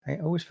I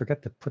always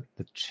forget to put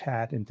the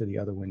chat into the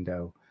other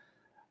window.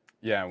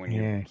 Yeah, when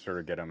you Yeah. sort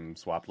of get them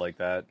swapped like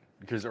that,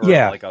 because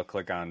Yeah. like I'll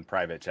click on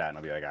private chat and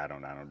I'll be like,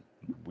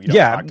 we don't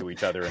Yeah. talk to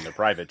each other in the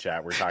private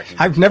chat. We're talking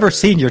to I've each never other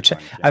seen in your the chat.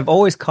 one I've camera.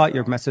 always caught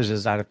your So,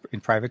 messages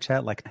in private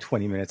chat like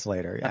 20 minutes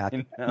later.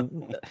 I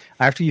know.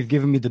 After you've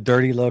given me the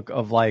dirty look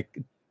of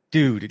like,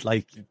 dude,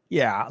 like,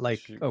 yeah,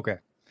 like, okay.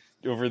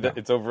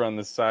 It's over on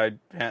the side.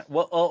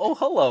 Well,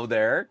 hello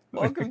there.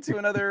 Welcome to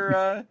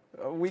another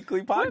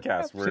weekly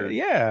podcast.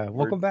 We're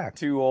Welcome back.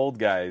 two old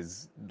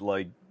guys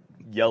like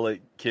yell at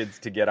kids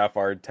to get off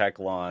our tech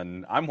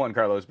lawn. I'm Juan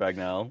Carlos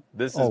Bagnell.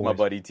 This is my Always.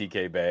 buddy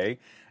TK Bay,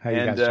 How you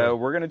and guys doing?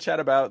 we're gonna chat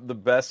about the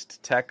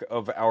best tech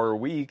of our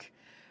week.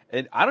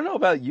 And I don't know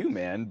about you,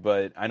 man,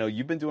 but I know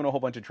you've been doing a whole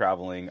bunch of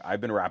traveling.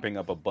 I've been wrapping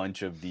up a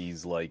bunch of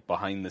these like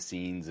behind the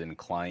scenes and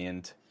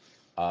client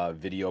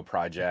video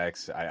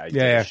projects. I did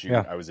a shoot.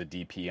 Yeah. I was a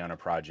DP on a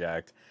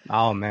project.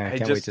 Oh man, I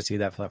can't wait to see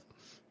that stuff.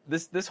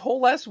 This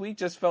whole last week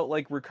just felt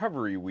like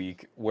recovery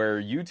week,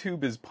 where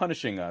YouTube is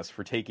punishing us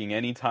for taking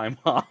any time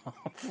off.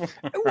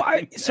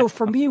 So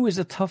for me, it was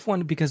a tough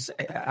one because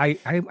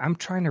I'm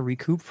trying to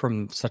recoup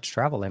from such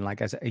travel, and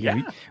like I said,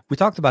 we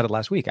talked about it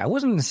last week. I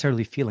wasn't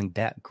necessarily feeling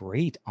that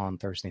great on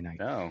Thursday night.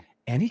 No.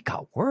 And it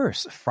got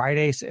worse.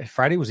 Friday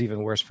was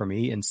even worse for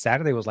me, and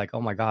Saturday was like,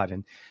 oh my god.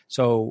 And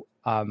so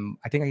I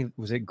think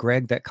was it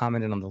Greg that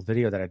commented on the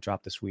video that I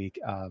dropped this week.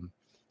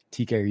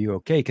 TK, are you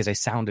okay? Because I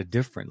sounded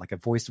different, like a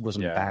voice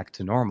wasn't back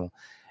to normal,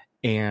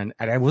 and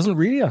I wasn't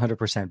really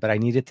 100%, but I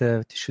needed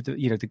to shoot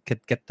to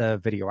get the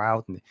video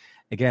out, and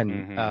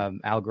again,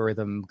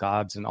 algorithm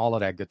gods and all of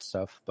that good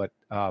stuff. But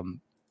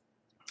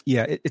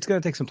it's going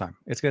to take some time.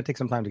 It's going to take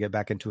some time to get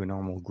back into a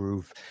normal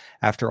groove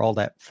after all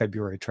that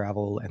February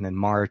travel, and then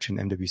March and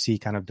MWC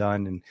kind of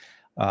done, and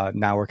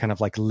now we're kind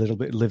of like a little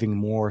bit living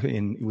more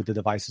with the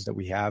devices that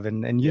we have.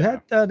 And you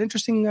had an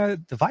interesting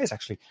device,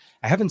 actually.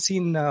 I haven't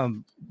seen, I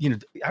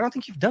don't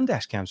think you've done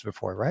dash cams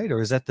before, right? Or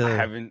is that I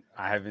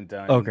haven't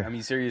done. Okay. I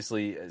mean,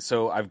 seriously.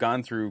 So I've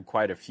gone through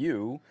quite a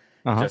few,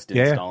 just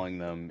installing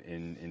them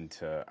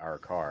into our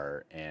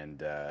car. And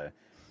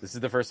this is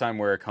the first time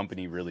where a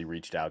company really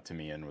reached out to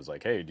me and was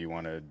like, hey, do you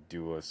want to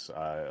do us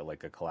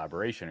like a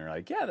collaboration? Or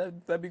like, yeah,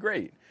 that'd be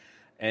great.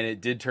 And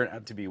it did turn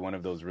out to be one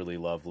of those really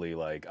lovely,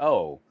 like,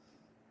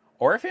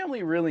 our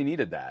family really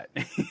needed that.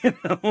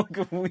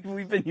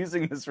 We've been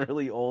using this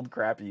really old,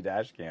 crappy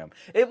dash cam.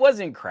 It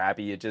wasn't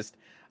crappy. It just,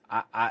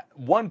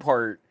 one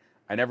part,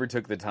 I never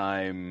took the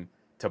time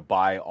to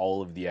buy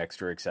all of the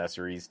extra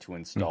accessories to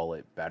install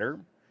it better.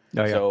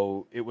 Oh, yeah.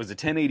 So it was a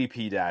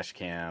 1080p dash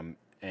cam,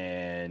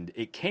 and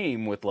it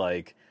came with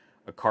like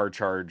a car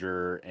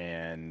charger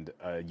and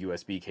a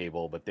USB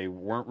cable, but they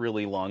weren't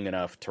really long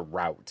enough to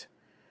route.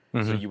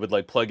 So you would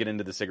like plug it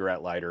into the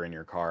cigarette lighter in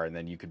your car, and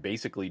then you could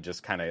basically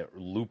just kind of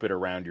loop it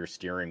around your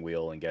steering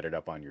wheel and get it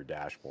up on your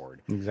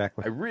dashboard.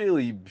 Exactly. I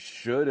really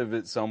should have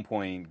at some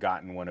point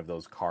gotten one of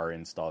those car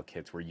install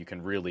kits where you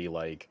can really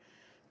like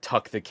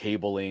tuck the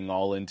cabling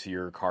all into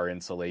your car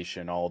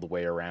insulation all the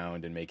way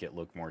around and make it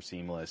look more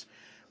seamless.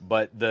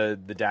 But the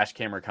dash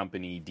camera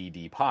company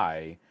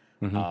DDPai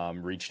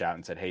reached out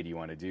and said, hey, do you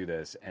want to do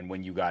this? And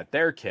when you got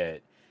their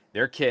kit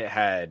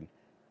had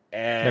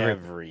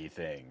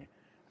everything.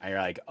 And you're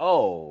like,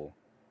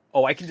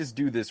 I can just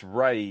do this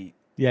right.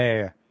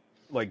 Yeah.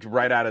 Like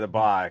right out of the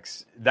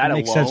box. That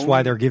makes sense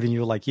why they're giving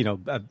you like,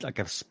 like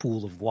a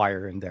spool of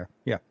wire in there.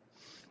 Yeah.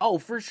 Oh,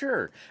 for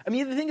sure. I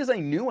mean, the thing is, I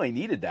knew I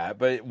needed that,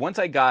 but once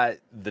I got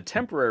the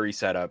temporary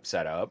setup,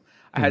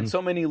 I had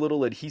so many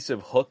little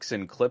adhesive hooks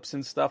and clips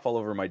and stuff all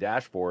over my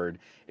dashboard.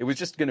 It was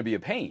just going to be a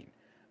pain.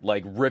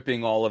 Like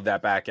ripping all of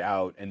that back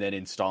out and then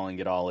installing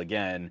it all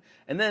again.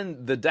 And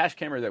then the dash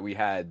camera that we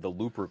had, the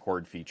loop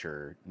record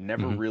feature,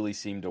 never really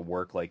seemed to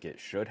work like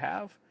it should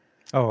have.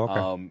 Oh,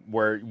 okay.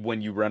 Where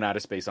when you run out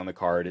of space on the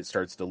card, it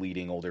starts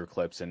deleting older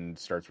clips and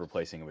starts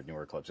replacing them with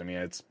newer clips. I mean,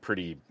 it's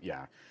pretty,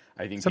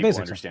 I think people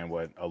understand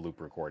what a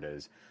loop record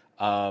is.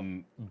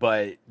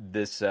 But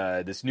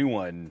this new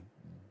one,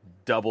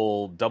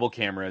 double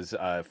cameras,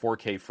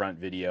 4K front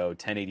video,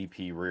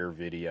 1080p rear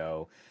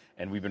video,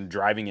 and we've been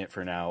driving it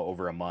for now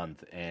over a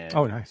month, and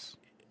nice.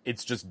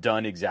 It's just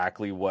done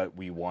exactly what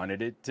we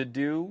wanted it to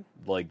do,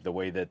 like the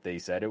way that they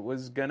said it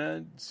was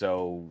gonna.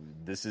 So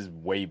this is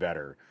way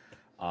better.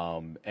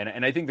 And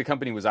I think the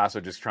company was also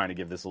just trying to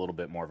give this a little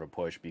bit more of a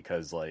push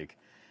because like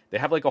they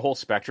have like a whole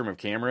spectrum of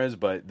cameras,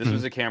 but this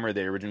was a camera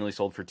they originally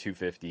sold for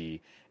 $250,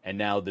 and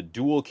now the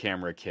dual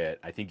camera kit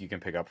I think you can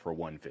pick up for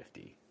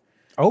 $150.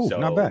 Oh, so,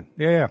 not bad.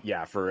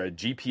 Yeah. For a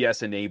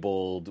GPS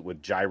enabled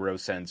with gyro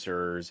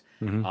sensors.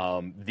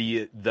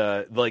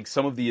 The like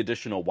some of the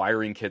additional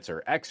wiring kits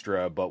are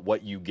extra, but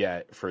what you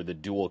get for the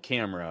dual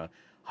camera,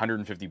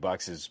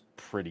 $150 is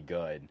pretty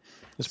good.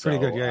 It's pretty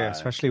good,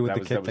 especially with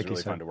the kit. That was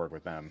really fun to work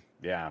with them.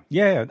 Yeah.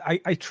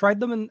 I tried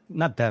them, and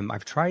not them.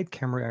 I've tried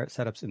camera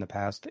setups in the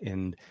past,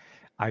 and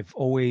I've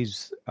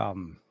always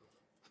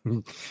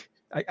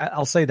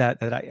I'll say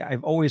that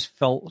I've always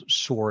felt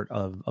short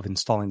of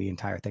installing the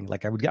entire thing.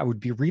 Like I would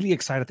be really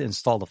excited to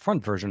install the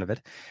front version of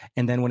it,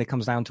 and then when it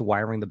comes down to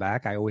wiring the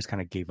back, I always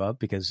kind of gave up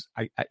because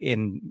I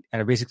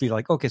basically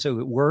like, okay, so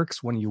it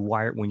works when you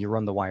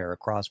run the wire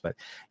across, but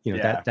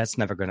that's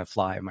never going to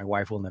fly. My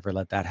wife will never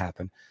let that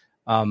happen.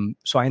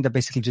 So I ended up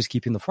basically just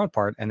keeping the front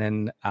part, and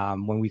then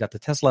when we got the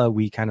Tesla,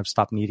 we kind of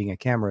stopped needing a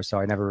camera, so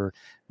I never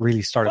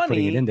really started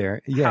putting it in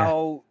there. Yeah.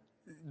 How,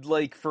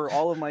 like, for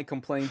all of my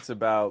complaints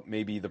about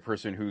maybe the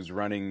person who's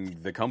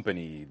running the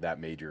company that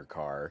made your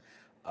car,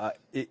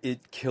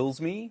 it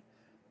kills me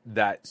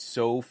that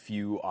so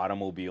few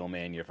automobile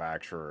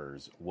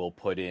manufacturers will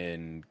put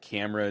in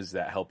cameras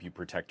that help you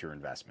protect your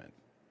investment.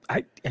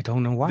 I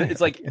don't know why.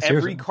 It's like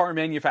every car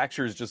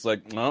manufacturer is just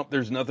like, no,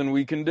 there's nothing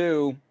we can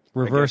do.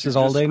 Reverse is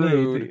all they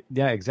need.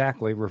 Yeah,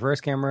 exactly. Reverse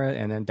camera,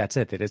 and then that's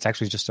it. It's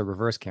actually just a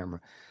reverse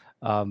camera.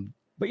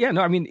 But yeah,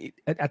 no, I mean,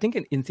 I think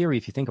in theory,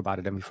 if you think about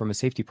it, I mean, from a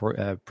safety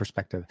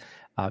perspective,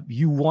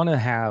 you want to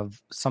have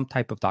some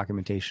type of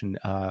documentation.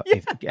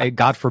 If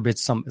God forbid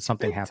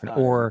something happened,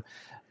 or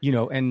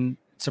and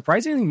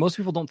surprisingly, most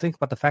people don't think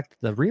about the fact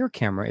that the rear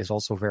camera is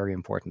also very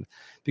important,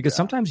 because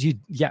sometimes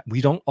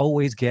we don't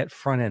always get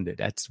front ended.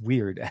 That's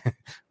weird,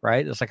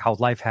 right? It's like how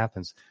life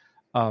happens.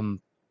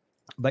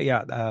 But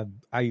yeah,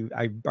 I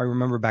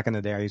remember back in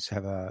the day, I used to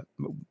have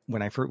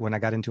when I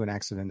got into an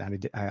accident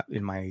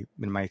in my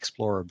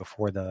Explorer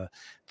before the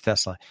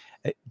Tesla,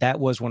 that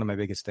was one of my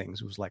biggest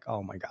things. It was like,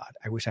 oh my God,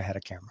 I wish I had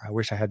a camera. I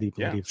wish I had the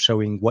ability of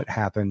showing what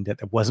happened, that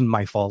it wasn't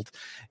my fault.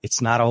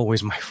 It's not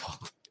always my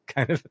fault.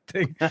 Kind of a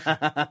thing.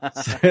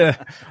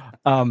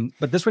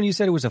 But this one, you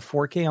said it was a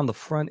 4K on the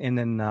front, and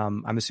then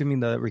I'm assuming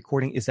the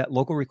recording is that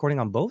local recording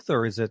on both,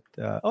 or is it?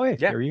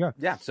 There you go.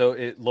 Yeah, so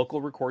it local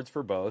records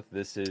for both.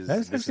 This is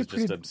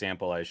just a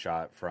sample I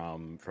shot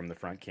from the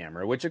front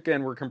camera, which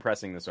again we're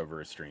compressing this over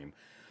a stream.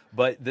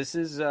 But this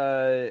is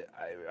I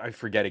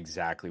forget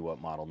exactly what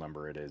model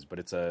number it is, but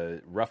it's a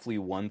roughly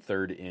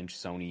 1/3 inch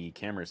Sony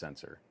camera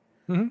sensor,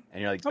 and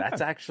you're like, that's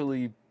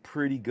actually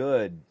pretty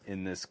good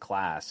in this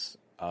class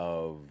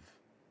of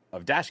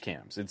dash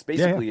cams. It's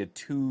basically a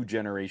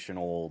 2-generation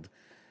old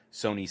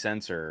Sony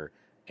sensor,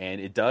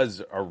 and it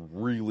does a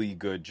really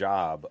good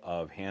job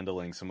of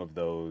handling some of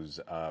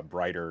those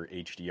brighter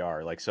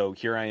HDR. Like, so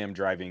here I am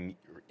driving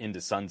into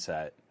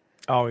sunset.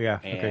 Oh yeah.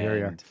 Okay, here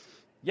you are.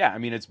 Yeah, I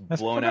mean, it's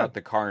blowing out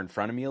the car in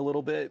front of me a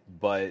little bit,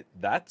 but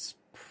that's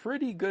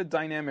pretty good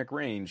dynamic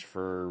range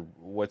for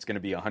what's going to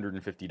be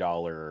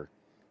 $150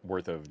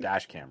 worth of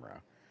dash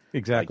camera.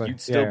 Exactly. Like, you'd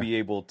still be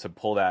able to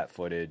pull that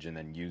footage and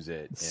then use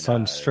it.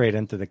 Sun straight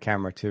into the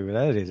camera too.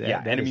 That is.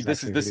 Yeah, and I mean,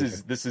 this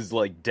is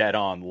like dead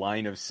on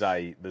line of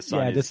sight. The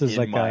sun. Yeah, this is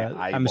like my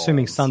eyeballs. I'm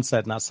assuming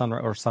sunset, not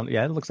sunrise or sun.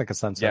 Yeah, it looks like a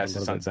sunset. Yeah, it's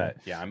a sunset.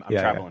 Yeah, I'm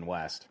traveling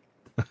west,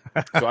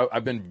 so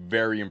I've been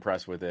very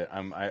impressed with it.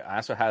 I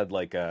also had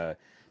like that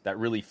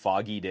really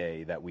foggy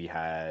day that we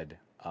had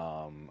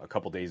a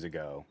couple days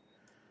ago.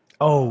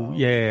 Oh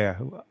yeah.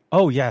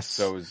 Oh yes.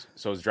 So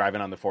I was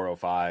driving on the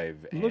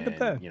 405, and look at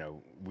that.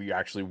 We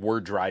actually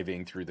were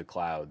driving through the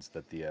clouds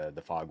that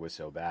the fog was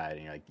so bad,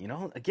 and you're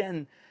like,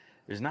 again,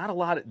 there's not a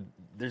lot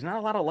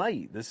of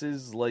light. This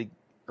is like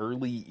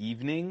early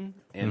evening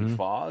and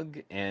fog,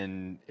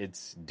 and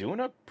it's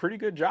doing a pretty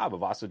good job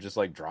of also just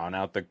like drawing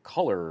out the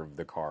color of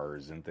the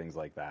cars and things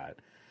like that.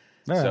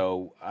 Yeah.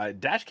 So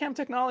dash cam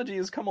technology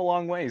has come a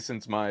long way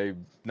since my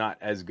not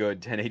as good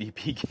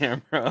 1080p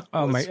camera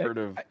was sort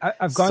of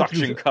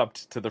suction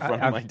cupped to the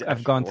front of my dashboard.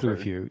 I've gone through a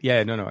few.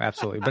 Yeah, no,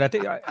 absolutely. But I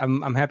think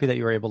I'm happy that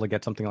you were able to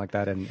get something like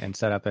that and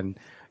set up, and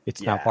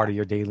it's now part of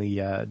your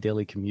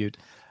daily commute.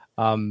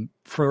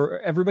 For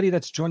everybody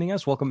that's joining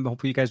us, welcome.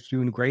 Hopefully you guys are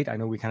doing great. I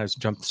know we kind of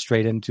jumped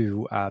straight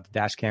into the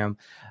dash cam.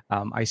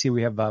 I see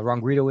we have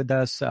Ron Guido with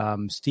us.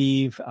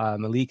 Steve,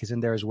 Malik is in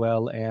there as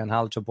well, and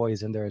Halacha Boy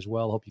is in there as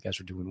well. Hope you guys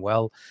are doing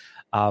well.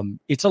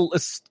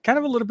 It's kind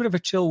of a little bit of a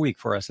chill week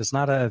for us. It's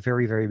not a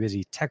very, very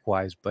busy tech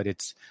wise, but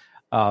it's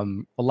a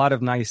lot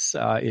of nice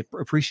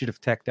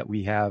appreciative tech that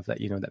we have that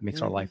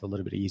makes our life a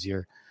little bit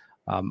easier.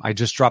 I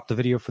just dropped the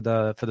video for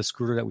the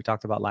scooter that we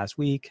talked about last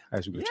week.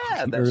 That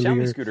earlier.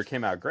 Xiaomi scooter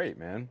came out great,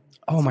 man.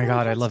 Oh my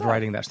God, I love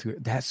riding that scooter.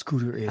 That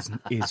scooter is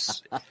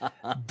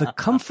the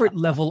comfort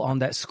level on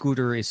that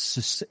scooter is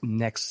just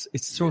next.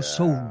 It's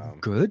so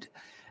good.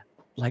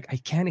 Like, I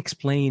can't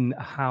explain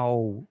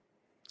how.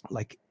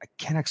 Like,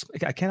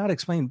 I cannot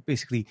explain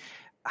basically.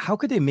 How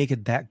could they make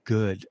it that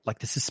good? Like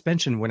the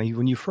suspension,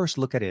 when you first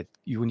look at it,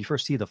 when you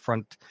first see the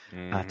front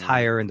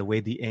tire and the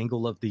way the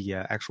angle of the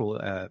actual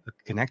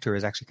connector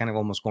is actually kind of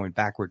almost going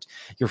backwards,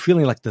 you're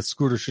feeling like the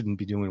scooter shouldn't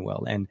be doing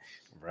well. And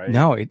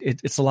no,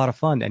 it's a lot of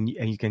fun, and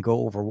you can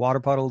go over water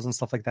puddles and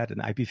stuff like that.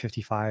 And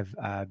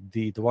IP55,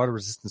 the water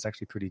resistance is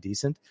actually pretty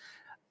decent.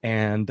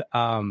 And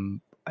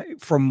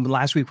from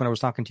last week when I was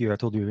talking to you, I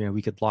told you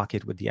we could block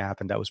it with the app,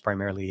 and that was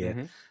primarily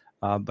it.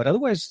 But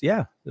otherwise,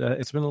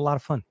 it's been a lot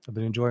of fun. I've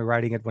been enjoying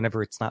riding it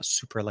whenever it's not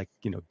super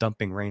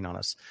dumping rain on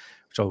us.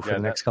 So for the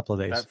next couple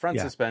of days, that front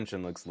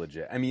suspension looks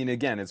legit. I mean,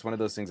 again, it's one of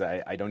those things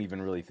I don't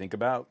even really think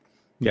about.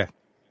 Yeah.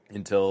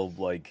 Until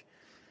like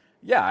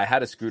yeah, I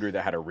had a scooter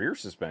that had a rear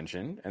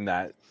suspension, and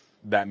that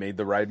made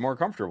the ride more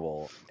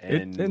comfortable.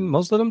 And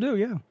most of them do,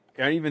 yeah.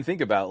 I don't even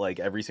think about like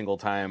every single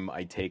time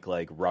I take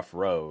like rough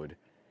road,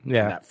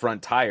 yeah, and that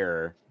front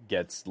tire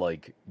gets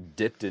like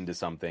dipped into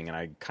something, and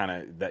I kind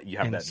of that you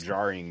have that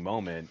jarring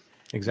moment.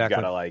 Exactly.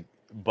 You gotta like,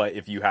 but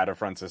if you had a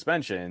front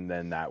suspension,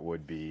 then that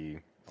would be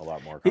a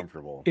lot more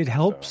comfortable. It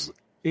helps. So.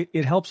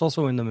 It helps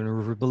also in the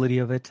maneuverability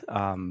of it.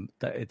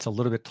 It's a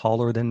little bit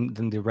taller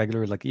than the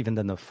regular, like even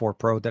than the 4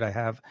 Pro that I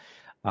have.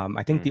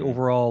 I think the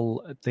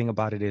overall thing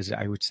about it is,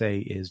 I would say,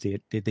 is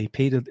they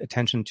paid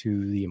attention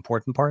to the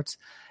important parts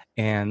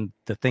and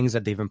the things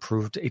that they've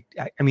improved.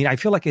 I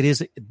feel like it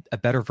is a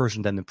better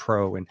version than the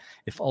Pro. And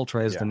if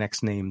Ultra is the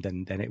next name,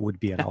 then it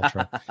would be an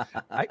Ultra.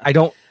 I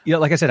don't,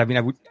 like I said,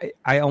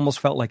 I almost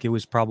felt like it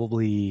was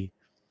probably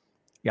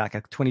like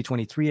a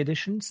 2023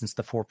 edition, since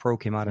the 4 Pro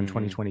came out in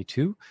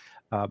 2022.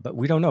 But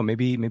we don't know.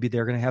 Maybe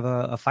they're going to have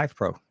a 5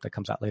 Pro that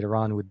comes out later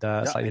on with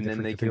slightly and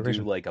then they can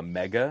do like a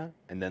Mega,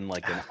 and then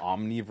like an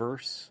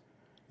Omniverse.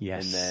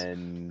 Yes,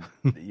 and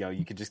then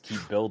you could just keep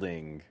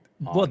building.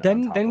 Well,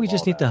 then we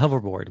just need the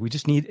hoverboard. We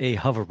just need a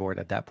hoverboard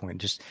at that point.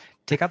 Just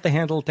take out the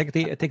handle, take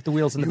the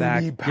wheels in the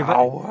back,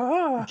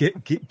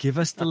 give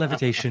us the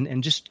levitation,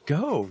 and just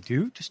go,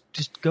 dude.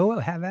 Just go,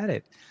 have at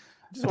it.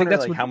 I think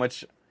that's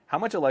how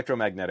much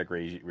electromagnetic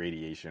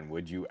radiation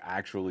would you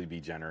actually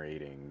be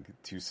generating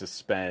to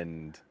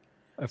suspend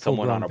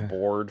someone on a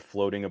board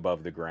floating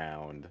above the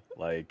ground?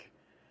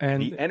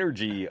 And the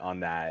energy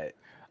on that.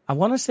 I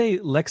want to say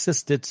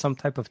Lexus did some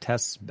type of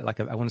tests, like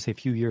I want to say a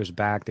few years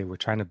back. They were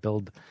trying to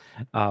build,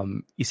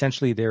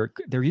 essentially they're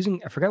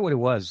using, I forgot what it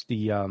was.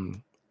 It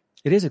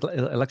is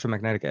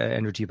electromagnetic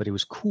energy, but it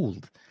was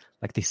cooled.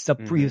 Like they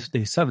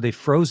they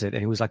froze it,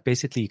 and it was like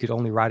basically you could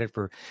only ride it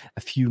for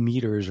a few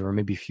meters or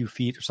maybe a few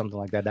feet or something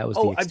like that. That was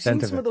the extent I've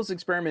seen of some of those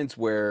experiments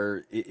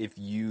where if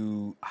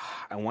you,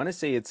 I want to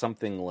say it's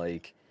something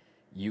like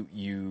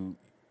you're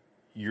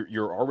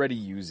already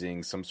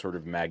using some sort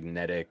of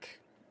magnetic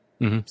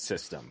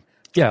system.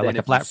 Yeah, like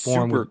a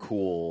platform. Super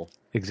cool.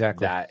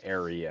 Exactly. That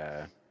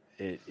area.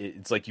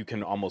 It's like you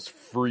can almost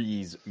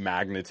freeze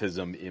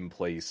magnetism in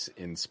place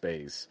in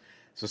space.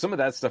 So some of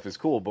that stuff is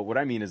cool, but what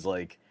I mean is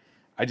like,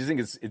 I just think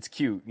it's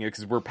cute,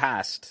 because we're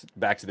past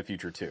Back to the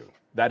Future 2.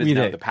 That is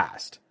now the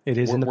past. It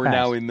is we're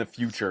now in the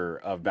future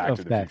of Back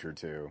to the Future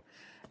 2.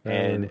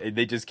 And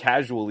they just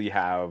casually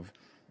have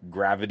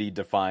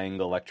gravity-defying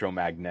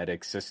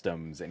electromagnetic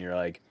systems, and you're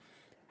like,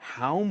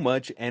 how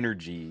much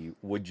energy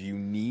would you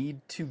need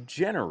to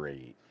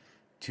generate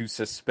to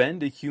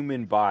suspend a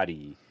human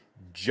body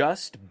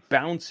just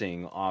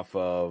bouncing off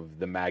of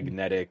the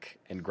magnetic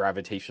and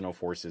gravitational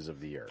forces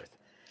of the Earth?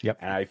 Yep.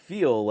 And I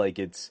feel like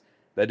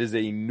that is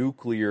a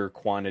nuclear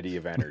quantity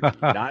of energy,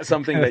 not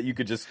something that you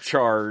could just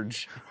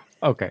charge.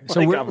 Okay,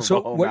 so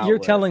what you're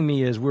telling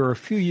me is we're a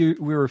few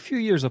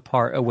years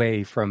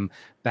away from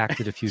Back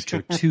to the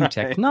Future 2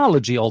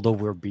 technology, although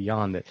we're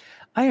beyond it.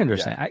 I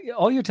understand. Yeah.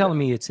 All you're telling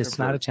me it's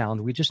not a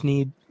challenge. We just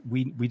need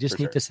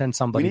need to send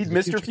somebody. We need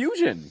Mr.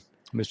 Fusion.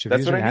 Mr.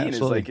 That's Fusion, what I mean.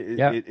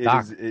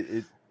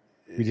 Absolutely.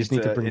 We just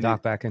need to bring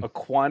Doc back in. A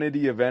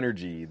quantity of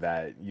energy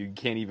that you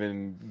can't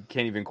even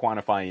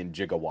quantify in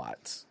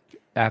gigawatts.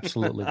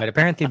 Absolutely, but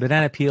apparently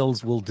banana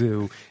peels will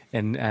do,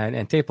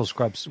 and table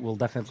scrubs will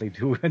definitely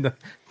do,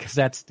 because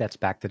that's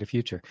Back to the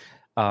Future.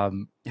 But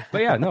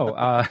yeah,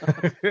 no.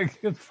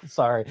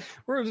 Sorry,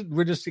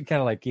 we're just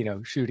kind of like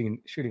shooting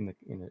the.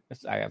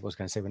 I was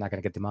going to say we're not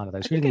going to get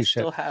demonetized.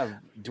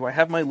 Do I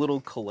have my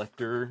little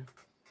collector?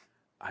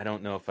 I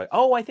don't know if I.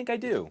 Oh, I think I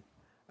do.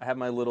 I have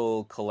my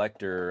little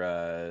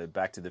collector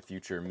Back to the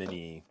Future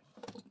mini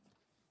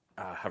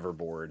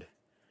hoverboard.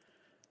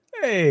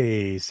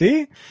 Hey,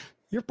 see.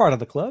 You're part of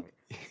the club.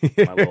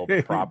 My little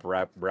prop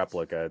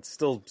replica. It's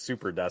still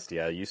super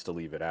dusty. I used to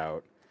leave it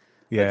out.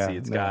 Yeah.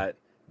 Let's see,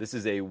 this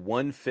is a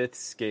 1/5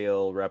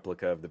 scale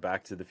replica of the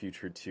Back to the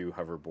Future 2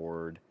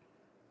 hoverboard.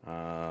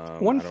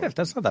 1/5.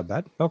 That's not that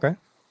bad. Okay.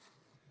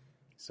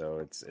 So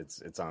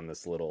it's on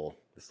this little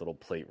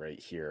plate right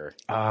here.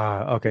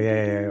 Okay.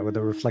 Yeah. With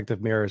the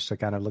reflective mirrors, so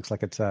it kind of looks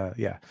like it's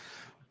yeah.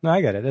 No,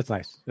 I get it. It's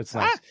nice. It's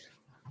nice.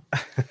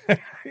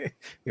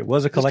 It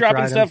was a collector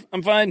item. Stuff.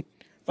 I'm fine.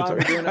 We're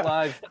doing it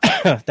live.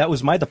 That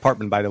was my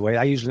department, by the way.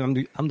 I'm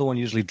the one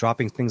usually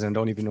dropping things and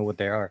don't even know what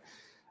they are.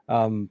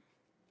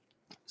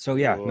 So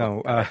yeah,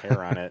 no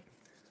hair on it.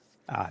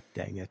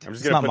 Dang it! I'm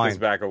just gonna put this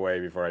back away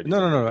before I do.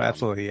 No,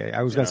 absolutely. Yeah.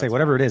 I was gonna say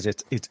whatever it is,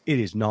 it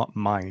is not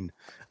mine.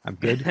 I'm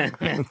good.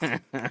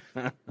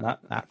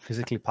 not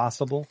physically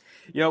possible.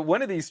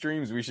 One of these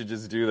streams we should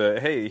just do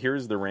hey,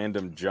 here's the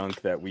random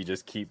junk that we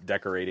just keep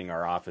decorating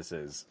our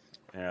offices.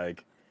 And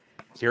like,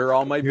 here are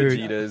all my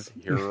Vegetas.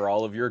 Here are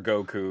all of your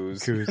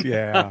Gokus.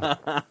 Yeah.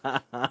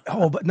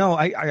 Oh, but no,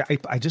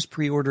 I just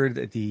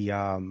pre-ordered the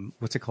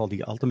what's it called?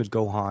 The Ultimate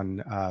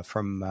Gohan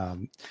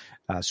from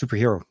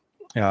Superhero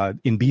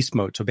in Beast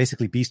mode. So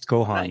basically, Beast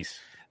Gohan. Nice.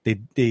 They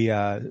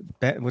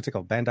what's it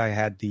called? Bandai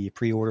had the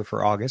pre-order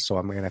for August, so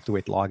I'm gonna have to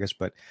wait till August.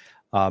 But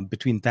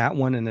between that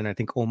one and then I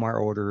think Omar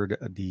ordered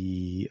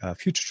the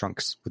Future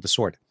Trunks with the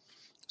sword.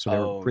 So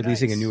they're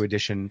releasing a new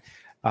edition.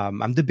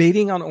 I'm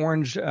debating on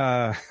orange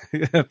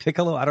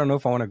Piccolo. I don't know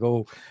if I want to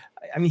go.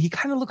 I mean, he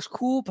kind of looks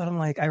cool, but I'm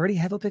like, I already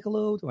have a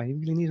Piccolo. Do I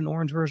really need an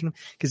orange version?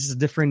 Because it's a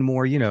different,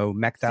 more,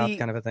 mech'd out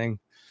kind of a thing.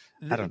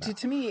 I don't know.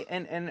 To me,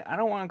 and I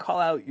don't want to call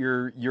out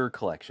your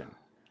collection,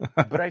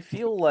 but I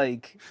feel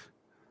like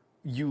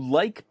you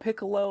like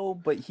Piccolo,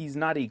 but he's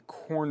not a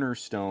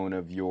cornerstone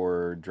of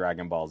your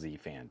Dragon Ball Z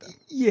fandom.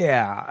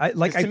 Yeah, I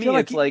feel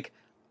it's like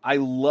I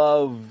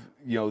love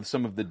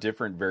some of the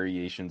different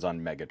variations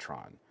on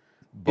Megatron,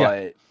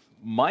 but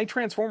my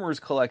Transformers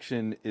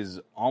collection is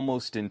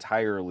almost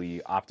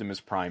entirely Optimus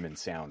Prime and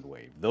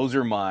Soundwave. Those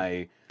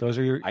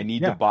are your. I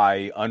need to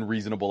buy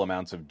unreasonable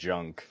amounts of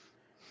junk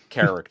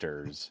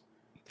characters.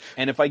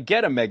 And if I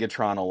get a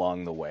Megatron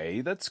along the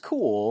way, that's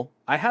cool.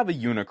 I have a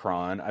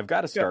Unicron. I've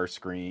got a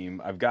Starscream.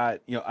 I've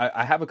got,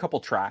 I have a couple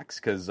tracks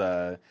because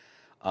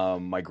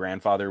my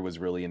grandfather was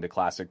really into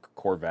classic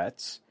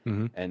Corvettes,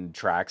 and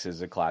Trax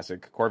is a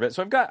classic Corvette.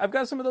 So I've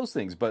got some of those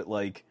things, but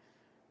like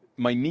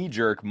my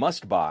knee-jerk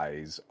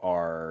must-buys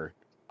are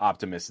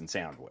Optimus and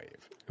Soundwave.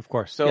 Of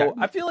course. So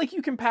I feel like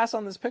you can pass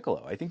on this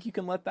Piccolo. I think you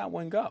can let that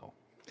one go.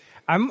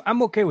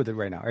 I'm okay with it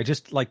right now. I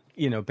just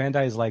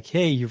Bandai is like,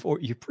 hey, you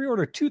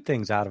pre-ordered 2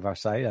 things out of our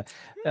site.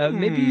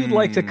 Maybe you'd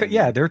like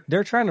to.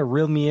 They're trying to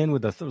reel me in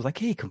with like,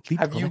 hey, complete.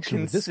 Have you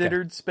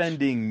considered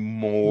spending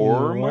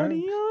more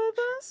money on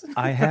this?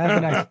 I have,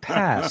 and I've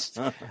passed.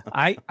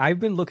 I've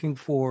been looking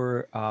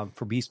for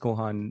Beast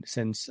Gohan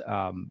since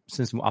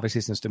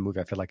the movie.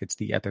 I feel like it's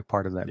the epic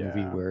part of that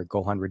movie where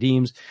Gohan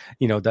redeems.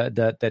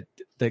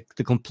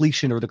 The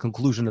completion or the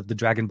conclusion of the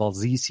Dragon Ball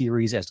Z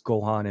series as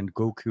Gohan and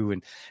Goku,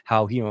 and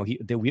how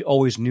we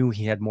always knew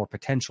he had more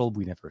potential.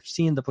 We never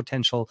seen the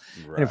potential,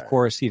 right. And of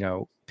course,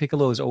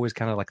 Piccolo is always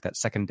kind of like that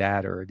second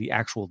dad or the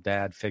actual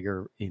dad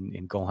figure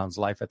in Gohan's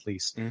life, at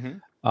least.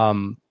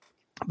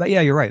 But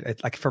yeah, you're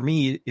right. Like for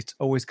me, it's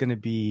always going to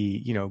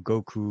be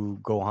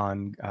Goku,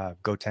 Gohan,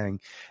 Gotenks.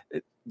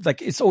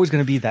 It's always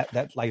going to be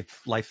that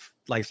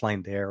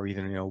lifeline there, or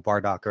even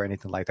Bardock or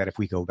anything like that. If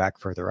we go back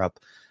further up,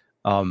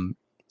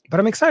 but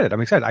I'm excited.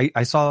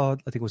 I saw,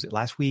 I think was it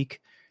last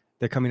week,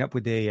 they're coming up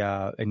with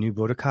a new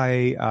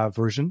Budokai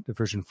version, the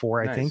version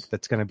 4, I think,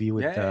 that's going to be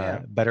with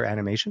better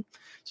animation.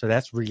 So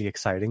that's really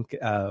exciting.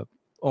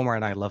 Omar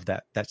and I love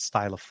that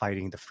style of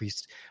fighting, the free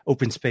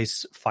open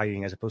space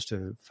fighting, as opposed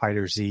to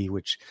Fighter Z,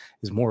 which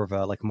is more of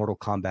a like Mortal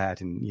Kombat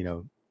and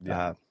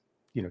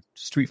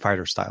Street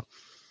Fighter style.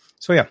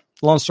 So yeah,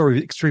 long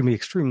story, extremely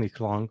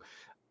long.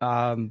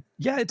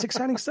 It's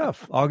exciting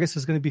stuff. August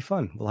is going to be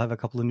fun. We'll have a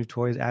couple of new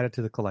toys added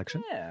to the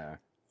collection. Yeah,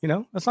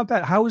 that's not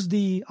bad. How is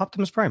the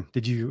Optimus Prime?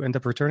 Did you end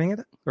up returning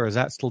it, or is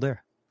that still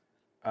there?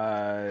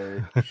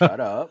 Shut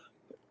up.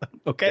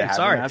 Okay, I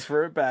sorry. haven't asked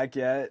for it back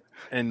yet,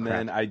 and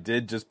then I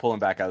did just pull him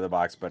back out of the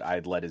box, but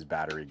I'd let his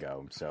battery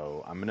go.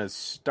 So I'm gonna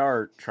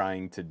start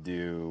trying to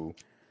do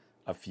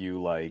a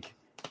few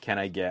can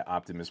I get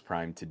Optimus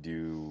Prime to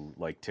do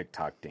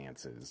TikTok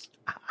dances?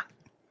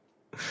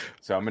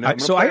 So I'm gonna.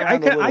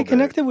 I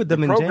connected with them.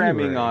 The in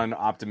programming January. on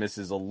Optimus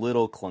is a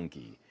little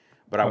clunky,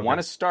 but I want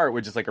to start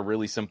with just a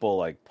really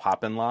simple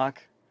pop and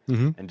lock.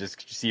 And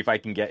just see if I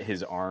can get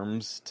his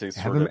arms to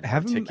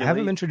have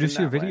him introduce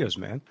your videos,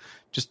 man.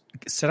 Just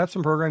set up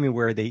some programming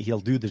where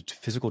he'll do the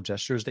physical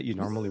gestures that you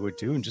normally would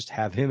do, and just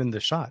have him in the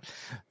shot.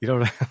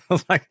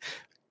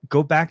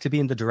 Go back to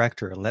being the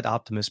director and let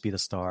Optimus be the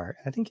star.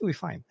 I think he'll be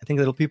fine. I think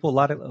a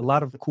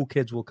lot of cool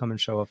kids will come and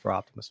show up for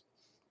Optimus.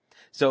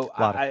 So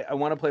I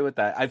want to play with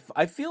that.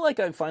 I feel like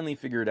I've finally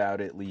figured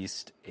out at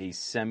least a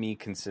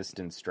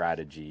semi-consistent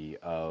strategy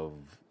of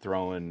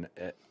throwing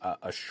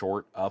a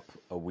short up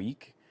a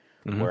week.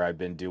 Where I've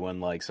been doing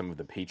some of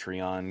the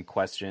Patreon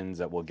questions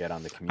that we'll get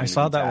on the community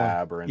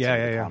tab or in some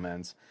of the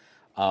comments.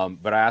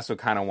 But I also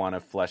kind of want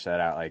to flesh that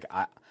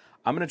out.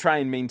 I'm going to try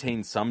and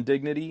maintain some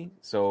dignity.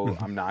 So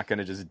I'm not going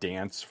to just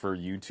dance for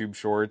YouTube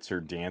shorts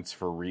or dance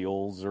for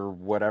reels or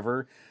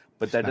whatever.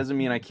 But that doesn't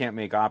mean I can't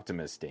make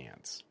Optimus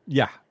dance.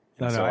 Yeah.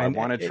 I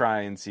want to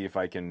try and see if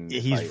I can.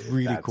 He's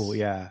really cool.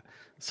 Yeah.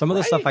 Some of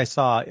the stuff I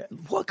saw,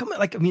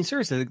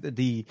 seriously,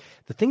 the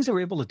things they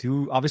were able to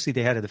do, obviously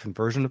they had a different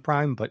version of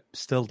Prime, but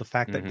still the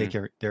fact that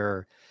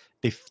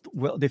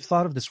they've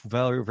thought of this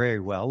very,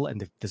 very well,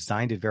 and they've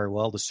designed it very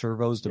well. The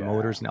servos, the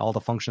motors, and all the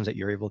functions that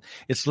you're able.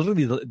 It's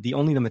literally the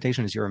only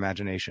limitation is your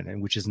imagination,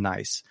 and which is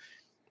nice.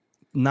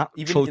 Not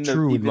even so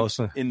true in most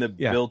in the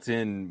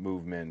built-in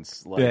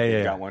movements.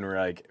 You've got one where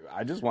I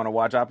just want to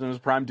watch Optimus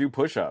Prime do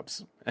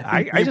push-ups.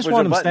 I just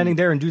want him standing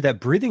there and do that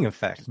breathing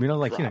effect.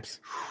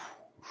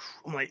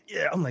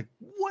 I'm like,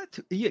 what?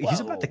 Yeah, he's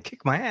about to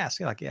kick my ass.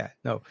 You're like,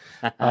 no.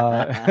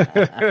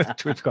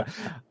 Twitch call.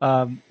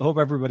 Hope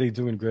everybody's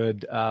doing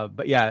good.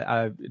 But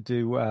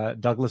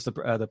Douglas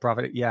the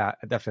Prophet. Yeah,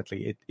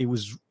 definitely. It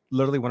was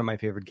literally one of my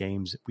favorite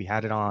games. We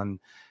had it on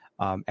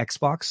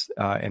Xbox,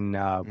 and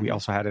we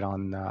also had it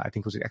on, I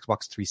think it was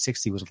Xbox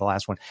 360 was the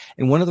last one.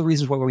 And one of the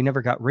reasons why we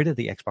never got rid of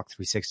the Xbox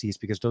 360 is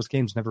because those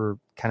games never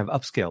kind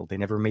of upscaled. They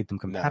never made them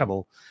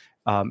compatible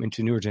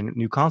into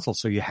new consoles.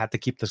 So you had to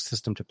keep the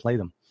system to play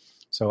them.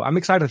 So I'm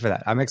excited for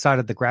that. I'm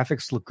excited. The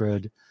graphics look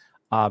good.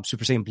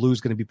 Super Saiyan Blue is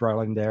going to be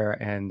brought in there,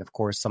 and of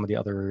course some of the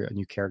other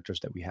new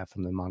characters that we have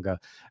from the manga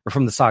or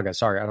from the saga.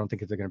 Sorry, I don't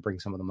think if they're going to bring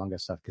some of the manga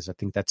stuff because I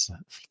think that's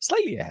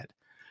slightly ahead.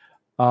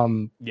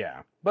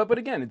 Yeah, but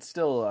again, it's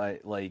still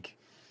like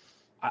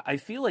I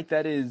feel like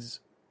that is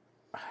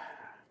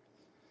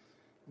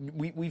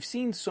we've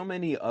seen so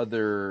many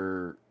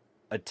other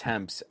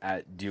attempts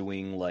at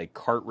doing like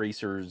kart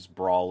racers,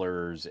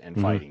 brawlers,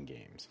 and fighting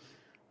games.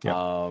 Yep.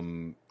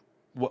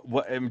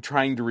 What I'm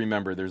trying to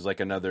remember, there's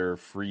like another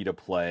free to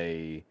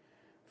play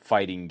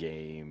fighting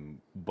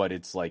game, but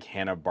it's like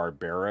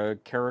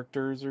Hanna-Barbera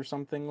characters or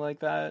something like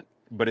that.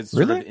 But it's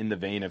sort of in the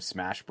vein of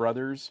Smash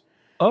Brothers.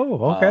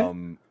 Oh,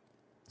 okay.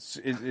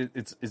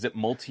 Is it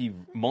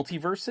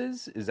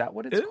multiverses? Is that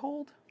what it's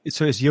called?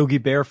 So is Yogi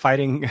Bear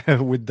fighting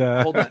with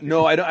the? Hold on.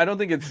 No, I don't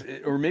think it's,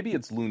 or maybe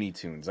it's Looney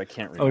Tunes. I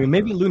can't remember. Oh,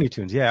 maybe Looney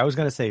Tunes. Yeah, I was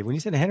gonna say when you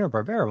said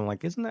Hanna-Barbera, I'm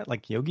like, isn't that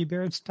like Yogi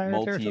Bear's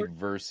territory?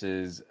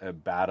 Multiverses,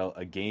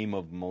 a game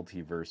of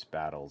multiverse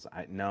battles.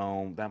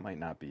 No, that might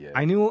not be it.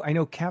 I know.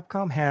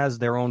 Capcom has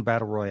their own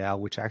battle royale,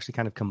 which actually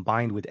kind of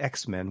combined with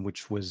X-Men,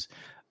 which was,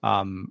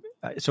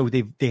 so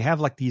they have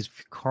like these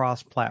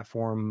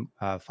cross-platform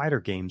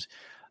fighter games.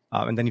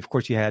 And then, of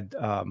course, you had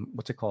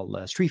what's it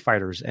called, Street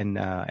Fighters, and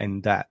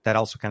that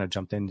also kind of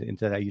jumped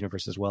into that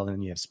universe as well. And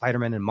then you have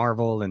Spider-Man and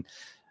Marvel and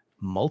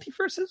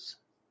multiverses.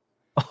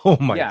 Oh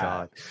my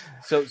god!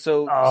 So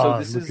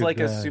this is like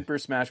a Super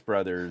Smash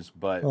Brothers,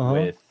 but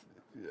with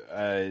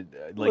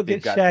like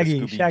they've got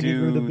Shaggy, the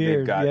Scooby-Doo,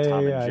 they've got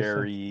Tom and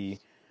Jerry.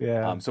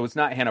 Yeah. So it's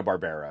not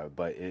Hanna-Barbera,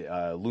 but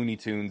Looney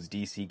Tunes,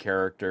 DC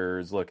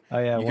characters. Look,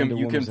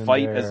 you can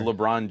fight as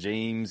LeBron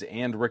James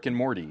and Rick and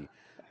Morty.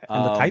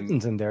 And the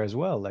Titans in there as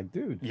well, like,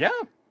 dude. Yeah,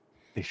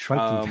 they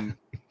shrunk them.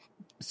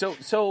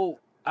 So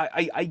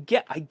I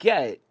get.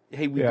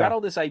 Hey, we've got all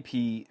this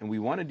IP, and we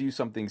want to do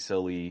something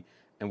silly,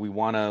 and we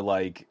want to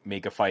like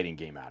make a fighting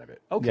game out of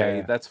it.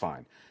 Okay, that's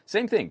fine.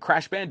 Same thing,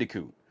 Crash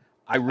Bandicoot.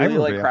 I really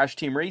like Crash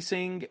Team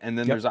Racing, and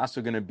then there's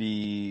also going to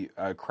be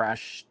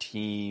Crash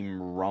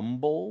Team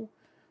Rumble,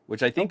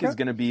 which I think is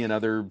going to be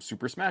another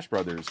Super Smash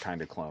Brothers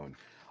kind of clone.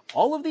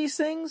 All of these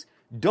things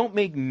don't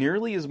make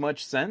nearly as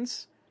much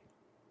sense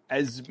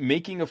as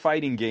making a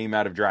fighting game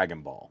out of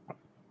Dragon Ball.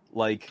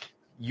 Like,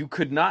 you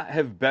could not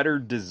have better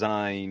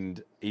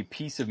designed a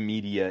piece of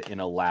media in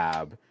a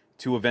lab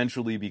to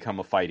eventually become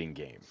a fighting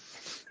game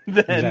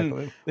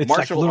than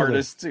martial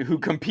artists who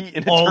compete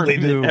in a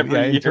tournament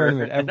every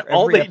year.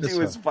 All they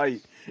do is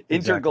fight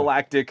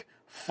intergalactic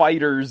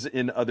fighters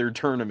in other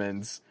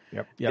tournaments.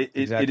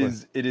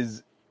 It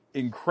is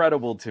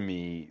incredible to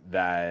me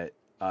that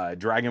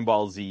Dragon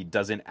Ball Z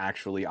doesn't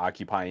actually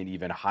occupy an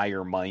even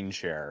higher mind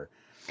share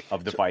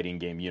of the fighting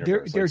game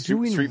universe. They're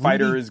doing Street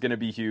Fighter is going to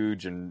be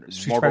huge, and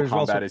Mortal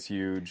Kombat is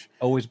huge.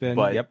 Always been.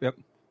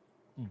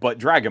 But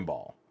Dragon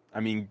Ball,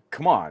 I mean,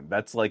 come on,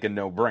 that's like a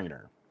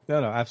no-brainer.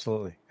 No,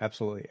 absolutely.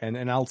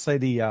 And I'll say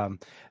the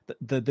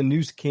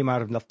news came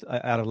out of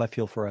left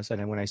field for us,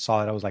 and then when I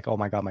saw it, I was like, oh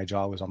my god, my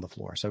jaw was on the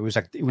floor. So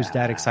it was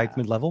that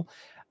excitement level.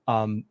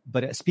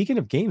 But speaking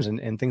of games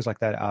and things like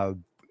that,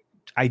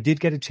 I did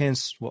get a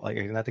chance. Well, like,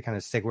 not to kind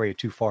of segue it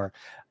too far.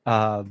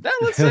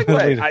 Let's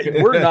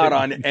segue. We're not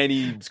on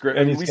any script.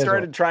 I mean, we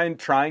started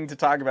trying to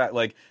talk about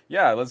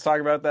let's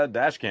talk about that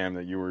dash cam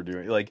that you were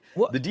doing. Like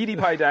the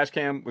DDPai dash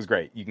cam was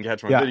great. You can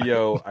catch my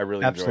video. I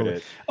really enjoyed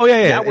it. Oh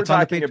yeah. Now we're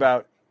talking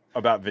about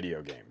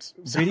video games.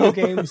 Video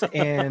games,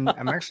 and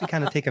I'm actually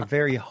kind of take a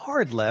very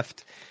hard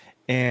left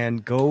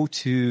and go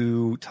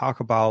to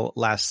talk about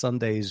last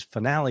Sunday's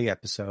finale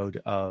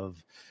episode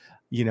of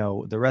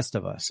The Rest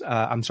of Us.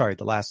 I'm sorry,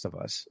 The Last of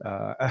Us.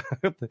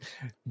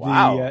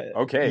 Wow.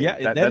 Okay.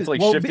 Yeah, that's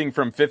like shifting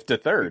from fifth to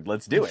third.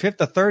 Let's do it. Fifth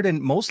to third,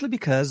 and mostly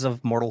because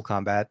of Mortal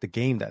Kombat, the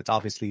game that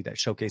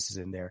showcases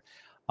in there.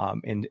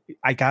 And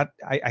I'm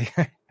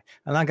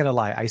not gonna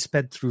lie, I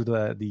sped through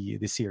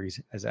the series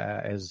as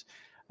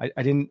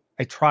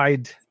I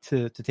tried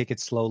to take it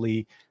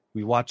slowly.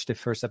 We watched the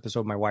first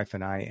episode, my wife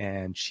and I,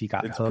 and she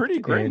got hooked. Pretty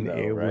great, and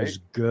it was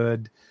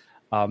good.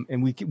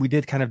 And we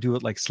did kind of do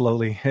it like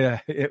slowly.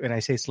 And I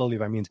say slowly,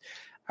 that means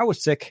I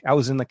was sick. I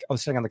was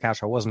sitting on the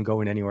couch. I wasn't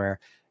going anywhere.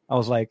 I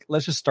was like,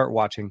 let's just start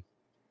watching.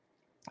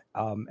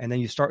 And then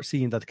you start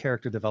seeing the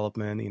character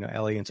development,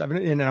 Ellie and stuff.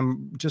 And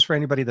I'm just, for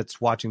anybody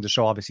that's watching the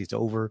show, obviously it's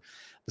over.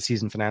 The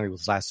season finale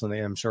was last Sunday.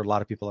 I'm sure a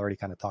lot of people already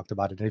kind of talked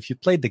about it. And if you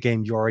played the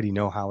game, you already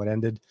know how it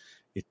ended.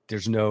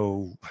 There's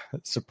no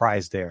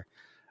surprise there.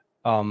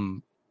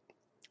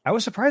 I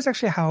was surprised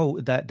actually how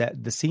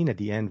that the scene at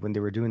the end when they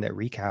were doing that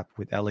recap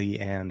with Ellie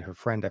and her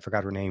friend, I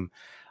forgot her name,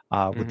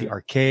 with the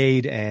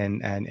arcade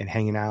and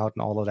hanging out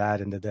and all of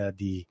that, and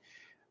the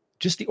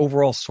just the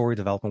overall story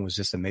development was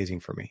just amazing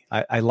for me.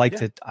 I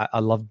liked it. I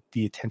loved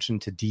the attention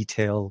to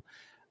detail.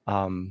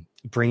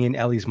 Bringing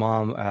Ellie's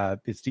mom,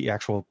 it's the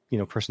actual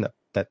person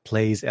that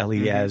plays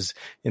Ellie as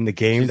in the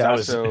game. She's that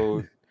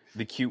also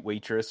the cute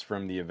waitress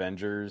from the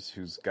Avengers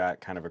who's got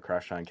kind of a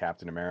crush on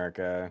Captain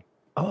America.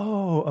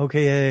 Oh,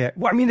 okay, yeah.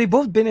 Well, I mean, they've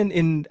both been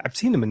in. I've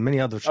seen them in many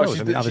other shows.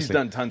 She's, I mean, she's obviously,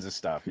 done tons of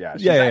stuff. Yeah,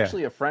 she's yeah.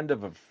 actually a friend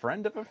of a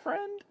friend of a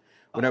friend.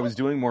 When I was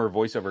doing more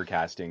voiceover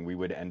casting, we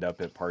would end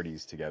up at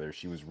parties together.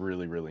 She was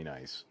really, really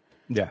nice.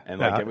 Yeah, and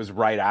like it was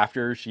right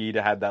after she'd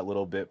had that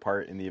little bit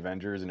part in the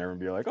Avengers, and everyone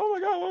would be like, "Oh my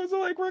god, what was it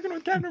like working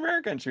with Captain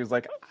America?" And she was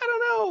like, "I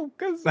don't know,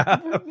 because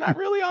we're not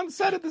really on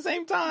set at the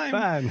same time."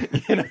 Fine.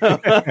 You know,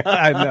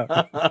 I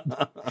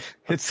know.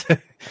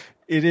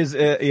 It is.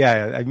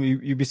 Yeah, I mean,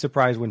 you'd be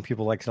surprised when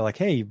people like say, like,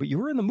 "Hey, but you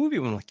were in the movie."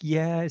 I'm like,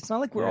 "Yeah, it's not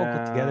like we're all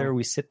put together.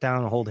 We sit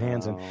down and hold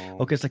hands, and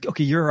okay, it's like,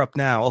 okay, you're up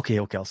now. Okay,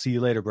 I'll see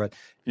you later, bro."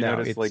 You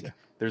notice like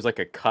there's like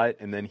a cut,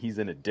 and then he's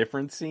in a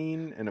different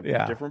scene in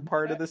a different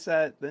part of the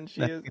set than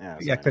she is.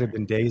 Yeah, it could have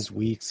been days,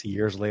 weeks,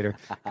 years later.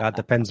 God,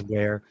 depends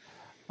where.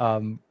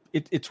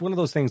 It's one of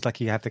those things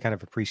like you have to kind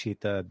of appreciate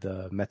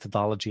the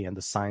methodology and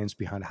the science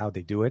behind how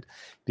they do it,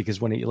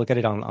 because when you look at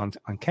it on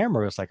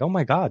camera, it's like, oh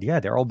my god, yeah,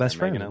 they're all best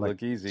friends. Making it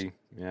look easy.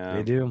 Yeah,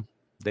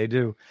 they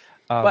do.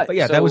 But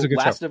yeah, so that was a good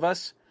Last show. of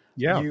Us.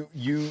 Yeah,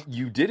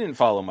 you didn't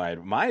follow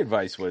my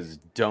advice was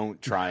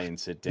don't try and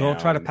sit down. Don't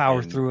try to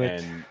power through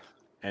it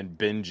and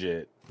binge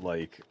it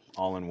like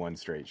all in one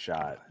straight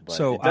shot. But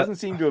so it doesn't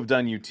seem to have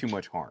done you too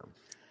much harm.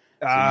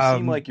 So you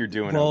seem like you're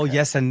doing okay.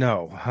 Yes and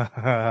no.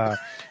 Well,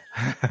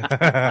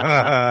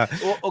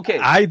 okay.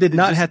 I did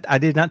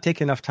not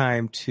take enough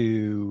time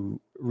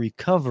to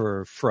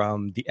recover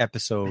from the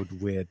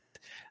episode with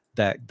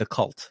the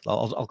cult.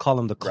 I'll call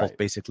him the cult,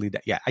 basically.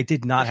 I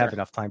did not have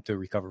enough time to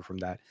recover from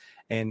that,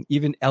 and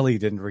even Ellie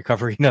didn't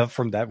recover enough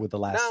from that with the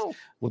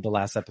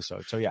last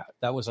episode. So yeah,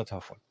 that was a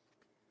tough one.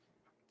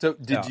 So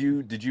did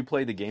you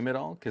play the game at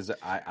all? Because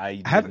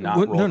I did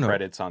not roll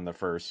credits on the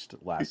first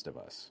Last of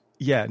Us.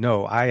 Yeah,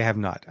 no, I have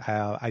not.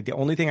 The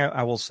only thing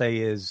I will say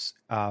is,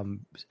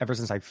 ever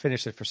since I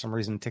finished it, for some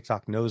reason,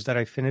 TikTok knows that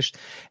I finished,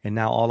 and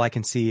now all I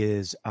can see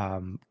is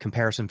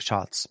comparison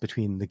shots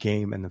between the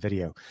game and the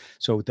video.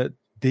 So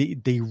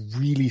they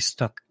really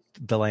stuck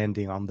the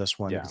landing on this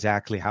one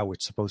exactly how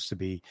it's supposed to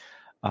be.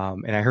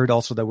 And I heard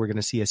also that we're going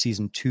to see a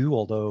season 2,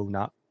 although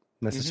not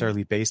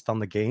necessarily based on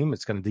the game.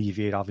 It's going to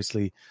deviate,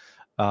 obviously,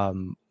 a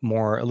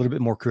little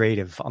bit more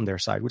creative on their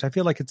side, which I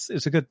feel like it's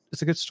a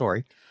good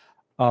story.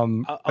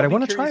 But I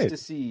want to try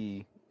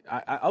it.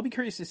 I'll be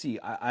curious to see.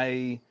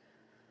 I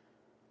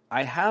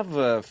have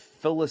a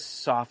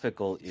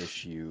philosophical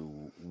issue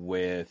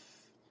with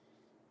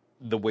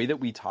the way that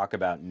we talk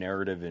about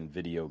narrative in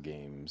video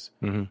games,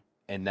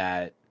 and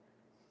that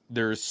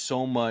there's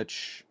so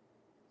much.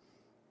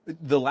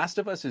 The Last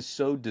of Us is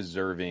so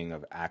deserving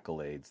of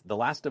accolades. The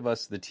Last of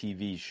Us, the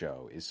TV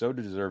show, is so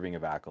deserving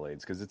of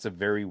accolades because it's a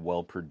very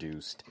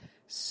well-produced,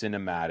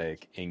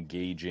 cinematic,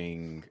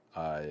 engaging,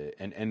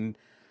 and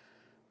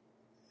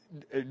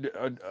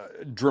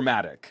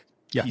dramatic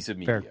piece of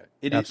media.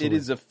 It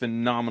is a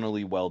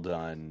phenomenally well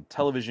done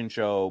television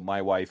show.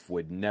 My wife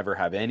would never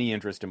have any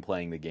interest in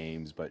playing the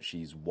games, but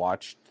she's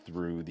watched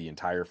through the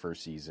entire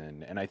first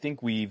season, and I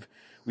think we've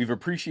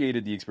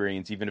appreciated the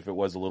experience, even if it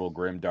was a little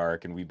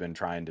grimdark, and we've been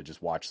trying to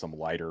just watch some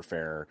lighter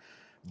fare.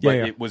 But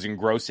it was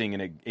engrossing,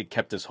 and it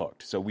kept us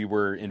hooked. So we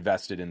were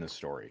invested in the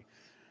story.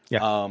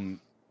 Yeah.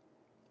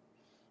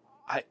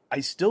 I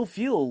still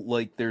feel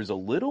like there's a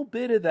little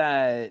bit of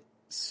that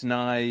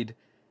snide.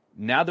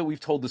 Now that we've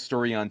told the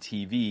story on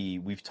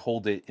TV, we've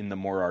told it in the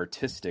more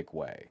artistic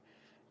way.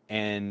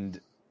 And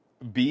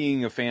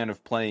being a fan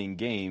of playing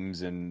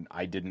games, and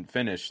I didn't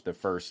finish the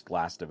first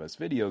Last of Us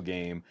video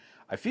game,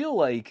 I feel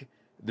like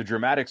the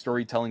dramatic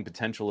storytelling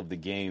potential of the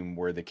game,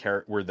 where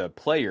the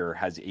player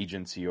has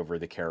agency over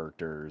the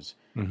characters,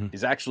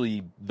 is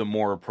actually the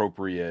more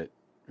appropriate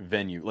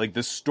venue. Like,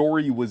 the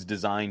story was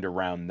designed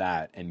around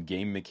that and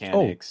game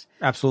mechanics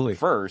absolutely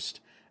first.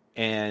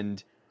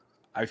 And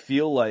I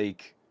feel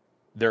like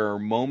there are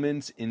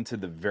moments into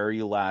the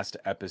very last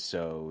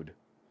episode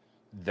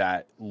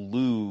that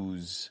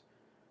lose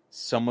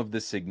some of the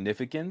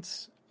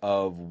significance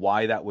of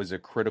why that was a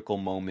critical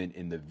moment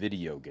in the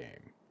video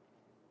game.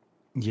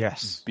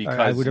 Yes,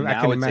 because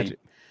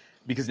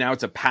now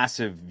it's a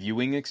passive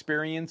viewing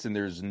experience, and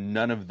there's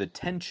none of the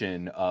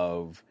tension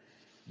of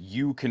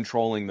you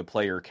controlling the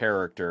player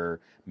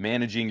character,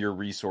 managing your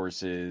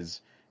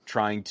resources,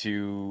 trying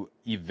to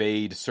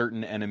evade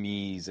certain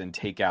enemies and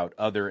take out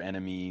other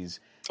enemies.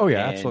 Oh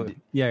yeah, absolutely.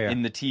 Yeah.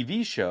 In the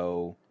TV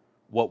show,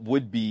 what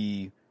would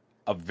be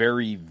a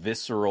very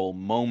visceral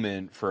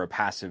moment for a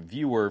passive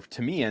viewer,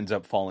 to me, ends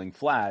up falling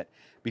flat,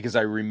 because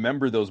I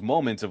remember those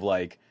moments of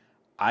like,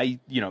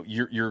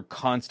 you're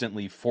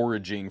constantly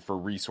foraging for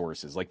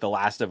resources. Like, The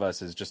Last of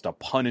Us is just a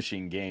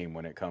punishing game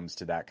when it comes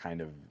to that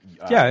kind of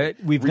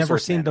we've never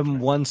seen them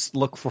once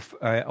look for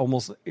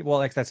almost. Well,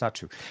 like, that's not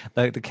true.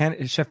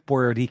 The Chef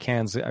Boyardee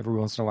cans every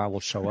once in a while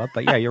will show up,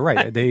 but yeah, you're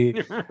right.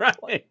 They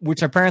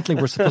which apparently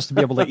we're supposed to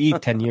be able to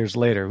eat 10 years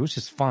later, which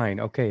is fine.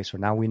 Okay, so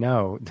now we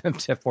know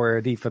Chef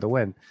Boyardee for the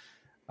win.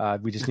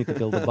 We just need to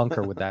build a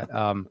bunker with that.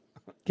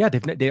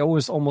 They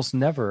always almost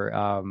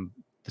never.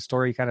 The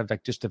story kind of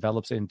like just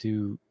develops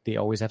into they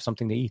always have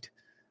something to eat.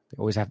 They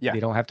always have. Yeah. They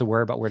don't have to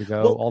worry about where to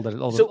go. Well, all the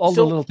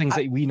so little things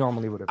that we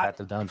normally would have had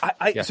to done.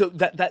 So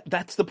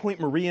that's the point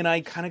Marie and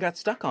I kind of got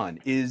stuck on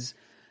is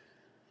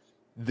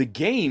the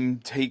game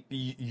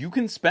you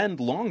can spend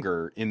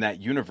longer in that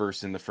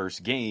universe in the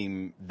first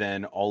game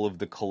than all of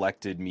the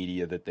collected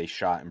media that they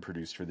shot and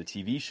produced for the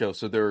TV show.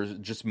 So there's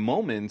just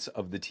moments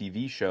of the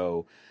TV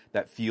show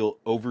that feel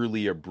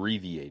overly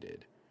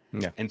abbreviated.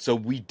 Yeah. And so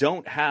we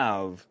don't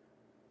have,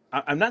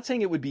 I'm not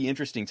saying it would be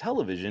interesting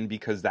television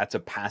because that's a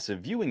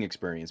passive viewing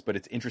experience, but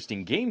it's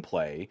interesting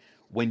gameplay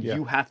when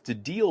you have to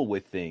deal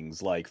with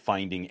things like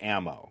finding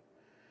ammo,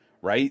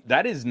 right?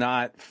 That is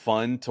not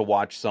fun to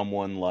watch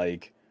someone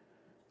like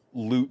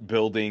loot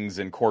buildings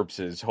and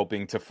corpses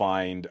hoping to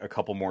find a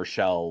couple more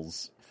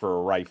shells for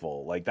a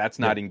rifle. Like that's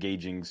not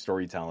engaging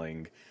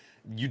storytelling.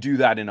 You do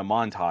that in a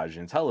montage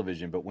in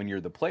television, but when you're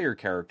the player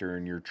character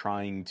and you're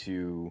trying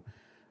to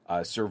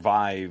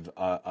survive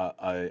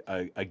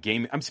a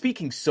game. I'm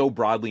speaking so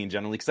broadly and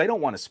generally because I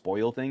don't want to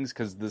spoil things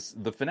because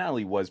the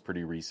finale was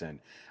pretty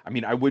recent. I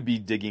mean, I would be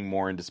digging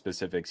more into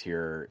specifics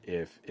here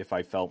if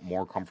I felt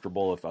more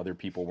comfortable, if other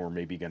people were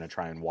maybe going to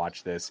try and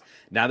watch this.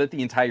 Now that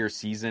the entire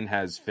season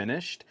has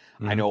finished,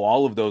 I know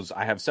all of those.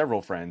 I have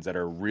several friends that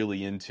are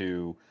really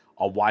into,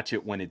 I'll watch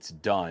it when it's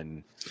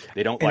done.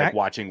 They don't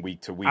watching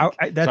week to week. So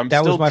I'm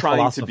still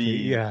trying to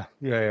be.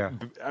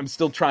 I'm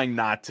still trying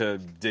not to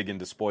dig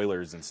into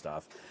spoilers and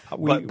stuff.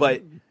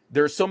 But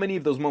there are so many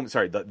of those moments.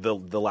 Sorry, the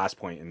last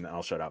point, and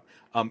I'll shut up.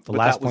 The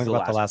last point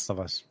about The Last of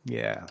Us.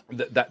 Yeah,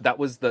 that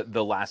was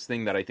the last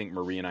thing that I think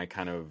Marie and I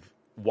kind of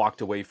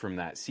walked away from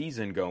that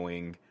season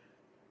going.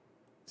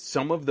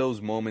 Some of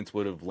those moments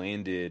would have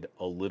landed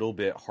a little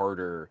bit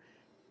harder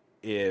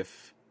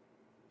if.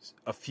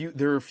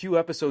 There are a few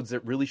episodes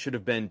that really should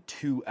have been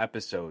 2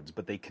 episodes,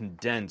 but they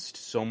condensed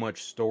so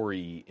much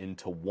story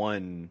into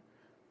one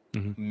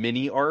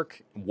mini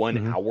arc,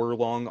 1 hour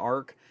long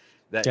arc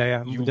that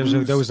you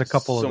there was a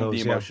couple of those,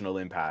 the emotional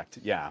impact.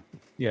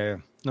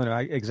 No,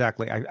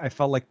 exactly. I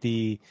felt like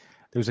there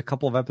was a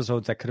couple of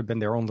episodes that could have been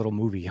their own little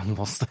movie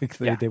almost, like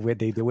the way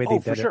they did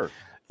it.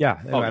 Yeah,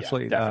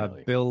 absolutely.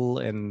 Bill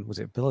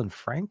and Bill and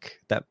Frank?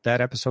 That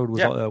episode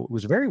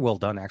was very well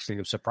done. Actually,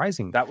 it was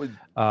surprising. That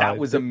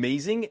was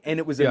amazing, and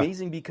it was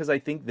amazing because I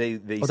think they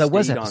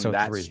stayed on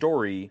that 3.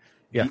 Story.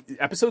 Yeah,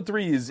 episode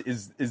 3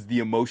 is the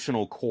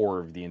emotional core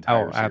of the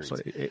entire series.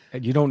 Absolutely.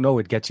 You don't know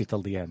it gets you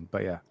till the end,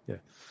 but yeah.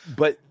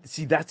 But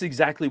see, that's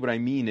exactly what I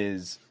mean.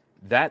 Is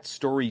that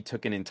story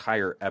took an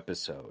entire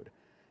episode?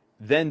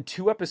 Then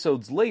 2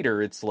 episodes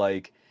later, it's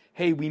like,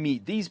 hey, we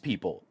meet these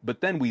people,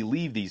 but then we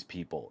leave these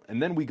people,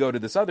 and then we go to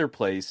this other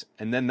place,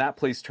 and then that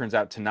place turns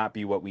out to not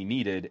be what we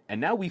needed,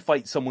 and now we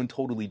fight someone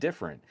totally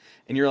different.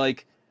 And you're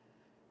like,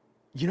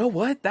 you know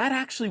what? That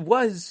actually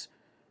was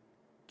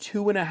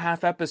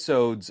 2.5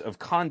 episodes of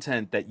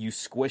content that you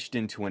squished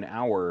into an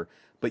hour,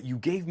 but you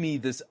gave me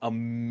this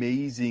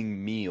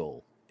amazing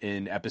meal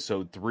in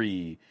episode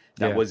 3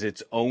 that was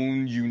its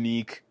own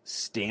unique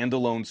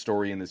standalone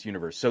story in this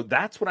universe. So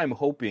that's what I'm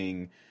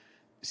hoping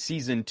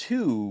season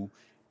 2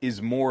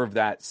 is more of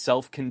that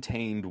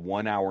self-contained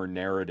 1 hour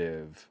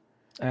narrative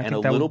and a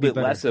little bit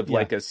less of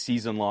like a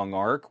season-long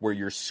arc where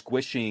you're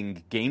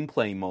squishing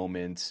gameplay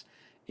moments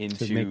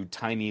into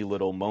tiny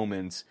little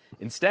moments.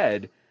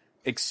 Instead,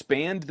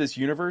 expand this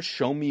universe,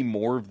 show me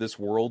more of this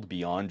world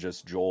beyond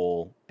just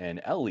Joel and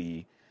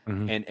Ellie,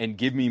 and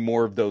give me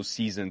more of those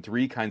season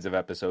 3 kinds of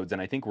episodes,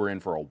 and I think we're in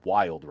for a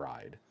wild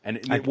ride. And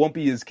it won't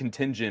be as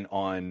contingent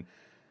on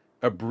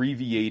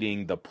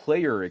abbreviating the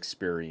player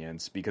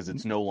experience because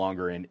it's no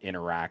longer an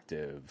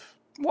interactive.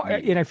 Well,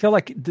 and I feel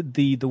like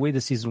the way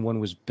the season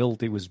 1 was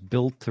built, it was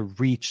built to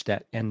reach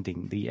that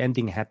ending. The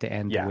ending had to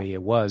end the way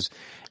it was,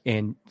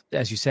 and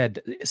as you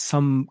said,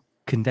 some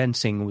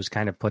condensing was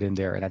kind of put in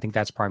there, and I think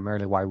that's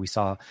primarily why we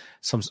saw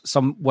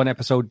one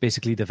episode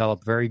basically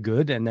develop very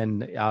good, and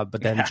then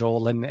but then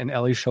Joel and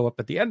Ellie show up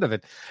at the end of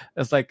it.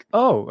 It's like,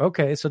 oh,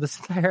 okay, so this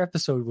entire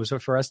episode was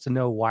for us to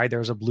know why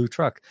there's a blue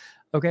truck.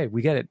 Okay,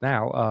 we get it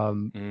now.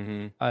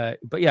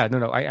 But yeah,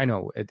 no, I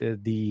know it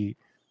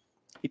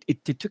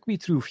took me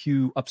through a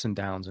few ups and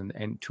downs,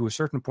 and to a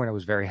certain point, I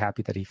was very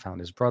happy that he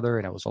found his brother,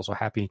 and I was also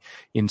happy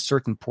in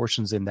certain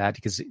portions in that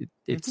because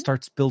it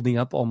starts building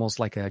up almost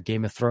like a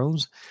Game of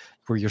Thrones,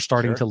 where you're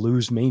starting to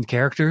lose main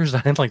characters.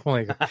 I'm like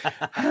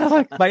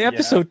by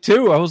episode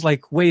 2, I was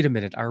like, wait a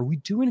minute, are we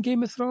doing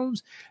Game of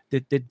Thrones?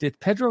 Did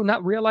Pedro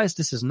not realize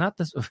this is not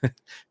this?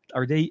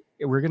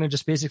 We're gonna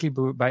just basically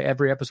by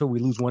every episode we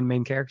lose one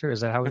main character?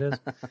 Is that how it is?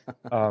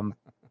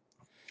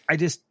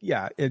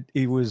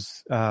 It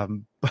was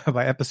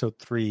by episode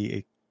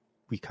 3,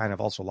 we kind of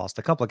also lost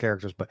a couple of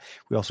characters, but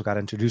we also got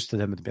introduced to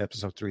them in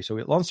episode 3. So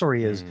long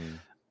story is,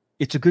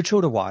 it's a good show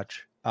to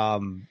watch.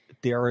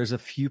 There is a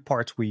few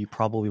parts where you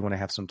probably want to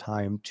have some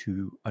time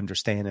to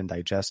understand and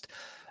digest.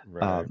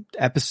 Right.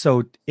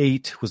 Episode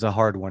 8 was a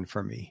hard one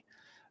for me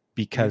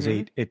because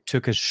it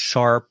took a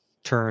sharp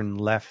turn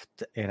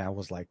left, and I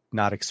was like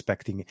not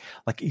expecting it.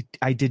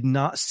 I did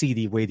not see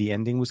the way the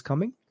ending was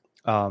coming.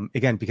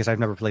 Again, because I've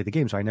never played the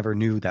game, so I never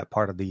knew that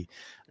part of the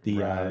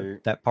the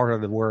that part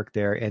of the work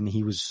there, and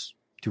he was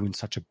doing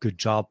such a good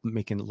job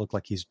making it look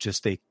like he's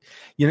just it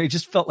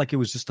just felt like it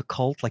was just a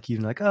cult. Like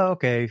you're like, oh,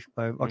 okay,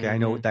 I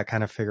know what that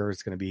kind of figure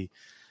is going to be.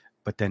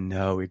 But then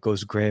no, it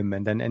goes grim,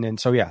 and then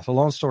so yeah. The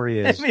long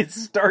story is, I mean, it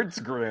starts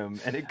grim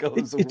and it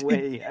goes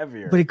way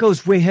heavier. But it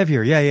goes way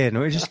heavier. Yeah.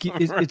 No, it just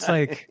it's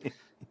like,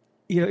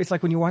 it's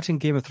like when you're watching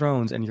Game of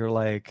Thrones and you're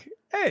like,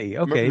 hey,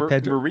 okay,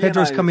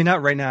 Pedro's coming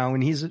out right now,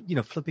 and he's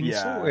flipping his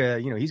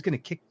sword. He's going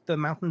to kick the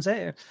mountain's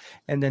air,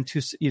 and then 2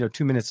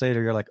 minutes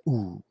later, you're like,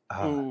 ooh.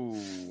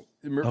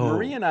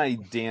 Marie and I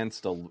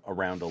danced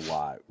around a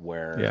lot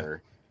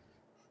where.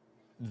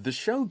 The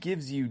show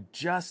gives you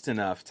just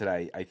enough to,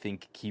 I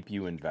think, keep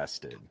you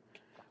invested.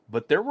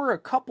 But there were a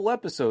couple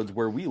episodes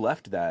where we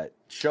left that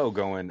show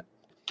going,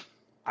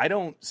 I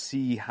don't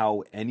see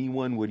how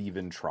anyone would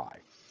even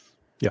try.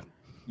 Yeah.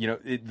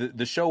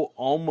 The show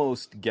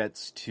almost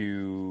gets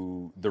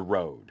to the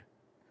road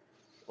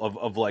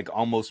of like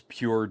almost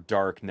pure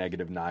dark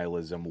negative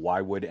nihilism. Why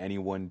would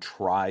anyone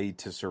try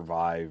to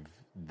survive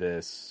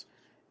this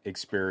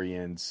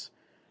experience?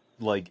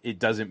 Like, it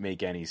doesn't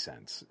make any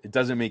sense. It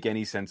doesn't make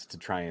any sense to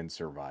try and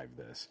survive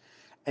this.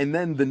 And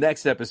then the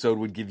next episode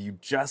would give you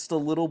just a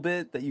little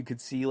bit that you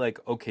could see, like,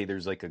 okay,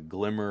 there's like a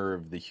glimmer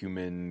of the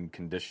human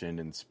condition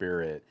and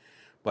spirit.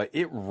 But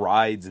it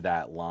rides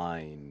that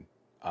line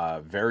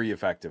very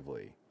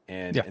effectively.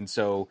 And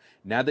so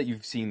now that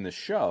you've seen the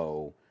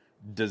show,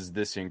 does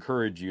this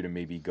encourage you to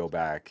maybe go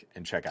back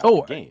and check out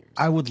the games?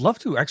 I would love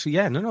to. Actually,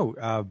 yeah,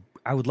 no.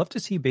 I would love to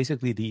see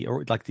basically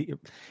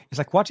it's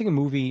like watching a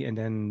movie and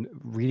then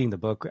reading the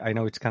book. I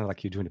know it's kind of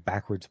like you're doing it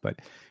backwards, but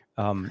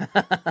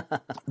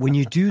when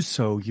you do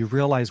so, you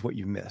realize what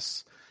you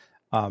miss.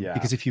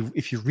 Because if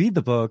you read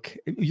the book,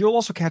 you'll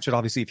also catch it,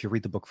 obviously, if you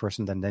read the book first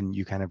and then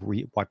you kind of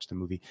watch the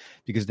movie,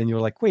 because then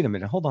you're like, wait a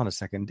minute, hold on a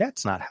second.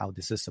 That's not how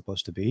this is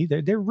supposed to be.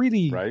 They're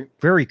really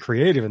very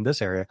creative in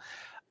this area.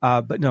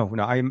 But no,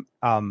 I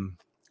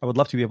would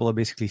love to be able to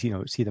basically,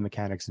 see the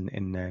mechanics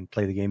and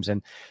play the games.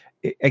 And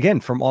again,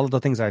 from all of the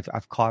things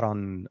I've caught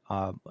on,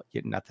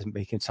 not to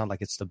make it sound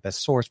like it's the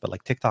best source, but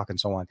like TikTok and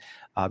so on,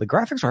 the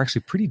graphics are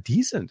actually pretty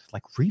decent,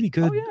 like really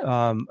good,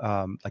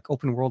 like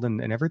open world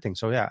and everything.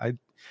 So yeah,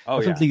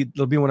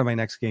 it'll be one of my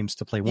next games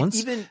to play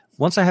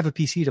once I have a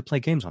PC to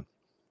play games on.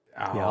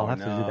 I'll have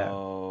to do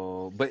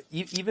that. But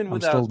even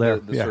without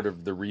the sort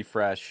of the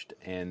refreshed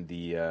and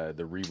the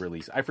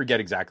re-release, I forget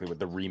exactly what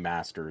the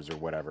remasters or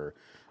whatever.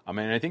 I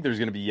mean, I think there's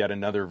going to be yet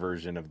another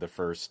version of the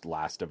first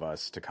Last of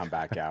Us to come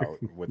back out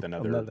with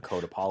another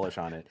coat of polish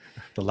on it.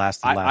 The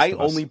Last I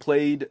of Us. only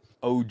played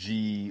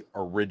OG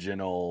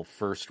original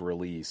first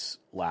release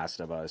Last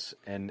of Us,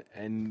 and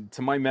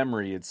to my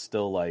memory, it's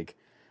still like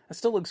it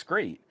still looks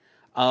great.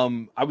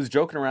 I was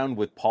joking around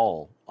with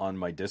Paul on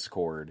my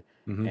Discord,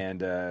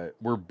 and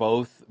we're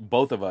both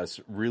of us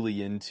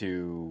really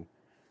into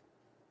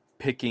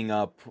picking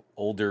up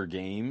older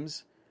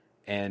games.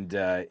 And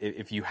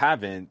if you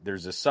haven't,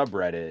 there's a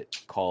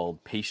subreddit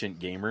called Patient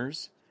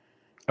Gamers.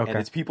 Okay. And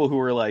it's people who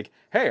are like,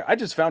 hey, I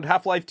just found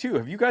Half-Life 2.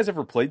 Have you guys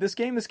ever played this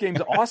game? This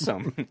game's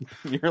awesome.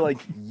 You're like,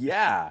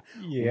 yeah.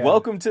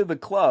 Welcome to the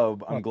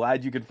club. I'm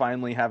glad you could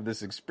finally have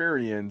this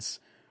experience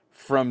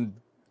from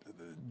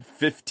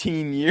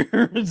 15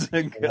 years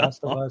ago.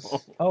 Last of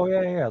Us. Oh,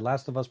 yeah.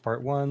 Last of Us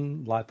Part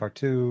 1, Part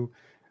 2,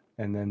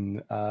 and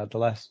then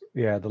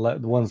the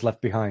ones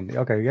left behind.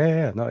 Okay,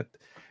 yeah. No,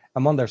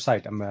 I'm on their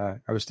site. I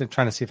was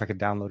trying to see if I could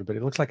download it, but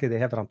it looks like they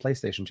have it on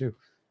PlayStation too.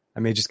 I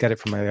may just get it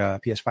from my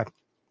PS5.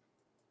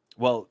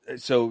 Well,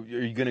 so are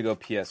you going to go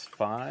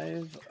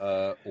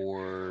PS5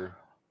 or?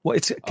 Well,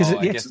 it's because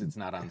I guess it's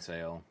not on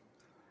sale.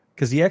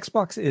 Because the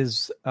Xbox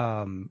is,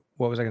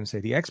 what was I going to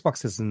say? The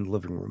Xbox is in the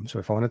living room, so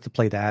if I wanted to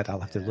play that,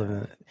 I'll have to live in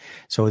it.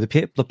 So the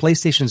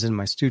PlayStation's in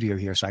my studio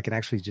here, so I can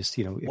actually just,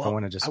 if I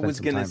want to just spend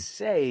some time. I was going to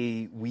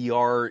say we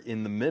are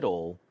in the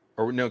middle,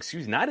 or no,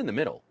 excuse me, not in the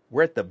middle.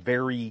 We're at the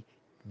very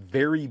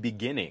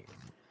beginning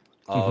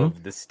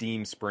of the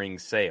Steam Spring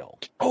sale.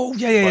 Oh,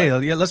 yeah.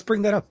 Let's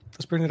bring that up.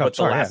 But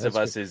The Last of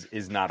Us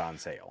is not on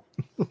sale.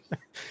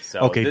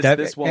 So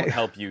this won't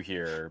help you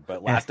here,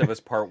 but Last of Us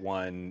Part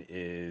 1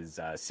 is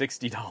a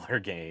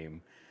 $60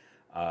 game.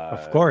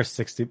 Of course,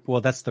 60.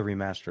 Well, that's the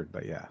remastered,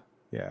 but yeah.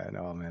 Yeah,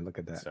 no, man, look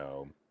at that.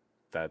 So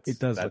that's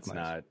look nice.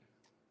 Not...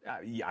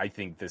 I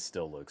think this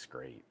still looks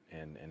great,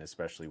 and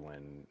especially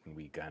when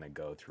we kind of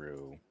go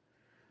through...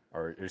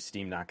 Or is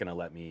Steam not going to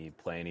let me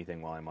play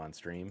anything while I'm on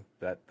stream?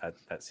 That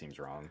seems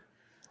wrong.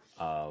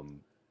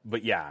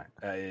 But yeah,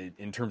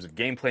 in terms of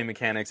gameplay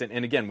mechanics,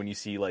 and again, when you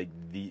see like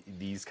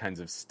these kinds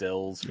of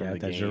stills from the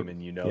game,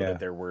 and that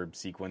there were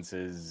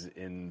sequences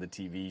in the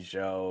TV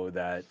show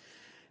that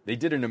they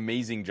did an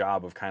amazing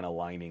job of kind of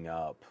lining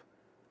up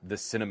the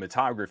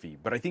cinematography.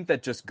 But I think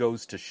that just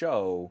goes to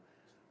show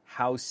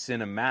how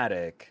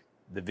cinematic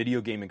the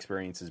video game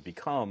experience has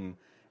become.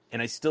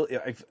 And I still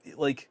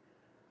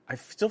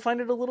find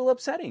it a little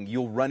upsetting.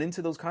 You'll run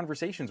into those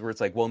conversations where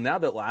it's like, well, now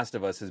that Last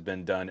of Us has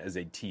been done as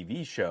a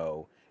TV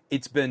show,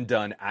 it's been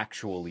done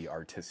actually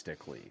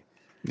artistically.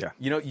 Yeah.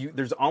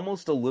 There's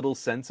almost a little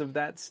sense of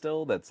that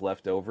still that's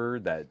left over,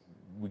 that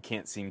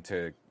can't seem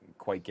to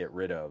quite get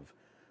rid of.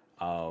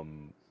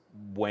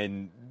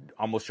 When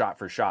almost shot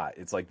for shot,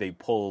 it's like they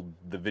pulled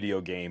the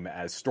video game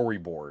as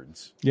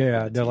storyboards.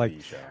 Yeah, they're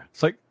like, show.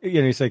 It's like,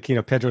 it's like,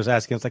 Pedro's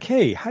asking, it's like,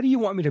 hey, how do you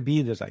want me to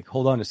be this? Like,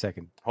 hold on a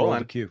second, roll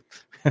the cue,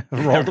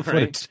 roll the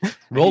footage,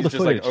 roll the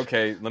footage. Like,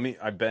 okay,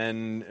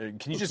 can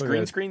you just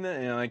green screen that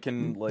and I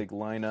can like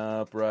line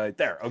up right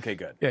there? Okay,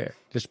 good. Yeah,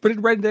 just put it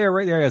right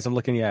there as I'm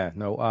looking. Yeah,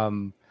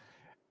 no,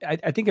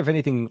 I think if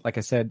anything, like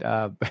I said,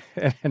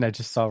 and I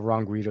just saw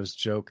Ron Guido's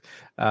joke.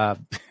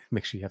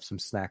 Make sure you have some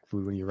snack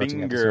food when you're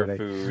watching episode 8.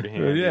 Food.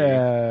 Handy.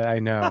 Yeah, I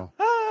know.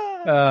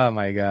 Oh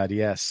my God,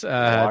 yes,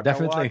 waka,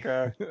 definitely.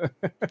 Waka.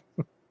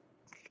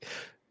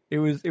 It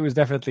was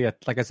definitely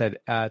like I said.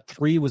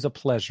 3 was a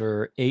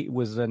pleasure. 8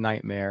 was a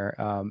nightmare.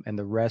 And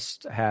the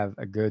rest have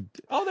a good.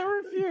 Oh, there were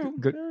a few.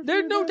 Good.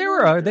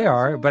 They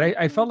are. But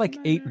I felt like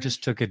 8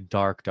 just took it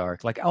dark.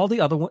 Like all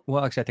the other one.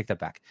 Well, actually, I take that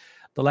back.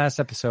 The last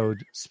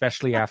episode,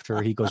 especially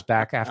after he goes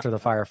back after the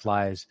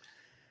Fireflies,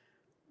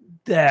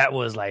 that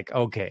was like,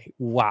 okay,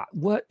 wow,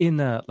 what in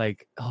the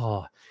like,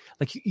 oh,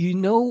 like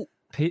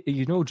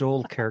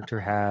Joel character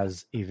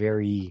has a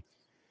very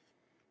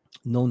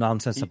no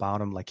nonsense about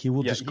him. Like he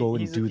will just go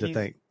and do the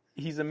thing.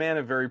 He's a man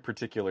of very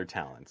particular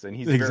talents, and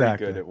he's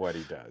exactly. very good at what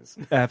he does.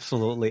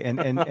 Absolutely,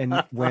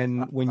 and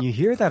when you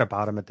hear that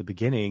about him at the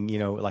beginning,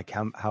 like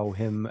how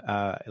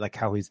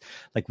he's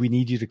like, we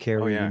need you to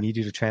carry, we need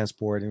you to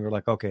transport, and we're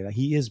like, okay,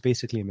 he is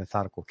basically a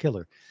methodical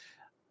killer,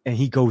 and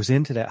he goes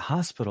into that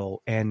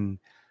hospital, and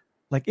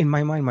like in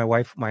my mind, my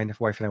wife and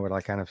I were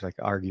like kind of like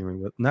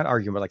not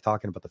arguing, but like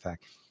talking about the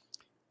fact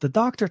the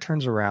doctor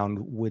turns around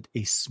with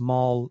a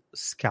small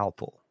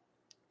scalpel,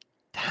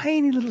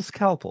 tiny little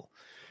scalpel.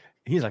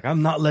 He's like,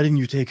 I'm not letting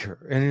you take her.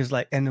 And he's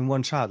like, and in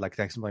one shot, like,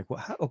 I'm like,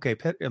 well, okay,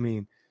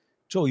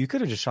 Joel, you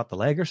could have just shot the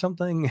leg or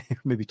something.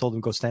 Maybe told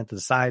him go stand to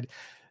the side.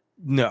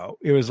 No,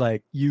 it was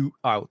like, you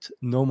out.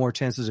 No more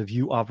chances of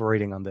you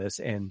operating on this.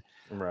 And,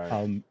 right.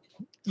 and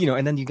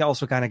then you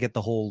also kind of get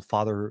the whole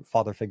father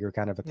figure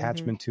kind of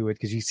attachment to it,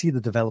 because you see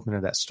the development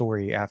of that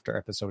story after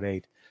episode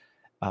 8.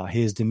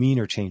 His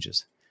demeanor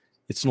changes.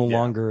 It's no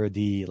longer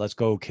the let's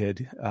go,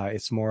 kid.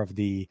 It's more of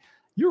the,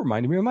 you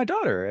reminded me of my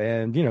daughter,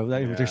 and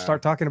they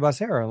start talking about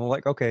Sarah, and I'm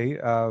like, okay,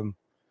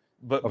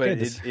 but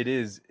it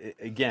is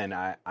again.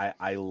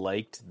 I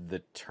liked the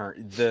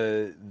turn,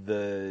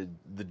 the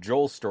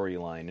Joel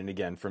storyline, and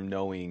again from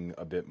knowing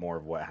a bit more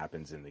of what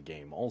happens in the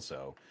game,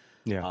 also,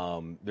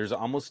 there's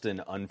almost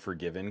an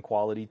Unforgiven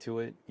quality to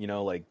it.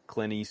 Like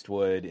Clint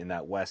Eastwood in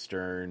that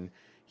Western,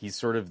 he's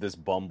sort of this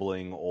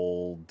bumbling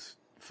old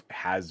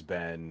has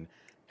been.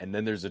 And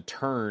then there's a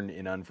turn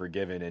in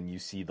Unforgiven, and you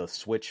see the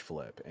switch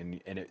flip, and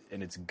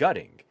it's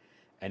gutting,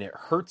 and it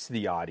hurts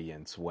the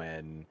audience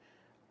when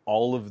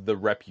all of the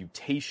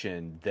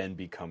reputation then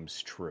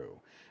becomes true.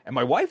 And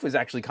my wife was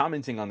actually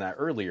commenting on that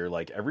earlier.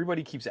 Like,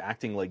 everybody keeps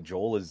acting like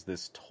Joel is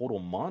this total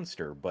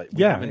monster, but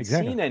we haven't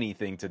seen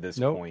anything to this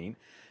point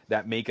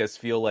that make us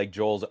feel like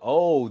Joel's.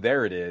 Oh,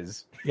 there it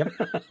is. Yep.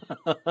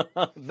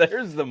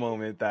 There's the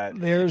moment that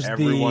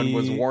everyone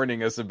was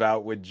warning us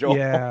about with Joel.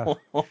 Yeah,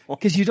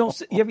 because you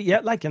don't. Yeah,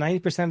 like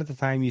 90% of the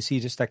time, you see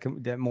just like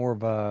that more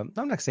of a. I'm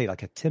not gonna say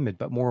like a timid,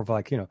 but more of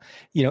like a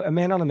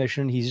man on a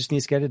mission. He just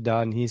needs to get it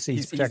done. He's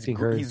protecting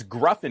her. He's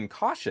gruff and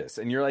cautious,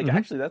 and you're like,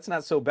 actually, that's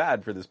not so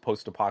bad for this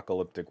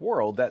post-apocalyptic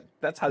world.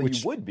 That's how you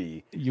would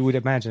be. You would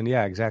imagine,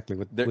 yeah, exactly.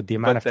 With the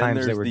amount of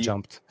times they were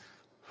jumped.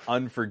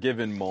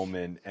 Unforgiven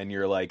moment, and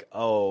you're like,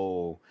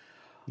 oh,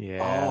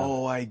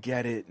 I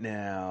get it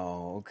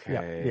now.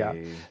 Okay, yeah.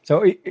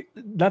 So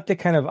not to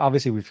kind of,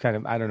 obviously we've kind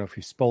of, I don't know if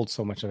we spoiled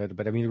so much of it,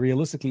 but I mean,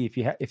 realistically,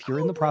 if you're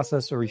in the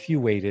process, or if you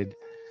waited,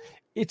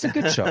 it's a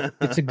good show.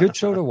 It's a good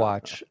show to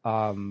watch.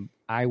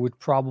 I would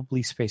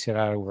probably space it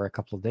out over a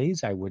couple of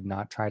days. I would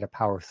not try to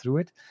power through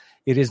it.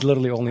 It is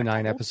literally only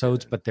 9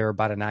 episodes, but they're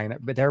about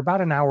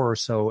an hour or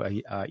so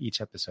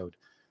each episode.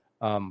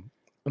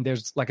 And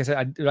there's, like I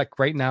said,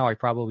 right now, I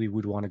probably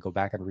would want to go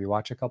back and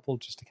rewatch a couple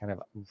just to kind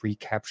of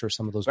recapture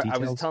some of those details. I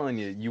was telling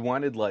you, you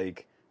wanted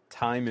like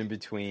time in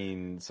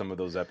between some of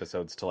those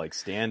episodes to like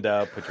stand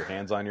up, put your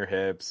hands on your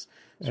hips,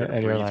 sort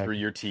of breathe through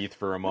your teeth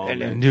for a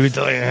moment. And do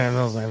the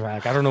handles.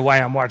 Like, I don't know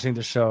why I'm watching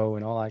the show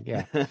and all that.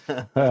 Yeah.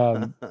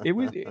 It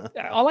was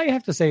all I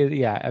have to say.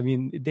 Yeah. I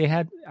mean,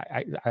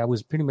 I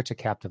was pretty much a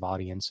captive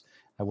audience.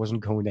 I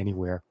wasn't going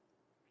anywhere.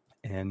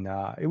 And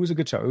it was a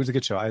good show.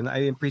 And I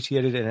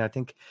appreciated it. And I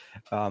think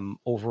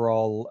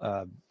overall,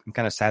 I'm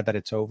kind of sad that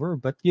it's over,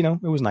 but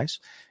it was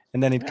nice.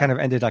 And then it kind of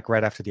ended like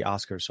right after the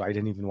Oscars. So I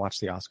didn't even watch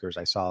the Oscars.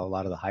 I saw a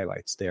lot of the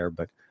highlights there,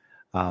 but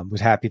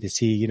was happy to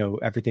see,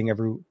 everything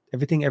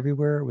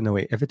everywhere. No,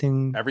 wait,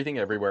 everything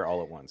everywhere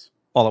all at once.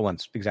 All at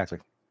once. Exactly.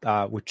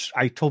 Which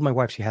I told my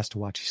wife she has to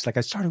watch. She's like,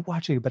 I started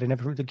watching it, but I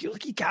never,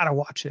 like, you gotta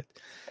watch it.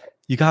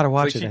 You got to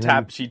watch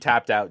it. She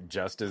tapped out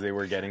just as they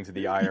were getting to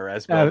the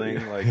IRS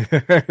building,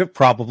 like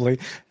probably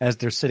as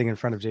they're sitting in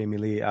front of Jamie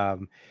Lee.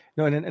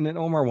 No, and then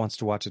Omar wants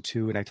to watch it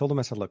too, and I told him,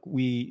 I said, look,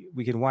 we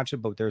can watch it,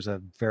 but there's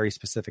a very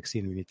specific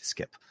scene we need to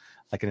skip.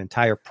 Like an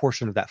entire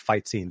portion of that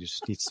fight scene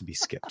just needs to be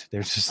skipped.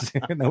 There's just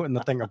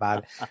nothing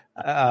about it.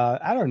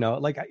 I don't know.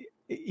 Like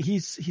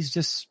he's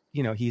just,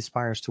 he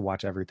aspires to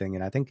watch everything,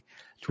 and I think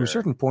to a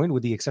certain point,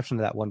 with the exception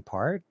of that one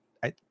part,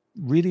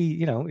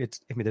 really,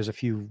 there's a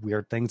few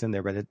weird things in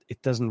there, but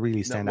it doesn't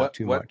really stand out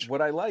too much. What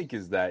I like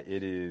is that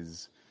it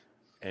is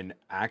an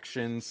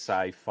action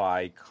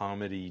sci-fi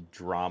comedy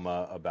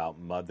drama about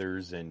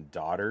mothers and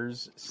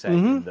daughters set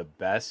in the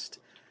best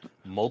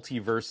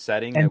multiverse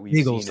setting and that we've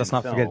bagels. seen. Let's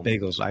not forget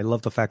bagels. I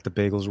love the fact that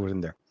bagels were in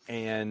there,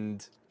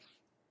 and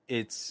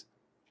it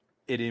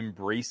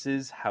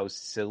embraces how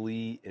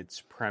silly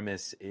its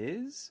premise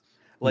is.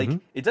 Like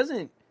it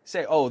doesn't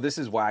say, oh, this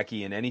is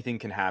wacky and anything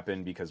can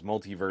happen because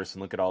multiverse,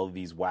 and look at all of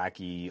these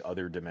wacky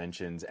other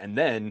dimensions, and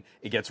then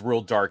it gets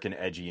real dark and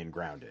edgy and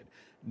grounded.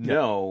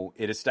 No,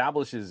 it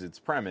establishes its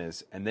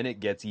premise, and then it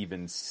gets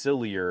even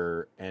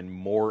sillier and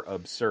more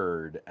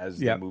absurd as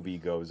the movie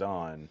goes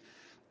on.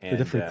 And, the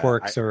different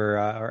quirks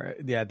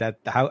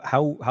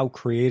how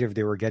creative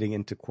they were getting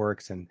into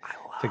quirks and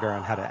figure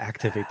out how to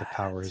activate the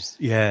powers.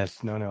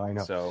 Yes, no, I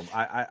know. So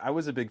I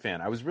was a big fan.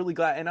 I was really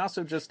glad, and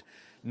also just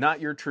not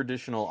your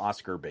traditional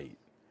Oscar bait.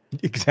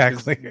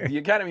 Exactly. The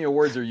Academy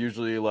Awards are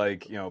usually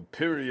like,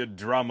 period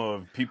drama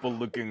of people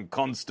looking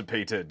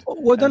constipated.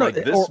 Well, no,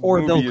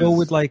 or they'll go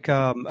with like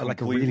a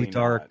really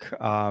dark,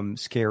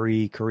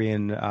 scary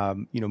Korean,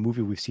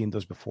 movie. We've seen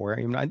those before.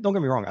 I mean, don't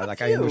get me wrong.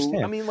 I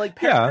understand. I mean, like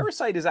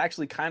Parasite is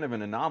actually kind of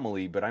an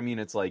anomaly, but I mean,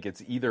 it's like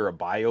it's either a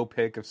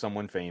biopic of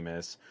someone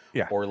famous,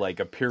 or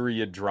like a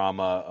period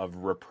drama of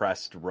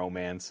repressed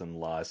romance and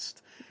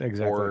lust.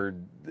 Exactly. Or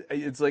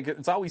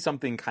it's always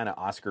something kind of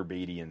Oscar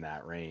baity in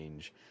that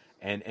range.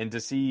 And to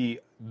see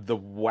the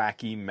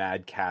wacky,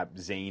 madcap,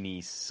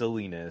 zany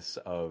silliness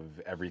of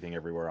Everything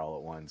Everywhere All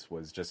at Once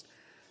was just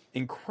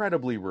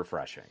incredibly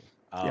refreshing.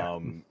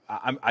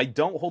 I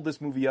don't hold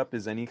this movie up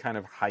as any kind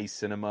of high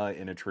cinema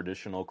in a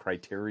traditional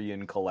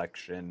Criterion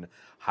Collection,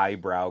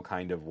 highbrow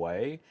kind of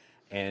way.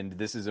 And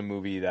this is a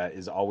movie that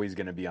is always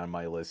going to be on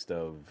my list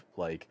of,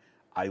 like,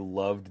 I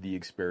loved the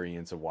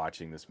experience of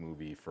watching this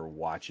movie for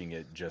watching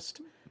it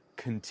just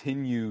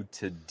continue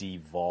to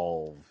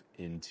devolve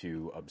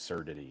into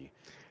absurdity,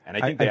 and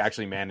I think they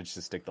actually managed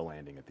to stick the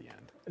landing at the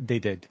end. They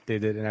did,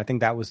 and I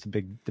think that was the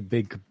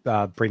big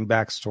bring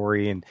back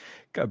story, and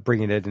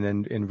bringing it,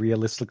 and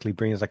realistically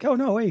bringing it like, oh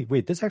no,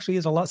 wait, this actually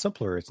is a lot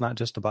simpler. It's not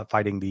just about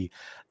fighting the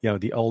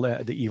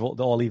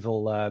all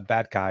evil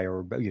bad guy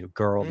or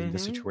girl in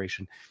this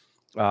situation.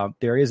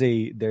 There's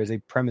a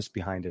premise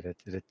behind it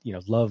that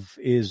love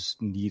is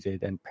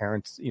needed, and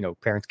parents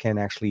can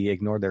actually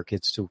ignore their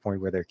kids to a point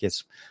where their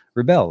kids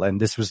rebel, and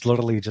this was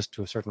literally just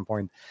to a certain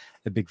point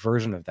a big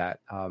version of that.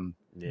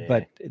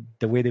 But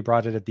the way they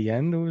brought it at the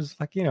end, it was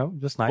like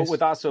just nice. But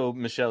with also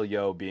Michelle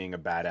Yeoh being a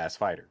badass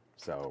fighter,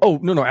 so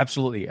no,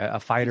 absolutely a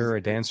fighter,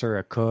 a dancer,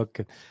 a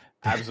cook.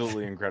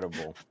 Absolutely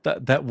incredible.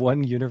 That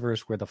one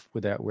universe where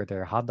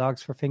their hot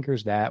dogs for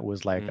fingers, that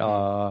was like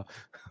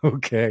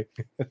okay.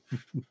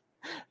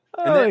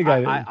 And then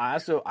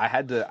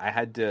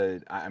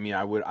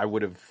I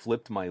would have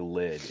flipped my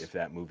lid if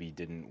that movie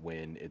didn't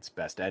win its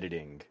best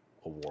editing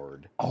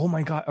award. Oh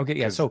my god. Okay,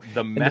 yeah. So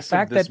the mess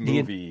of this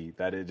movie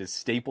that it is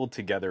stapled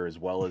together as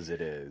well as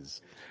it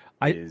is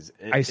an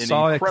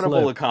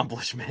incredible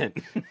accomplishment.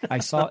 I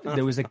saw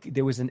there was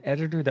an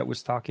editor that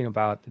was talking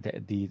about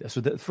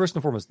first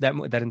and foremost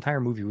that entire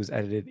movie was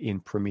edited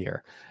in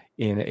Premiere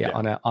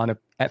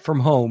from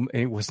home,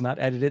 and it was not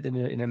edited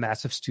in a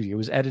massive studio. It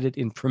was edited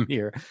in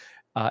Premiere.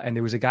 And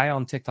there was a guy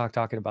on TikTok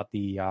talking about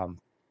the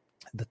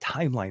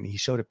timeline. He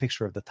showed a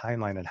picture of the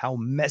timeline and how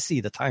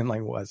messy the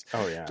timeline was.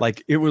 Oh yeah,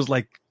 like it was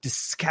like this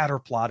scatter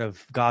plot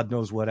of God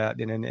knows what.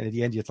 And at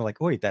the end, you're like,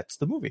 oh wait, that's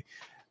the movie.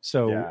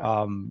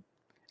 So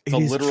it's a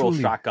literal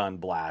shotgun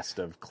blast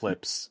of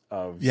clips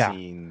of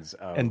scenes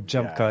and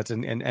jump cuts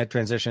and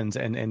transitions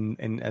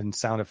and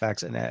sound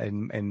effects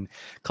and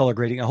color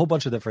grading, a whole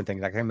bunch of different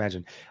things. I can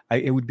imagine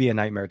it would be a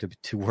nightmare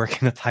to work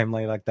in a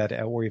timeline like that,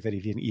 or if it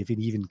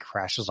even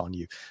crashes on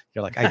you.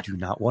 You're like, I do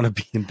not want to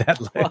be in that.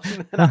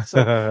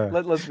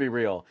 Let's be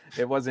real.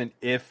 It wasn't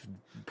if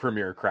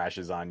Premiere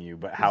crashes on you,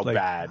 but how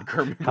bad?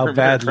 How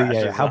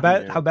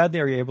badly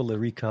are you able to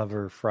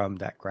recover from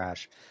that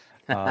crash?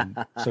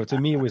 So to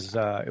me, it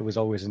was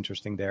always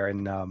interesting there,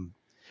 and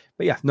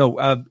but yeah,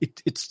 no,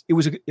 it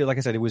was like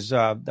I said, it was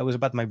that was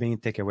about my main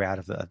takeaway out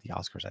of the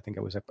Oscars. I think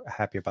I was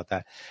happy about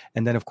that,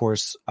 and then of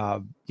course,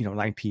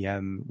 9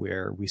 p.m.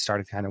 where we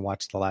started to kind of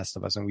watch The Last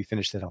of Us, and we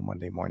finished it on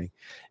Monday morning.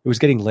 It was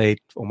getting late.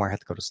 Omar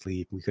had to go to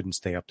sleep. We couldn't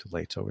stay up too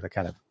late, so it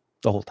kind of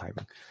the whole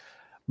timing.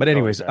 But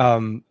anyways,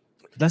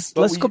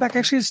 let's go back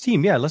actually to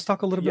Steam. Yeah, let's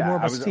talk a little bit more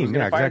about Steam.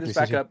 Fire this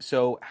back up.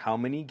 So, how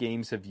many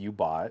games have you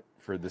bought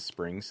for the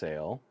spring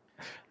sale?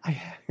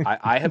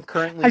 I have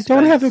currently. I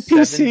don't have a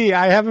PC.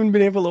 I haven't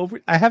been able to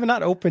open. I have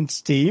not opened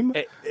Steam.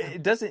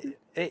 It doesn't.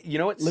 You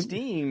know what?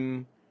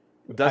 Steam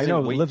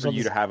doesn't wait for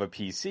you to have a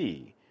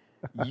PC.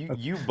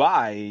 You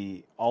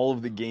buy all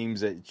of the games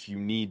that you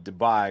need to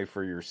buy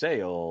for your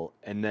sale,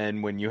 and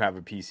then when you have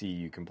a PC,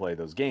 you can play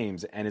those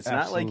games. And it's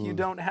not like you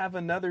don't have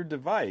another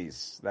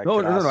device that no,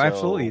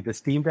 absolutely. The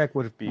Steam Deck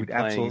would playing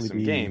absolutely some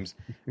be games.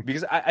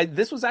 Because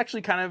this was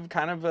actually kind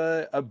of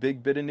a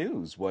big bit of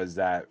news, was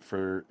that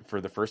for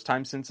the first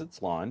time since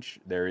its launch,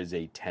 there is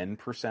a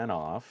 10%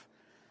 off.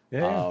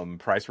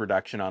 Price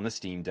reduction on the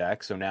Steam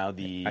Deck. So now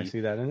the I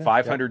see that in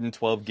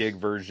 512 gig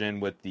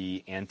version with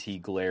the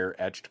anti-glare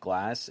etched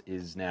glass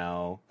is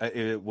now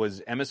it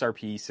was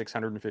MSRP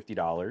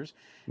 $650.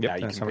 Now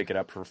you can pick it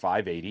up for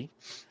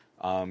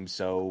 $580.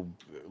 So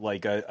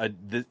like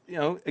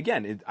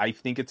again, I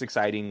think it's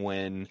exciting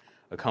when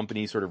a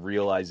company sort of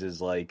realizes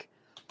like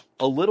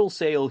a little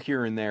sale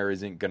here and there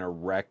isn't going to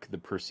wreck the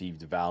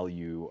perceived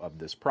value of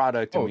this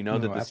product, and we know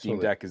that the Steam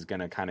Deck is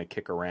going to kind of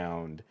kick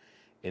around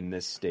in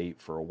this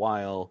state for a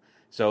while.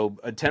 So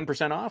a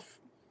 10% off,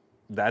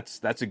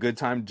 that's a good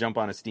time to jump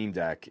on a Steam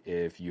Deck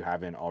if you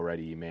haven't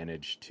already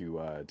managed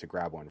to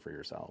grab one for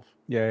yourself.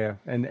 Yeah.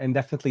 And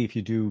definitely if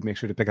you do, make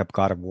sure to pick up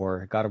God of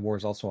War. God of War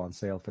is also on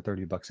sale for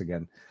 $30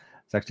 again.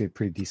 It's actually a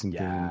pretty decent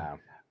game.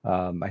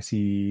 I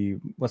see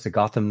what's the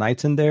Gotham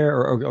Knights in there,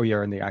 or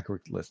you're in the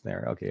accurate list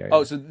there. Okay. Yeah.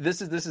 Oh, so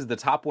this is the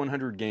top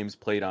 100 games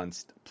played on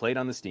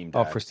the Steam Deck.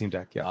 Oh, for Steam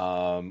Deck, yeah.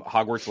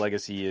 Hogwarts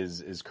Legacy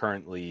is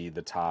currently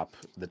the top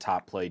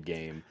played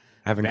game.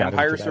 I haven't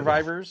Vampire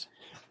Survivors.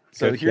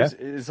 So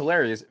it's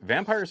hilarious.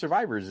 Vampire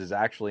Survivors is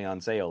actually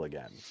on sale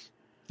again.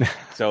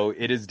 So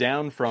it is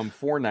down from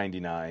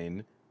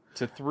 $4.99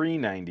 to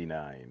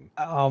 $3.99.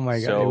 Oh my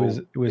god! So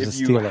it was a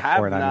steal at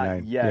 $4.99.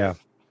 Not yet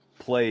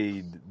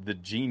played the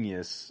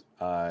genius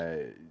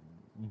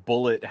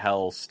bullet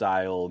hell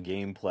style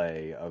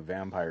gameplay of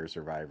Vampire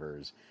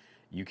Survivors,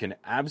 you can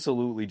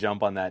absolutely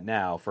jump on that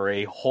now for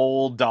a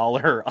whole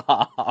 $1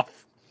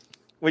 off,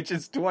 which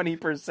is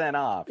 20%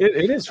 off.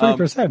 It is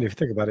 20% if you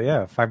think about it.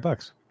 Yeah,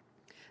 $5.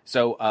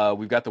 So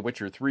we've got The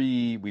Witcher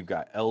 3. We've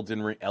got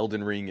Elden Ring.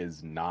 Elden Ring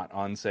is not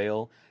on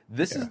sale.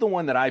 This is the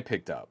one that I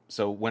picked up.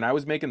 So when I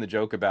was making the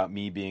joke about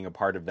me being a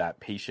part of that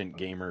Patient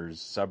Gamers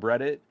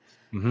subreddit,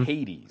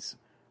 Hades.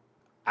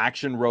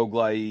 Action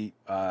roguelite,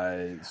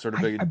 sort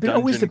of a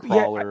dungeon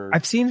crawler.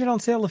 I've seen it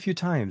on sale a few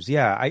times.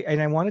 Yeah,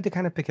 I wanted to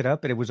kind of pick it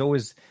up, and it was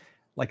always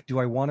like, do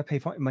I want to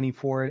pay money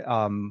for it?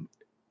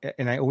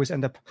 And I always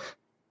end up,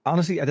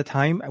 honestly, at the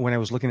time when I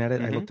was looking at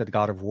it, I looked at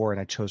God of War,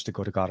 and I chose to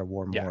go to God of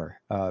War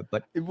more.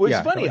 But it was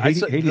funny.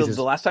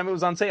 The last time it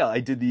was on sale, I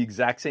did the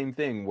exact same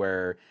thing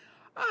where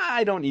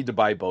I don't need to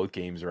buy both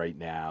games right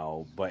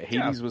now, but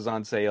Hades was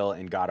on sale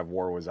and God of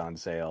War was on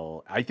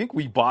sale. I think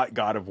we bought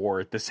God of War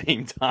at the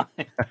same time.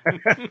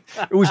 It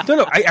was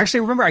I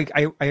actually remember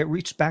I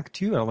reached back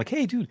to you and I'm like,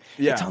 hey dude,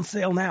 it's on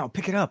sale now.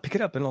 Pick it up.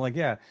 And I'm like,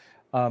 yeah.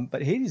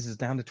 But Hades is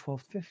down to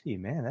 $12.50.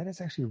 Man, that is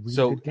actually a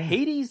really good game.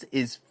 Hades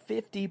is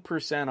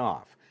 50%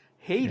 off.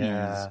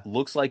 Hades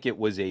looks like it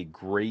was a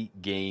great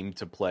game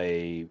to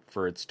play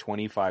for its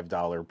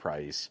 $25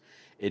 price.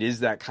 It is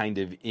that kind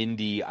of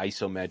indie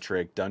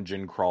isometric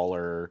dungeon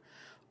crawler,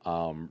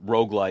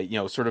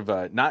 roguelite, sort of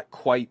a not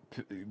quite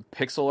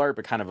pixel art,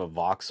 but kind of a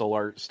voxel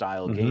art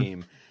style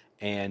game.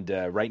 And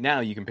right now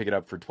you can pick it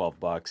up for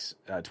 $12,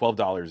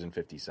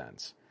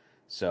 $12.50.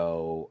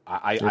 So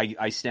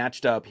I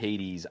snatched up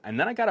Hades, and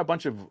then I got a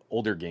bunch of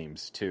older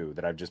games too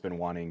that I've just been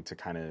wanting to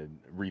kind of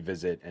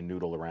revisit and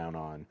noodle around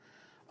on.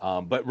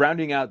 But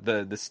rounding out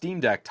the Steam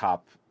Deck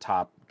top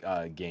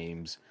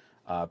games.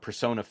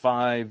 Persona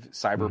 5,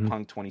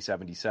 Cyberpunk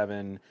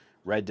 2077,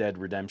 Red Dead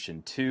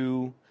Redemption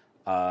 2,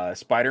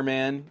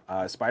 Spider-Man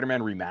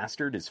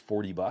Remastered is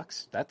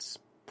 $40. That's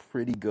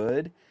pretty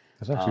good.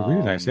 That's actually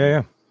really nice.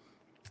 Yeah.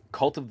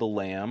 Cult of the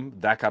Lamb,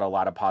 that got a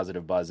lot of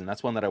positive buzz, and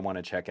that's one that I want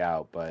to check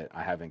out, but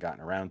I haven't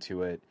gotten around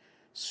to it.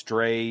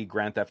 Stray,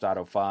 Grand Theft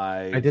Auto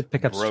 5. I did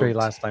pick up Stray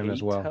last time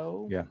as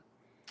well. Yeah.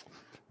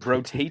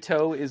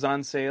 Brotato is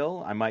on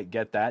sale. I might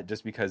get that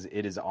just because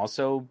it is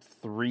also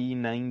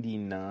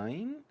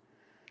 $3.99.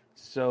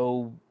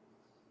 So,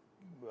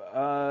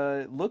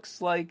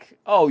 looks like...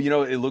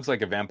 it looks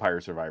like a Vampire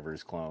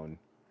Survivors clone.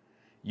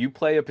 You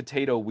play a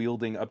potato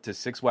wielding up to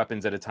 6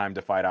 weapons at a time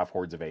to fight off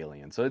hordes of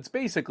aliens. So it's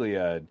basically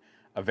a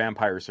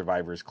Vampire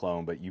Survivors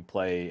clone, but you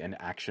play an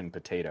action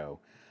potato.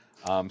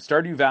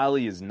 Stardew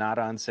Valley is not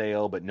on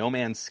sale, but No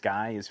Man's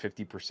Sky is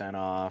 50%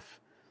 off.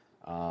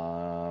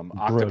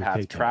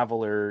 Octopath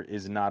Traveler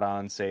is not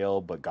on sale,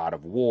 but God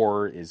of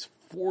War is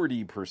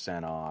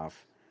 40%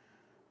 off.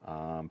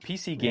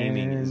 PC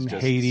gaming is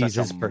just Hades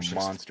such a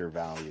monster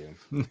value.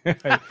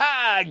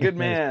 Good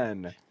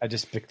man. I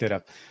just picked it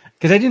up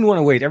because I didn't want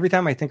to wait. Every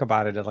time I think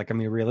about it,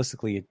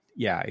 realistically,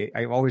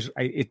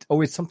 it's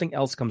always something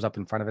else comes up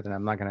in front of it, and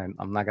I'm not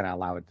gonna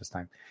allow it this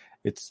time.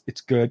 It's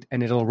good,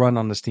 and it'll run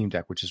on the Steam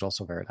Deck, which is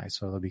also very nice.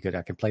 So it'll be good.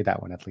 I can play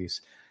that one at least.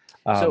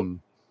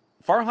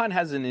 Farhan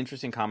has an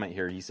interesting comment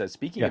here. He says,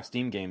 speaking of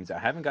Steam games, I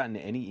haven't gotten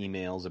any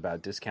emails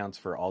about discounts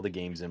for all the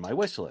games in my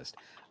wish list.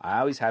 I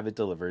always have it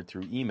delivered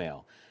through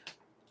email.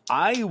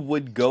 I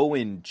would go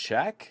and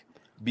check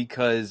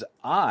because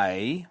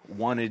I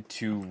wanted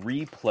to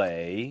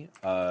replay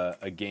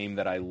a game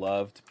that I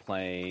loved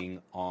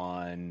playing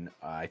on,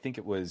 I think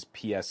it was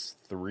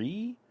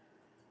PS3.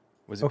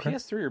 Was it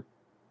PS3 or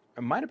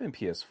it might have been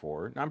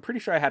PS4? I'm pretty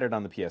sure I had it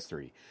on the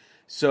PS3.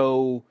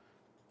 So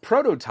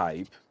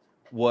Prototype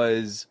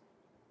was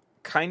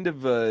kind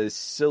of a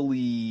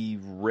silly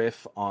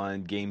riff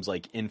on games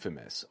like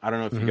Infamous. I don't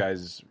know if you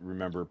guys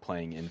remember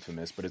playing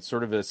Infamous, but it's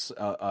sort of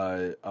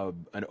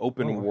an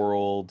open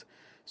world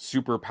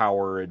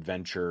superpower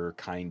adventure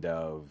kind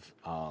of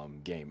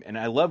game. And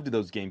I loved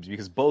those games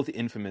because both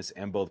Infamous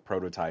and both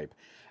Prototype,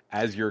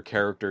 as your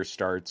character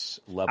starts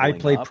leveling up. I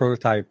played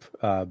Prototype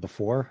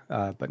before,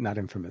 but not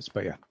Infamous.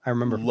 But yeah, I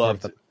remember.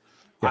 Loved it.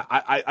 Yeah.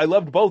 I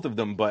loved both of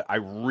them, but I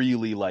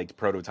really liked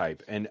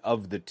Prototype. And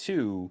of the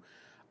two,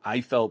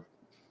 I felt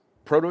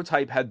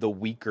Prototype had the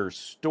weaker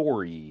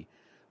story,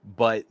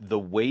 but the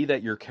way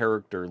that your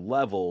character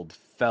leveled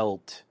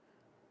felt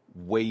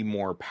way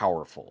more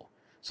powerful.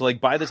 So, like,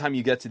 by the time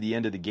you get to the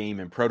end of the game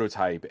in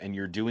Prototype and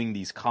you're doing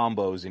these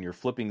combos and you're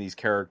flipping these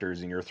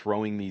characters and you're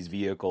throwing these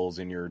vehicles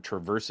and you're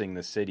traversing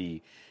the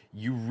city,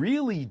 you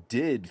really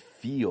did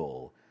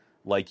feel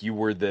like you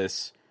were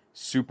this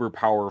super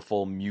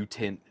powerful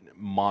mutant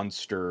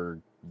monster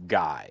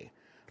guy.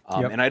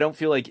 And I don't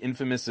feel like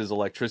Infamous's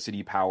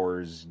electricity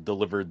powers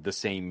delivered the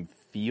same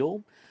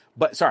feel.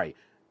 But, sorry,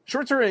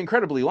 shorts are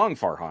incredibly long,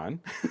 Farhan.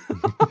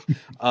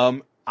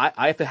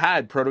 I've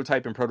had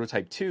Prototype and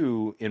Prototype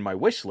 2 in my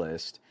wish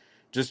list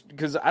just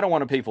because I don't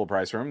want to pay full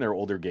price for them. They're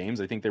older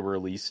games. I think they were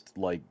released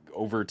like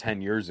over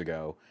 10 years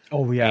ago.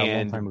 Oh, yeah,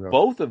 and a long time ago.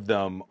 Both of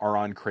them are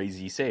on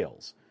crazy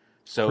sales.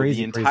 So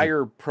the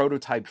entire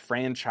Prototype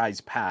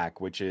franchise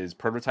pack, which is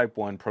Prototype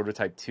 1,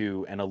 Prototype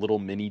 2, and a little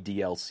mini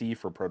DLC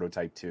for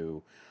Prototype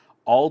 2,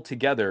 all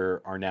together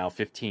are now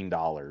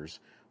 $15,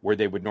 where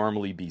they would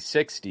normally be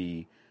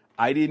 $60.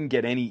 I didn't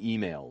get any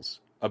emails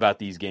about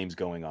these games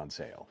going on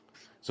sale.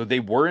 So they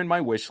were in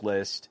my wish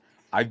list.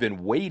 I've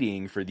been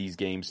waiting for these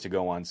games to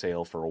go on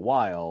sale for a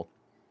while.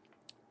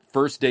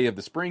 First day of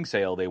the spring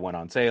sale, they went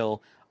on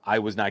sale. I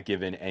was not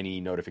given any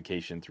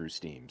notification through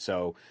Steam.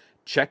 So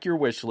check your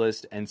wish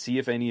list and see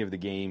if any of the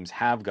games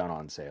have gone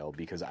on sale,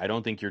 because I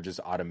don't think you're just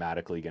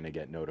automatically going to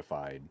get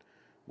notified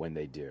when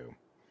they do.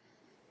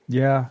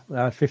 Yeah,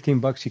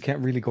 $15. You can't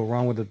really go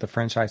wrong with the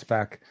franchise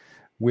pack.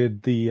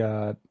 With the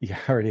I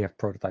already have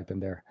Prototype in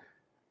there.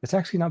 It's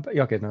actually not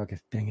okay. No, okay,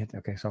 dang it.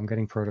 Okay, so I'm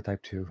getting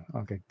Prototype 2.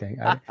 Okay, dang.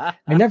 I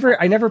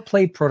never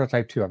played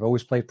Prototype 2. I've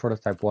always played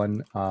Prototype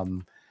 1.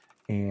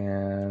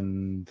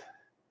 And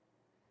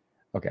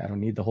okay, I don't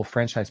need the whole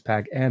franchise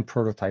pack and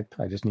Prototype.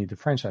 I just need the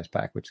franchise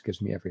pack, which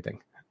gives me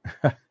everything.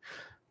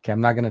 Okay,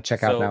 I'm not going to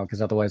check out now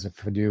because otherwise,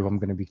 if I do, I'm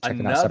going to be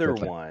checking out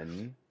separately. Another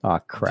one. Oh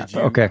crap!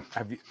 Okay.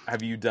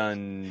 Have you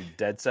done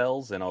Dead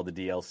Cells and all the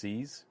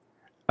DLCs?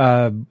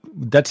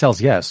 Dead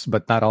Cells, yes,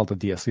 but not all the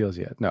DLCs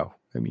yet. No,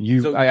 I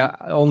mean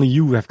only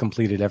you have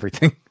completed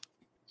everything.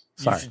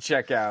 Sorry. You should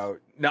check out.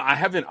 No, I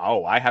haven't.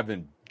 Oh, I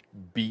haven't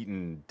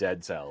beaten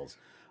Dead Cells.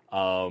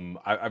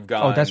 I've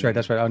gone. Oh, that's right.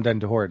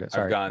 Undead Horde.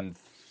 Sorry. I've gone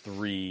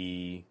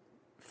 3.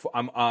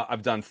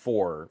 I've done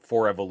four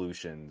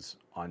evolutions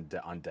on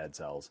Dead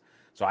Cells.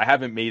 So I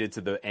haven't made it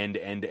to the end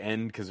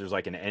because there's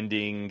like an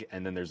ending,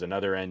 and then there's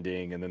another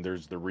ending, and then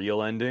there's the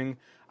real ending.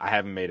 I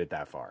haven't made it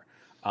that far.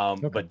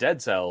 Okay. But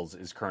Dead Cells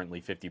is currently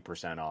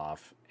 50%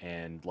 off,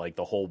 and like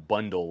the whole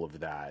bundle of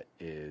that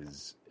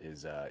is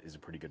a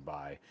pretty good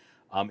buy.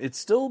 It's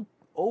still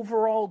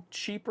overall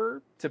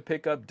cheaper to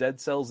pick up Dead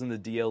Cells and the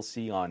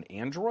DLC on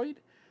Android,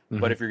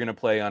 but if you're going to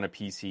play on a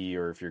PC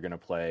or if you're going to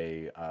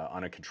play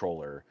on a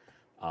controller,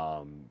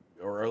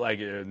 or like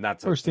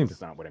Steam.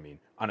 That's not what I mean.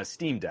 On a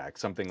Steam Deck,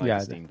 something like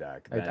a Steam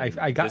Deck, then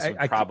this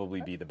would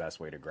probably be the best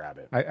way to grab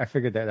it. I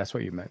figured that's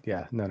what you meant.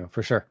 Yeah, no,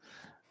 for sure.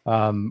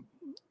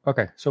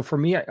 Okay, so for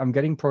me, I'm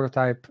getting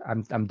Prototype.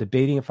 I'm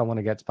debating if I want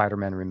to get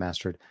Spider-Man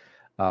Remastered,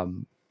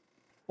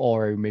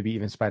 or maybe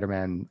even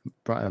Spider-Man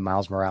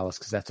Miles Morales,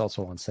 because that's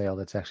also on sale.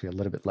 That's actually a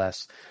little bit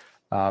less.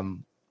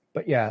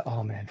 But yeah,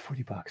 oh man,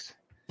 $40.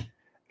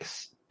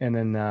 And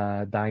then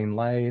Dying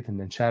Light, and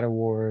then Shadow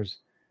Wars,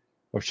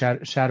 or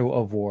Shadow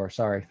of War.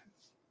 Sorry.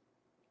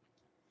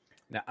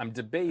 Now I'm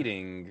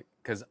debating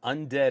because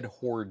Undead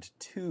Horde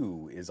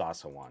 2 is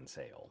also on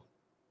sale.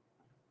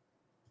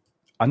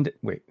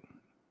 Wait.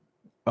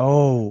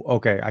 Oh,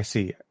 okay. I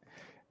see.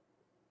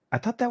 I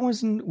thought that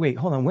wasn't. Wait,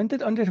 hold on. When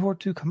did Undead Horde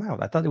 2 come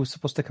out? I thought it was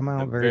supposed to come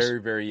out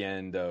very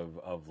end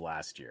of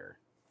last year.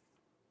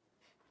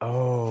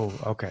 Oh,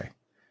 okay.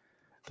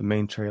 The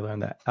main trailer on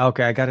that.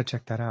 Okay, I got to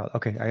check that out.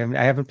 Okay,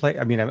 I haven't played.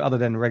 I mean, other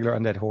than regular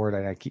Undead Horde,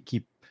 and I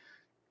keep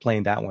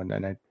playing that one.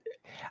 And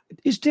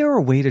is there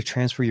a way to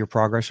transfer your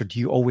progress, or do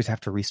you always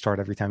have to restart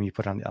every time you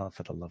put on? Oh,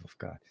 for the love of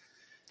God!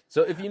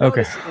 So if you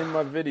notice in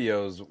my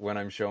videos when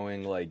I'm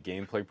showing like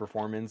gameplay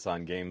performance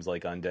on games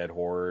like Undead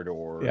Horde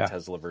or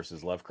Tesla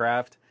versus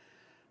Lovecraft,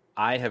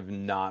 I have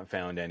not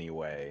found any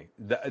way.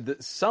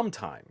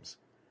 Sometimes,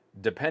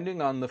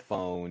 depending on the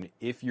phone,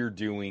 if you're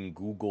doing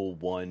Google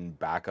One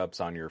backups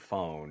on your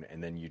phone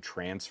and then you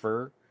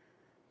transfer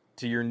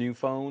to your new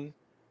phone,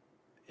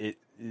 it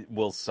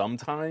will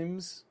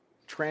sometimes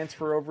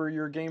transfer over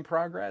your game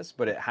progress,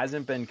 but it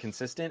hasn't been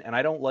consistent. And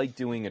I don't like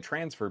doing a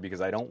transfer because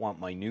I don't want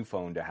my new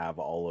phone to have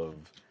all of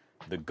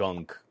the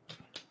gunk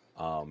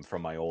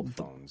from my old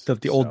phones.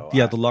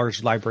 The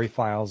large library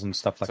files and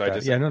stuff like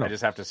that. I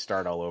just have to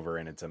start all over,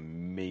 and it's a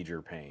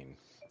major pain.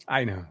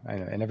 I know.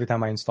 And every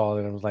time I install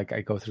it, I was like,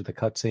 I go through the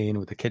cutscene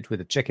with the kid with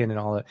the chicken and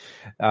all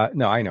that.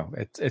 No, I know.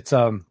 It's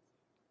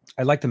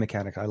I like the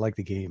mechanic. I like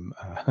the game.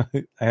 I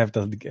have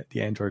the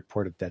Android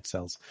port of Dead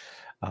Cells.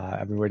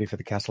 I've been waiting for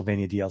the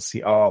Castlevania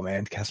DLC. Oh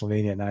man,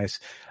 Castlevania, nice.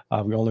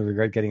 We only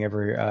regret getting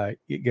every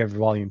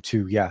volume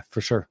 2. Yeah,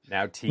 for sure.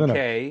 Now,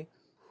 TK,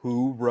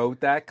 who wrote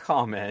that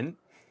comment?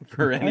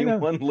 For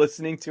anyone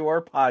listening to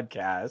our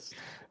podcast,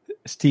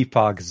 Steve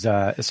Pogue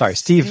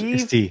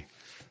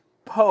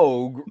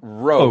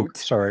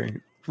wrote.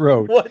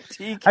 Wrote. What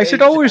TK I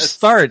should always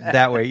start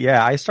that way.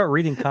 Yeah, I start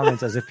reading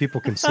comments as if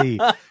people can see.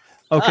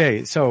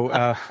 Okay,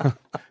 so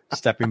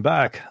stepping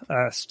back,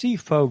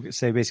 Steve Pogue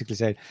basically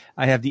said,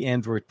 I have the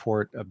Android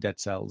port of Dead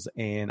Cells,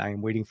 and I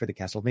am waiting for the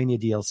Castlevania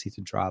DLC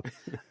to drop.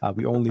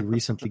 We only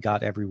recently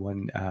got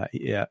everyone.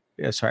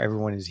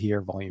 Everyone is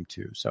here, volume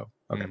 2. So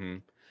okay. Mm-hmm.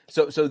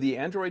 So the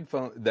Android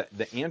phone,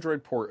 the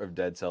Android port of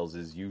Dead Cells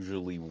is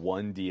usually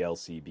one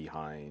DLC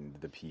behind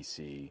the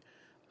PC.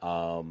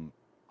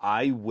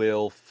 I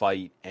will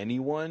fight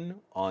anyone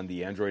on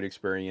the Android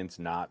experience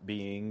not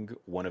being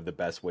one of the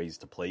best ways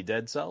to play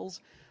Dead Cells.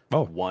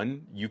 Oh,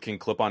 one, you can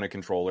clip on a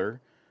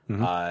controller.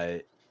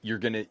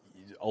 Mm-hmm.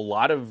 A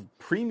lot of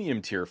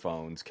premium tier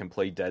phones can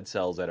play Dead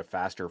Cells at a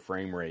faster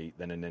frame rate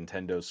than a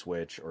Nintendo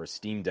Switch or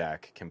Steam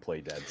Deck can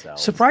play Dead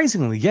Cells.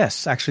 Surprisingly,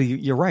 yes. Actually,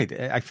 you're right.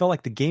 I feel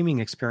like the gaming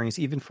experience,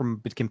 even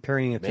from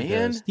comparing it to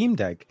the Steam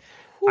Deck,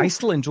 I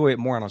still enjoy it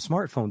more on a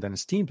smartphone than a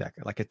Steam Deck.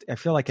 I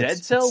feel like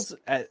Dead Cells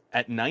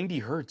at 90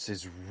 hertz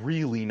is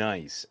really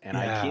nice, and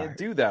I can't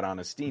do that on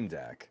a Steam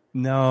Deck.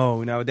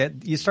 No,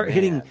 that you start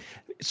hitting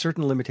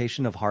certain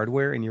limitation of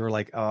hardware, and you're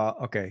like,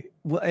 okay.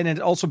 Well, and it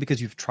also because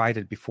you've tried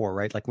it before,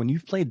 right? Like when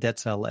you've played Dead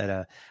Cell at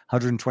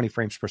 120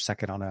 frames per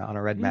second on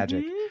a Red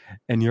Magic,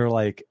 and you're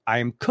like,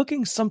 I'm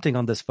cooking something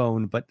on this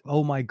phone, but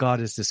oh my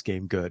god, is this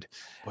game good?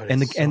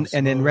 And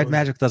then Red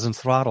Magic doesn't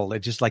throttle.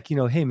 It's just like,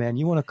 hey man,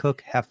 you want to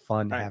cook, have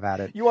fun, have at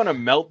it. You want to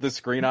melt the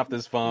screen off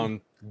this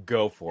phone,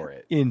 go for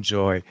it.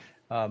 Enjoy.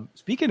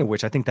 Speaking of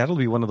which, I think that'll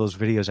be one of those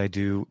videos I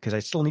do because I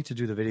still need to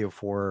do the video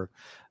for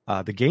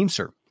the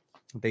GameSir.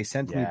 They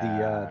sent me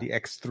the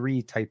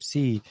X3 Type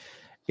C,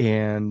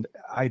 and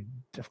I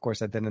went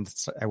to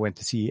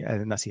MWC,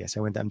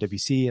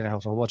 and I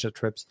also a bunch of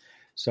trips.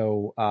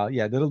 So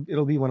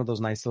it'll be one of those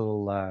nice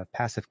little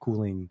passive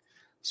cooling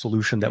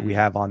solution that we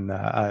have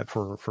on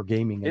for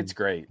gaming. It's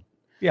great.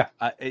 Yeah,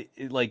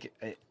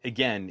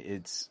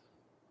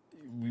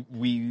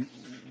 we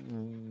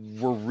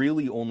were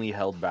really only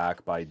held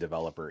back by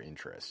developer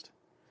interest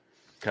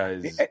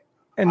because.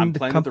 I'm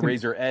playing with the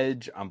Razer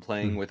Edge. I'm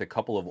playing with a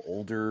couple of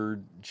older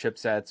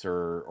chipsets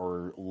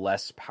or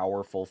less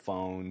powerful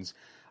phones.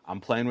 I'm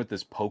playing with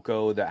this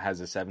Poco that has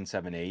a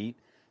 778.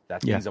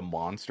 That thing's a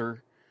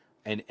monster.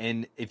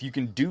 And if you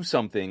can do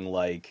something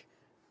like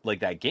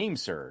that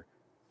GameSir,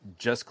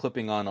 just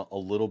clipping on a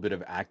little bit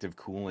of active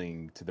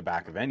cooling to the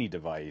back of any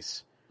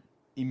device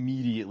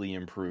immediately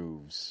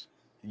improves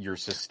your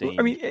sustained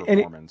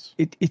performance.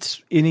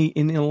 It's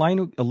in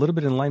line, a little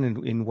bit in line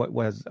in what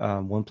was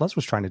OnePlus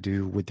was trying to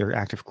do with their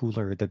active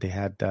cooler that they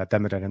had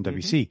demoed at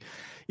MWC.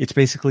 It's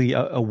basically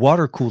a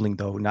water cooling,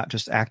 though, not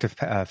just active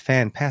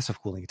fan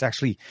passive cooling. It's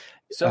actually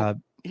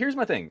here's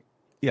my thing.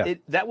 Yeah,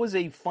 that was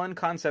a fun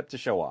concept to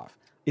show off.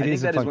 I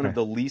think that is one of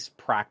the least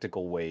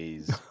practical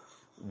ways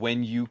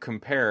when you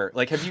compare.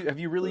 Like, have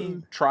you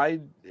really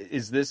tried?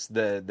 Is this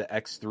the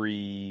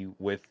X3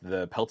 with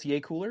the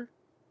Peltier cooler?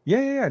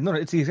 Yeah. No,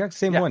 it's the exact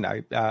same one.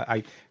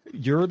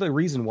 You're the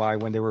reason why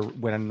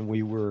when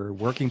we were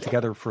working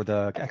together for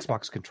the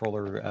Xbox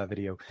controller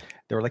video,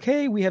 they were like,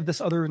 "Hey, we have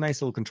this other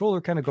nice little controller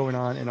kind of going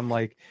on," and I'm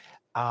like,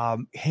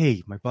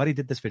 "Hey, my buddy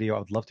did this video. I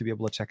would love to be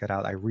able to check it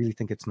out. I really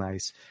think it's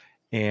nice."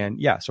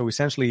 And so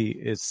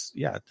essentially, that's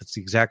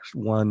the exact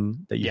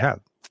one that you have,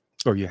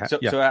 or you have. So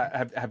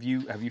have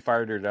you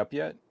fired it up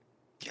yet?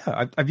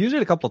 Yeah, I've used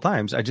it a couple of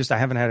times. I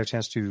haven't had a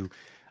chance to.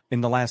 In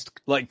the last,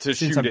 to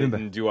shoot it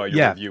and do all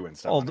your review and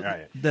stuff.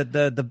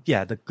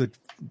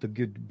 The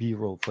good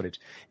B-roll footage.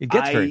 It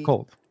gets very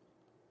cold.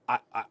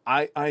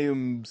 I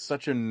am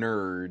such a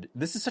nerd.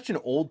 This is such an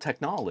old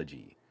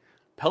technology.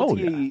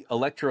 Peltier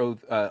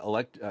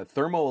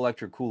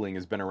thermoelectric cooling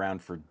has been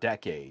around for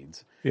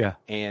decades. Yeah,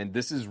 and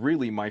this is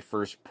really my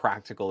first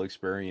practical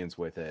experience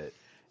with it.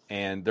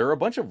 And there are a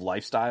bunch of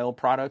lifestyle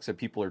products that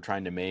people are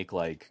trying to make,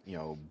 like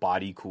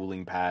body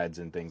cooling pads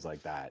and things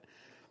like that.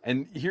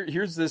 And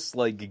here's this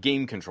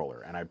game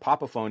controller, and I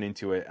pop a phone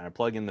into it, and I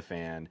plug in the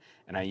fan,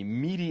 and I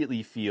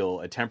immediately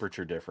feel a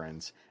temperature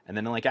difference. And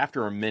then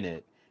after a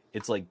minute,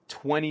 it's like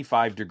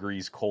 25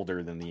 degrees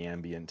colder than the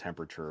ambient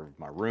temperature of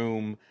my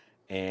room,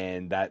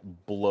 and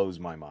that blows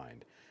my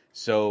mind.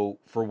 So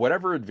for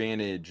whatever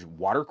advantage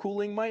water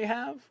cooling might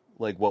have,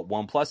 like what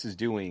OnePlus is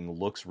doing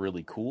looks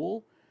really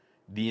cool.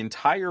 The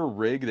entire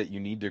rig that you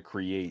need to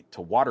create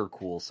to water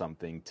cool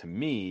something, to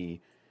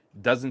me,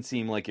 doesn't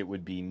seem like it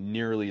would be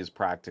nearly as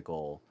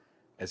practical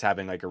as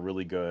having like a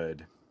really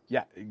good,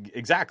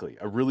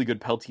 a really good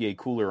Peltier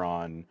cooler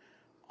on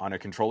a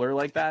controller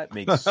like that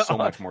makes so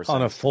much more sense.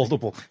 On a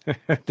foldable.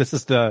 This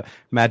is the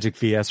Magic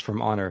VS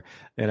from Honor.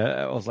 And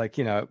I was like,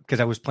 because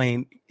I was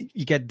playing,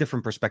 you get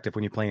different perspective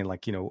when you're playing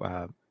like,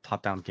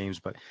 top-down games,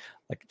 but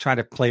like trying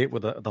to play it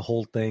with the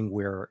whole thing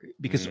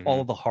because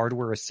all of the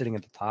hardware is sitting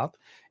at the top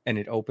and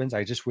it opens.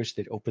 I just wish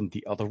they'd opened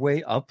the other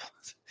way up.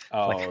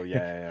 Oh,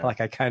 yeah.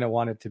 Like I kind of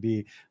want it to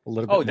be a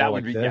little bit more that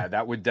would like be,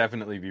 that would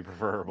definitely be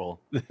preferable.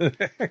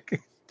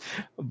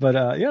 But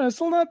it's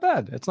still not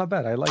bad. It's not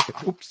bad. I like it.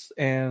 Oops.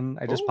 And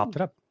I just popped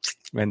it up.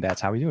 And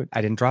that's how we do it.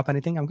 I didn't drop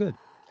anything. I'm good.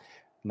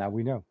 Now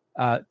we know.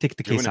 Take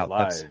the case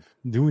out.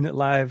 Doing it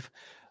live.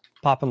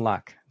 Pop and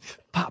lock.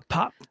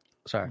 Pop.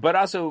 Sorry. But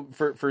also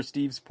for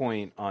Steve's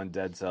point on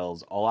Dead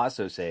Cells, I'll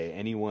also say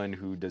anyone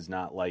who does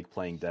not like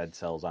playing Dead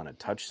Cells on a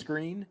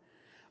touchscreen,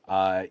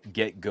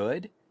 get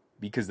good,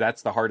 because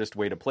that's the hardest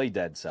way to play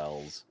Dead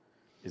Cells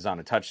is on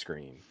a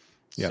touchscreen.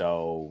 Yep.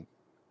 So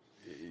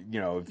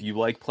if you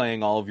like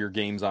playing all of your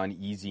games on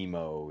easy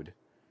mode,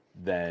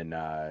 then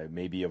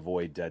maybe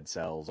avoid Dead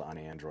Cells on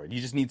Android.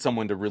 You just need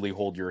someone to really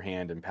hold your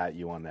hand and pat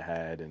you on the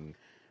head and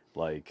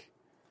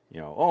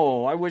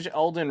I wish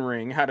Elden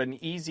Ring had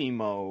an easy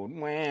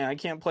mode. I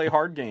can't play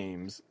hard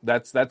games.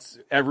 That's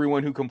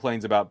everyone who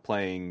complains about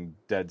playing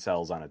Dead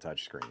Cells on a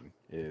touchscreen.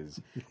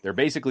 They're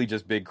basically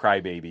just big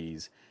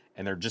crybabies,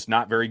 and they're just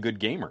not very good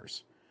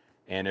gamers.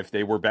 And if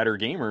they were better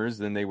gamers,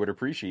 then they would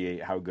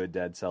appreciate how good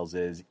Dead Cells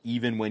is,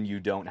 even when you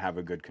don't have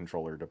a good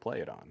controller to play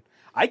it on.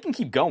 I can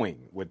keep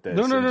going with this.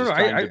 No.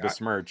 Trying to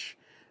besmirch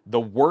the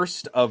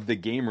worst of the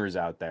gamers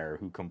out there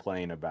who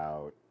complain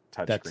about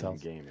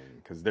touchscreen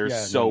gaming, because they're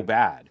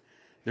bad.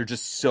 They're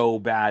just so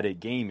bad at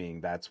gaming.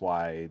 That's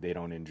why they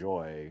don't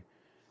enjoy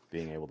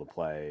being able to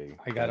play.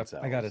 I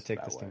gotta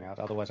take this thing out.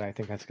 Otherwise, I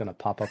think that's gonna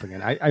pop up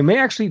again. I may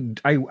actually,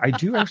 I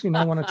do actually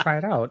now want to try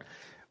it out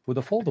with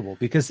a foldable,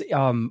 because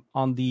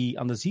on the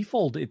Z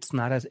Fold it's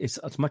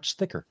much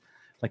thicker.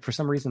 Like for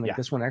some reason,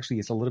 this one actually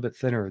is a little bit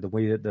thinner, the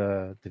way that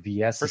the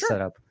VS is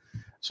set up.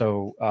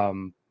 So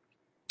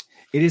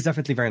it is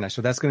definitely very nice.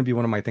 So that's going to be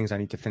one of my things I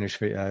need to finish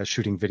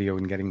shooting video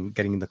and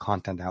getting the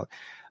content out.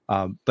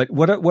 But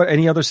what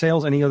any other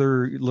sales, any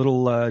other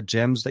little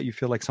gems that you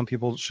feel like some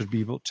people should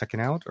be checking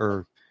out?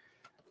 Or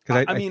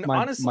because I mean,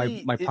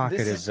 honestly, my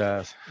pocket is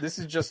this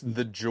is just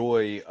the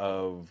joy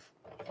of.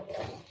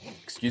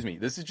 Excuse me.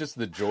 This is just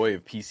the joy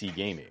of PC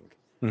gaming.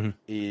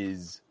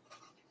 Is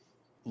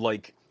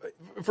like,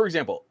 for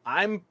example,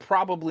 I'm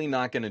probably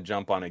not going to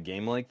jump on a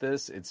game like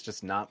this. It's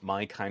just not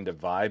my kind of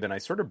vibe. And I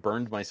sort of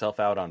burned myself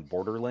out on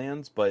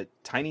Borderlands, but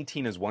Tiny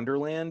Tina's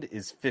Wonderland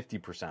is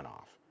 50%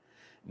 off.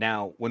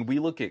 Now, when we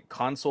look at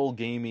console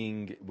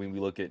gaming, when we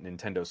look at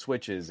Nintendo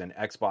Switches and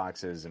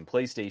Xboxes and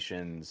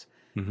PlayStations,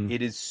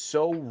 it is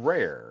so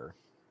rare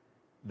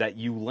that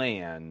you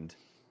land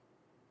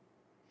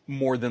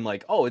more than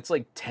it's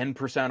like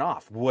 10%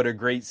 off. What a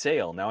great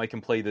sale. Now I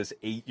can play this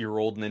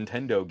 8-year-old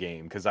Nintendo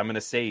game because I'm going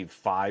to save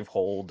 $5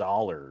 whole.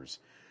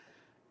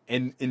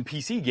 And in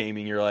PC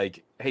gaming, you're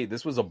like, hey,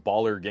 this was a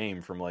baller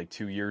game from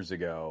 2 years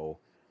ago,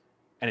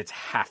 and it's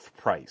half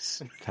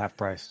price. Half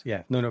price.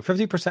 Yeah. No,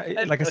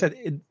 50%. Like I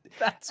said,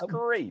 that's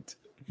great.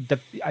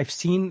 I've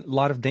seen a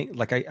lot of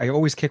I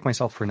always kick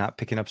myself for not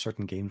picking up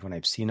certain games when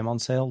I've seen them on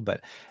sale.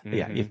 But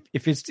yeah,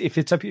 if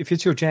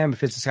it's your jam,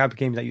 if it's a type of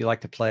game that you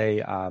like to play,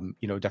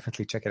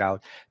 definitely check it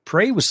out.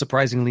 Prey was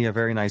surprisingly a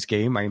very nice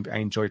game. I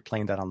enjoyed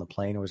playing that on the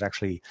plane. It was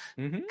actually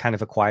kind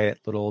of a quiet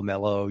little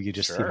mellow. You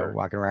just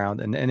walking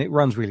around, and it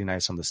runs really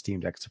nice on the Steam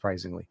Deck.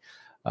 Surprisingly,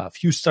 a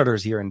few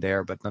stutters here and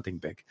there, but nothing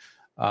big.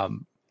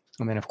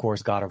 And then, of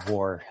course, God of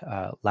War,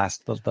 the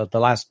last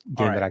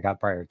game that I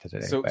got prior to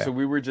today. So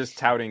we were just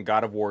touting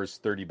God of War is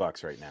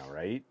 $30 right now,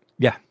 right?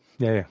 Yeah.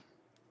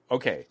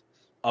 Okay,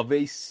 of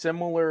a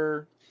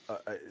similar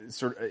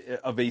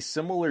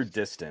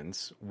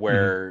distance,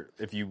 where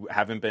if you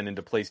haven't been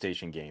into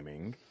PlayStation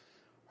gaming,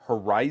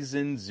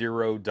 Horizon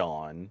Zero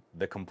Dawn,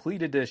 the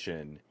complete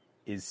edition,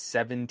 is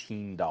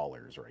 $17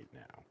 right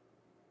now.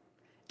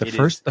 The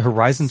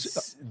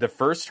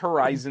first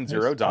Horizon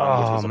Zero Dawn,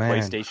 which was a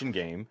PlayStation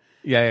game.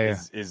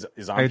 Is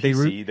on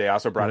PC. They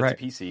also brought it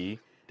to PC.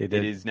 They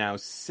did. It is now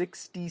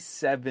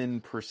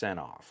 67%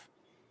 off.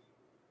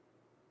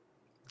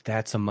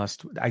 That's a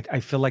must.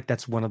 I feel like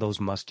that's one of those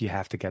must. You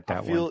have to get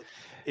that one.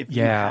 If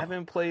you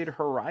haven't played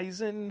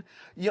Horizon,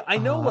 I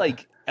know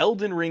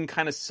Elden Ring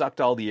kind of sucked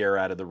all the air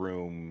out of the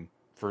room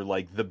for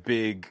the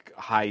big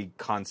high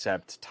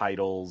concept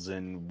titles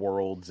and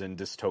worlds and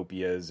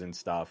dystopias and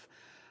stuff.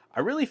 I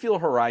really feel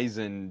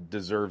Horizon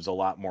deserves a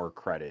lot more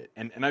credit.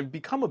 And I've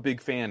become a big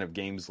fan of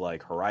games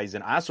like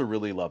Horizon. I also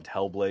really loved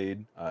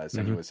Hellblade,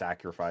 Senua's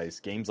Sacrifice,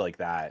 games like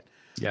that.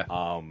 Yeah.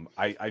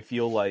 I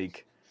feel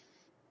like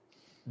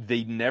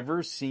they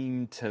never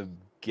seem to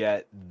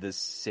get the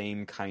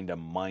same kind of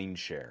mind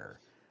share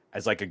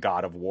as like a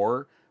God of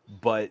War,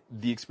 but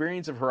the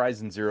experience of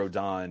Horizon Zero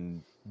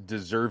Dawn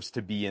deserves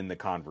to be in the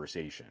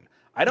conversation.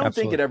 I don't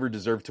think it ever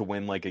deserved to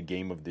win like a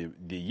Game of the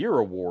Year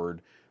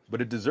award,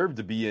 but it deserved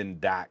to be in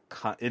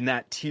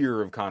that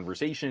tier of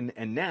conversation.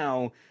 And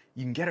now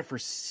you can get it for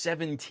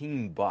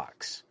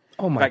 $17.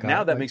 Oh my In fact, God,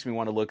 now that makes me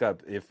want to look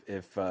up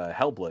if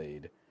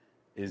Hellblade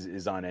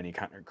is on any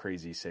kind of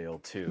crazy sale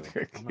too.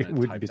 It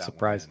wouldn't be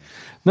surprised.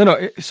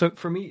 No. So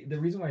for me, the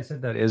reason why I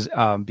said that is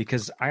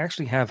because I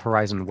actually have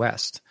Horizon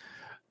West.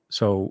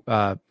 So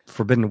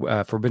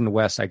Forbidden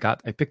West, I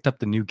picked up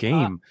the new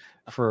game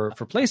for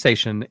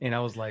PlayStation, and I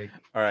was like,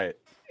 all right.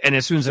 And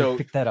as soon as I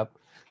picked that up,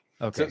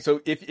 okay.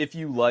 So if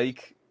you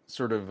like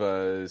sort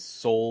of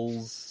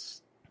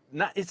Souls,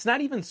 it's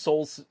not even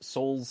Souls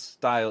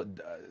style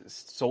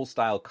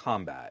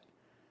combat.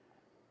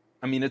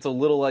 I mean, it's a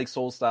little like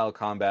Soul style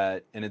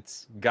combat, and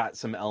it's got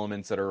some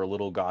elements that are a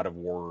little God of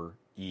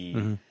War-y.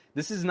 Mm-hmm.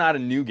 This is not a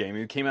new game.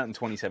 It came out in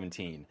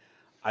 2017.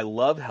 I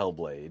love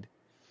Hellblade.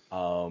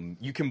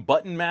 You can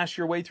button mash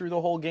your way through the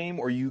whole game,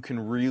 or you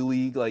can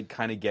really like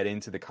kind of get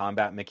into the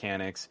combat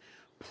mechanics.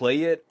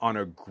 Play it on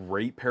a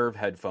great pair of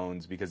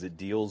headphones because it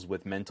deals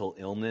with mental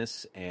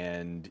illness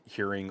and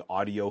hearing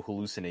audio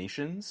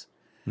hallucinations.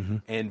 Mm-hmm.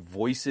 And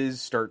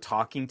voices start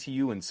talking to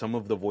you, and some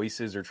of the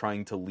voices are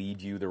trying to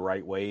lead you the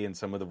right way, and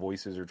some of the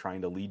voices are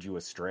trying to lead you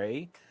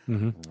astray.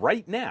 Mm-hmm.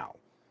 Right now,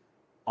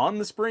 on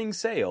the spring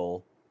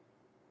sale,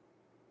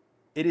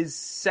 it is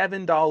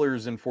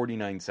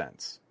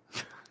 $7.49.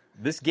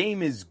 This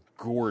game is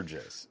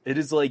gorgeous. It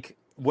is like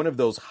one of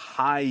those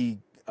high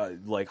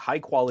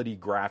quality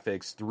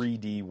graphics,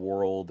 3D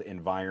world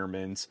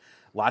environments,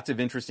 lots of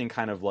interesting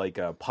kind of like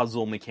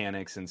puzzle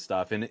mechanics and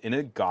stuff in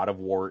a God of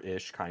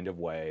War-ish kind of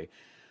way.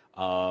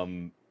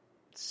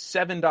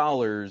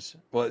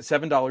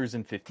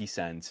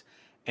 $7.50,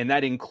 and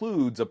that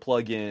includes a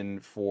plug-in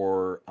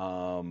for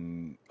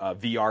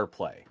VR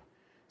play.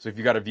 So if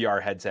you've got a VR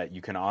headset,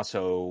 you can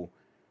also...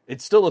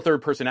 It's still a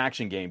third-person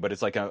action game, but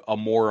it's like a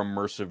more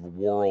immersive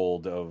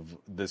world of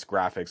this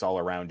graphics all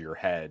around your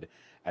head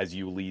as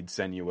you lead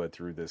Senua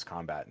through this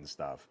combat and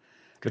stuff.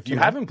 If you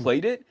haven't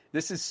played it,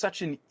 this is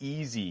such an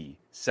easy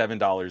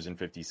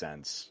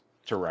 $7.50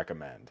 to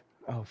recommend.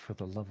 Oh, for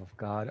the love of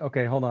God.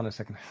 Okay, hold on a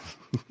second.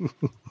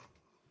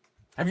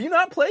 Have you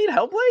not played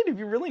Hellblade? Have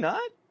you really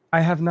not? I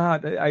have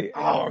not.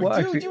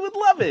 Dude, you would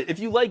love it. If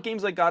you like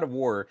games like God of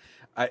War,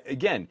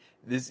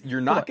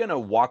 you're not going to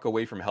walk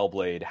away from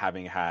Hellblade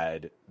having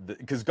had...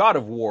 Because God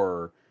of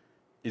War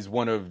is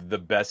one of the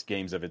best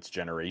games of its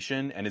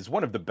generation and is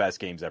one of the best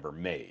games ever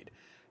made.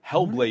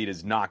 Hellblade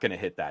is not going to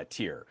hit that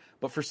tier.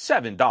 But for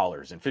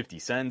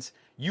 $7.50,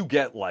 you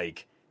get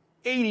like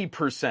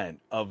 80%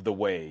 of the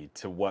way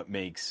to what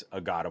makes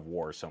a God of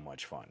War so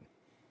much fun.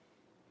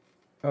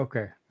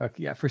 Okay.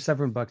 Yeah, for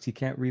 $7, you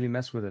can't really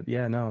mess with it.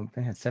 Yeah, no,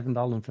 man,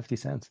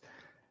 $7.50.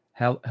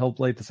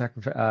 Hellblade, the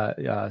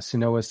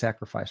Senua's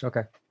Sacrifice.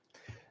 Okay.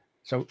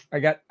 So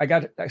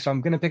so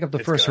I'm going to pick up the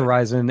first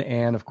Horizon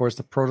and of course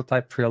the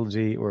prototype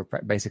trilogy, or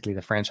basically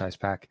the franchise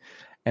pack.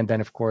 And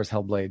then of course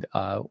Hellblade,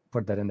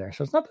 put that in there.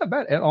 So it's not that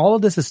bad. And all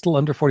of this is still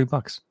under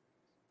 $40.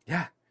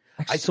 Yeah.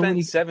 I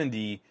spent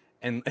 70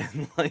 and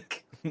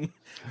like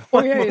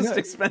most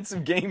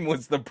expensive game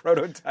was the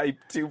prototype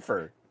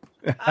twofer.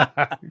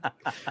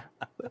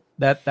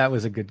 that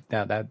was a good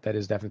that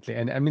is definitely,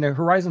 and I mean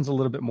Horizon's a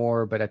little bit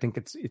more, but I think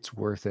it's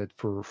worth it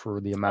for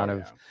the amount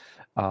of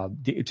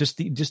just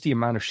the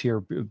amount of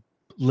sheer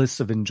bliss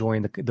of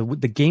enjoying the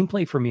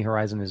gameplay. For me,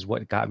 Horizon is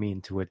what got me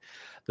into it.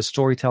 The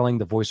storytelling,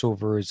 the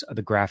voiceovers,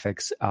 the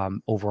graphics,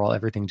 overall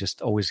everything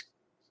just always,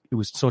 it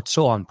was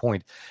so on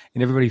point,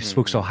 and everybody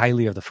spoke so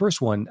highly of the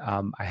first one.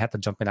 I had to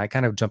jump in. I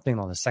kind of jumped in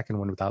on the second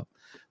one without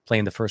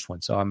playing the first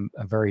one, so I'm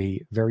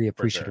very, very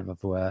appreciative of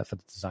for the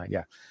design.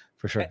 Yeah,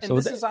 for sure. And so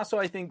this is also,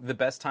 I think, the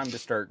best time to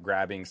start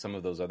grabbing some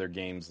of those other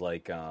games,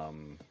 like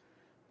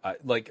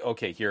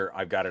okay, here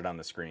I've got it on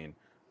the screen.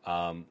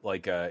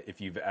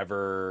 If you've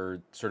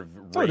ever sort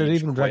of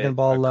there's even Dragon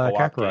Ball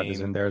Kakarot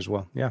is in there as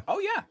well. Yeah. Oh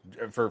yeah,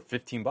 for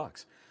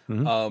 $15.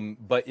 Mm-hmm.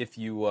 But if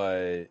you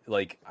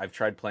I've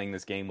tried playing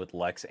this game with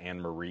Lex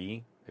and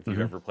Marie. If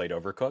you've ever played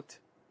Overcooked,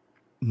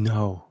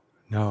 no.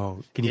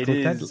 Can you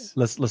click that?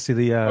 Let's see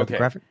the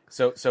graphic.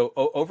 So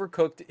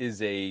Overcooked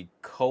is a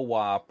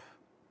co-op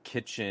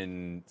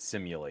kitchen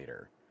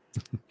simulator,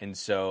 and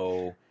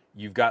so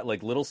you've got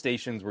like little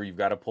stations where you've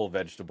got to pull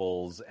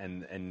vegetables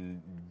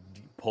and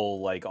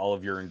pull like all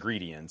of your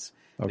ingredients.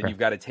 Okay. Then you've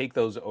got to take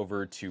those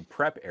over to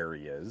prep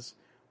areas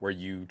where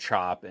you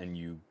chop and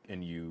you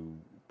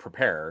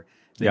prepare.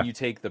 Then you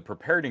take the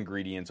prepared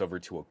ingredients over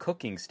to a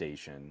cooking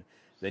station.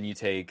 Then you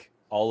take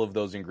all of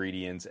those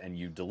ingredients and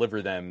you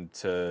deliver them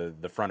to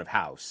the front of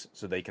house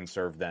so they can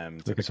serve them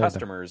to the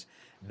customers.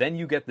 Then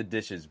you get the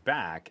dishes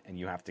back and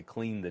you have to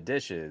clean the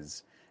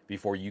dishes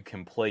before you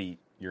can plate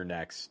your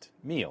next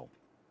meal.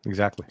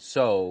 Exactly.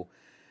 So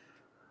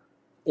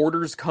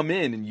orders come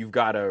in and you've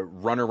got to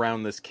run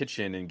around this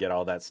kitchen and get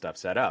all that stuff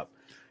set up.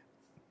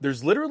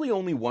 There's literally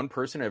only one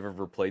person I've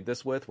ever played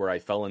this with where I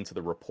fell into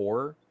the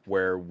rapport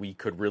where we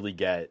could really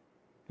get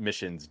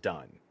missions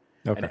done.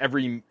 Okay. And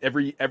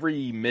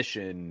every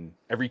mission,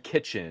 every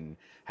kitchen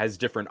has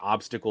different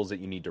obstacles that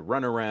you need to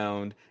run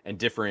around and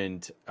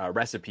different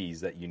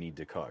recipes that you need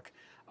to cook.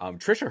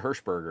 Trisha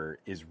Hirschberger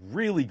is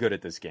really good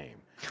at this game.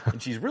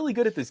 And she's really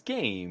good at this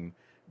game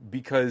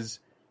because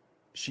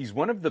she's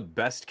one of the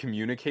best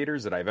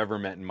communicators that I've ever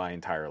met in my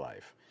entire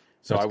life.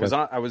 So I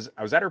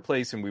was at her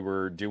place and we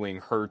were doing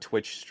her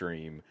Twitch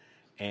stream,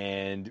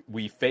 and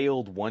we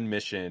failed one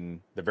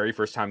mission the very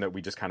first time that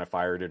we just kind of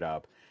fired it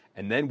up.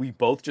 And then we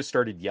both just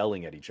started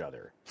yelling at each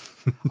other.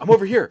 I'm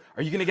over here.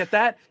 Are you going to get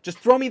that? Just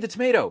throw me the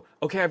tomato.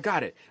 Okay, I've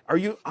got it. Are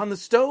you on the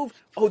stove?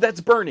 Oh, that's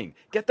burning.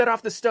 Get that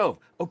off the stove.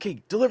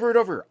 Okay, deliver it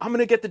over. I'm going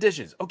to get the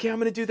dishes. Okay, I'm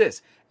going to do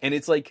this. And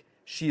it's like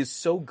she is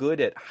so good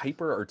at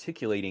hyper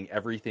articulating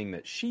everything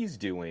that she's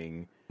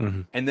doing,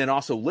 and then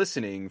also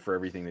listening for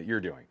everything that you're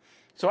doing.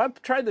 So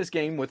I've tried this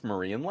game with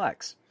Marie and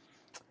Lex,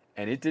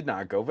 and it did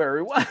not go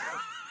very well.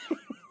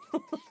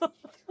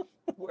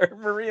 Where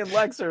Marie and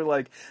Lex are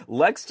like,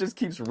 Lex just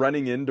keeps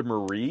running into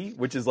Marie,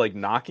 which is like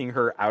knocking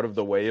her out of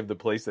the way of the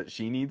place that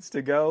she needs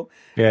to go.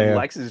 Yeah, and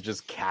Lex is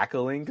just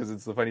cackling because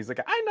it's so funny. He's like,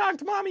 I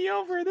knocked mommy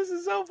over. This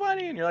is so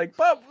funny. And you're like,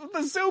 but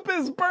the soup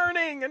is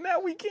burning and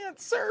now we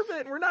can't serve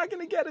it. And we're not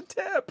going to get a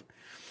tip.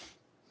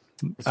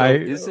 So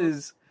this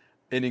is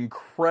an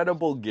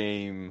incredible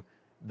game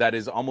that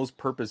is almost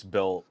purpose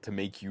built to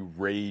make you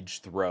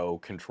rage throw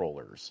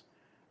controllers.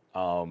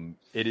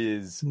 It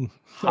is,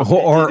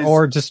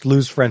 or just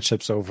lose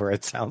friendships over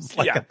it. Sounds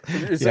like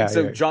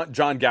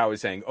John Gow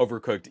is saying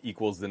Overcooked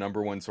equals the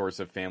number one source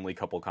of family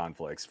couple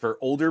conflicts. For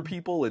older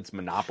people, it's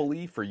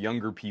Monopoly. For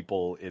younger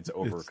people, it's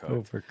Overcooked.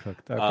 It's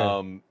Overcooked.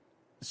 Okay.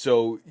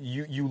 So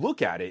you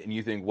look at it and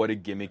you think, what a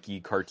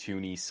gimmicky,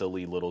 cartoony,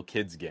 silly little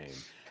kids game,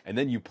 and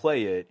then you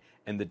play it,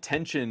 and the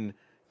tension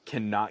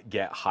cannot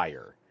get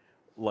higher.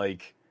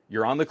 Like,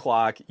 you're on the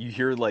clock, you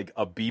hear like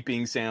a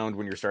beeping sound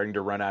when you're starting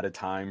to run out of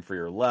time for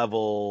your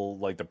level,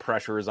 like the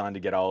pressure is on to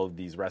get all of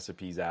these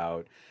recipes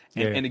out.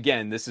 And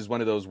again, this is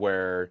one of those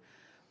where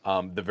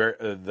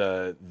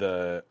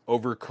the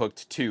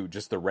Overcooked 2,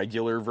 just the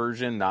regular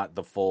version, not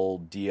the full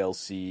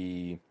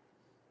DLC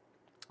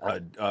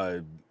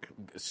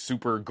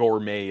super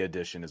gourmet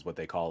edition is what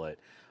they call it.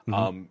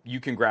 You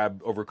can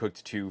grab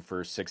Overcooked 2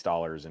 for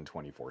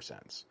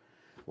 $6.24.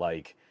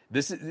 Like,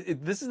 This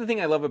is the thing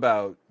I love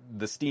about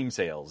the Steam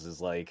sales,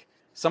 is like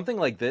something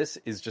like this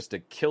is just a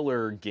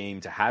killer game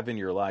to have in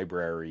your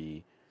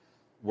library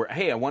where,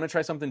 hey, I want to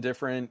try something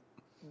different.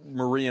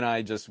 Marie and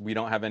I we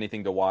don't have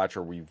anything to watch,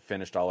 or we've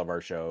finished all of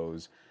our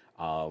shows.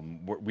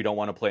 We don't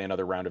want to play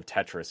another round of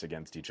Tetris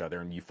against each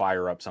other. And you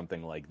fire up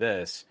something like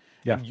this.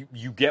 Yeah. And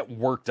you get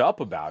worked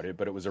up about it,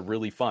 but it was a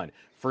really fun.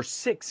 For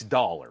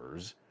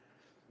 $6,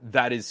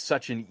 that is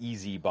such an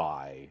easy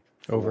buy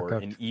for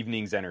an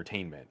evening's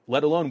entertainment,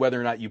 let alone whether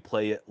or not you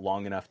play it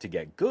long enough to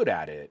get good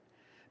at it.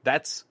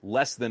 That's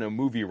less than a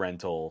movie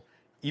rental.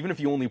 Even if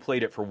you only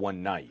played it for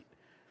one night,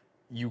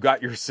 you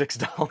got your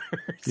 $6.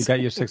 You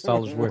got your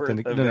 $6 worth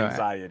of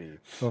anxiety.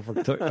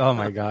 Oh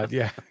my God.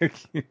 Yeah.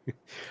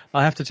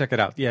 I'll have to check it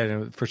out.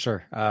 Yeah, for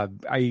sure.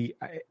 I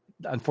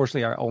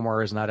unfortunately, our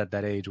Omar is not at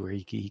that age where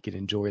he could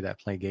enjoy that,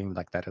 play a game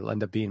like that. It'll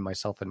end up being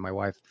myself and my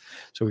wife.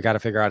 So we got to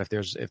figure out if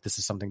this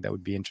is something that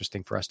would be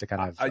interesting for us to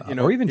kind of,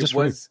 or even just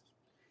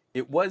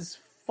it was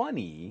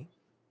funny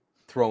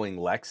throwing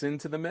Lex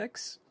into the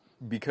mix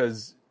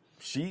because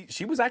she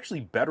was actually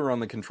better on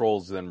the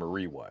controls than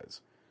Marie was.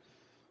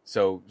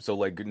 So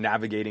like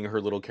navigating her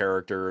little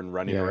character and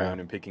running around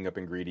and picking up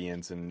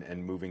ingredients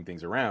and moving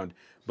things around.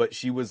 But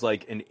she was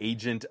like an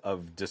agent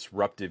of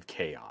disruptive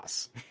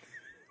chaos.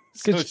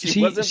 Because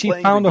she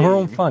found her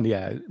own fun.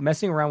 Yeah,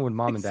 messing around with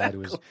mom and dad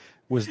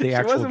was the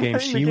actual game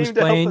she was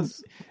playing.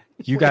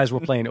 You guys were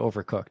playing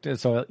Overcooked. And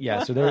so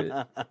so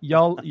there,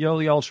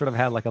 y'all should have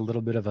had like a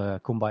little bit of a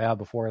kumbaya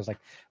before. I was like,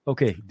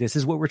 okay, this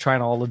is what we're trying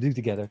to all do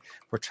together.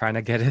 We're trying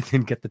to get it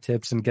and get the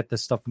tips and get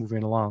this stuff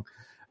moving along.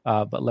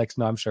 But Lex,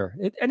 no, I'm sure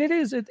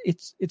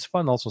it's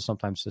fun also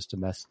sometimes just to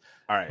mess.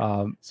 All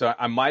right. So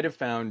I might have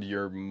found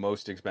your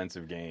most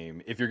expensive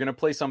game. If you're going to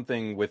play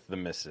something with the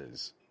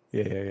misses.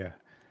 Yeah.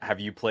 Have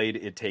you played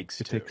It Takes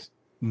Two?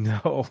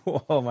 No.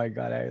 Oh my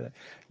God.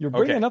 You're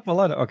bringing up a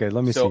lot of... Okay,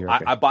 let me see here.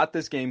 Okay. I bought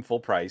this game full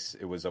price.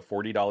 It was a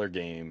 $40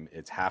 game.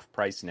 It's half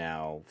price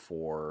now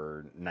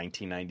for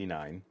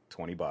 $19.99,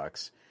 $20.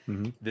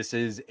 Mm-hmm. This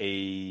is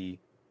a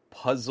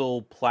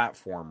puzzle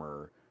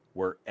platformer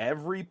where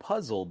every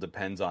puzzle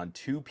depends on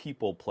two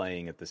people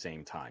playing at the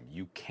same time.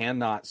 You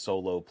cannot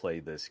solo play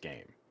this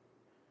game.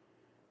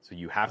 So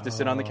you have to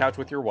sit on the couch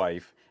with your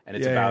wife, and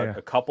it's about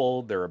a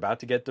couple. They're about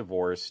to get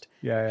divorced.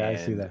 Yeah, I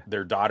see that.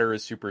 Their daughter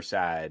is super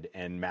sad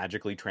and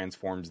magically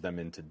transforms them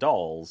into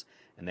dolls,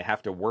 and they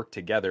have to work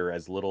together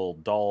as little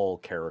doll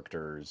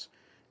characters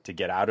to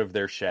get out of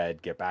their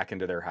shed, get back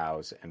into their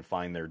house, and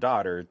find their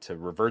daughter to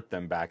revert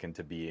them back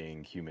into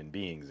being human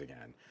beings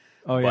again.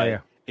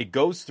 It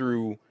goes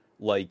through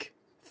like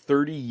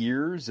 30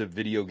 years of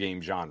video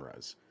game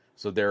genres.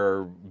 So there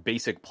are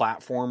basic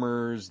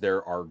platformers,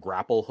 there are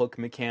grapple hook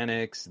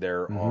mechanics,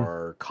 there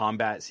are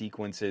combat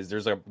sequences.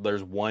 There's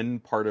one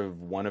part.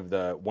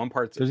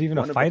 There's even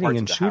a fighting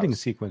and shooting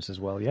sequence as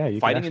well. Yeah,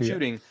 fighting and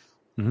shooting.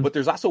 But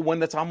there's also one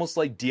that's almost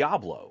like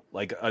Diablo,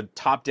 like a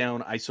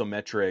top-down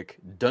isometric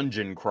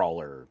dungeon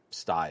crawler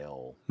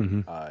style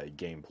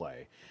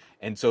gameplay.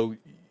 And so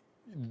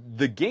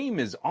the game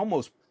is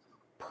almost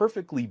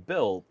perfectly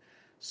built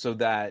so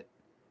that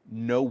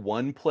no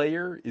one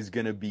player is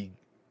going to be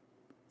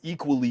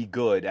equally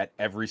good at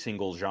every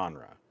single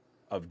genre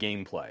of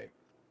gameplay.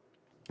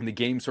 And the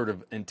game sort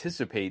of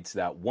anticipates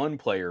that one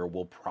player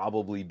will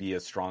probably be a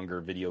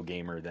stronger video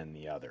gamer than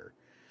the other.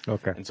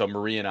 Okay. And so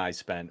Marie and I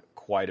spent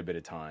quite a bit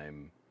of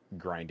time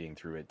grinding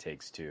through It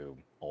Takes Two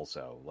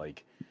also.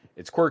 Like,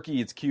 it's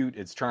quirky, it's cute,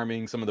 it's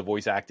charming. Some of the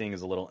voice acting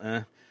is a little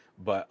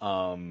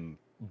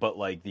but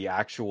like the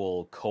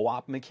actual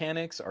co-op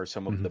mechanics are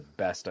some of the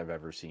best I've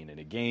ever seen in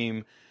a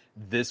game.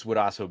 This would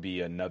also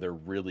be another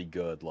really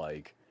good,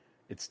 like,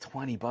 it's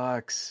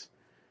 $20.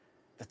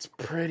 That's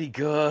pretty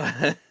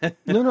good.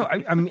 No.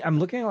 I'm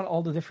looking at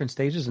all the different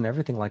stages and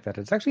everything like that.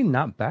 It's actually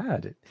not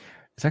bad.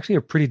 It's actually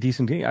a pretty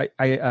decent game.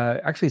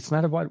 Actually, it's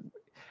not about.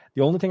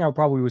 The only thing I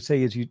probably would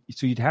say is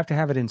you'd have to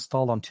have it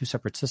installed on two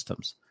separate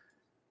systems,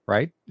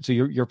 right? So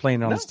you're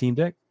playing it on the Steam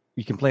Deck.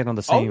 You can play it on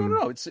the same. Oh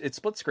no, it's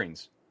split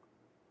screens.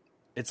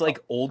 It's like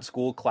old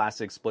school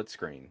classic split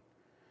screen.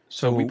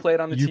 So we play it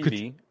on the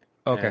TV.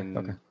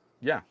 Okay.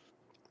 Yeah.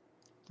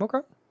 Okay.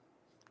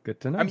 Good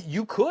to know. I mean,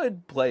 you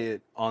could play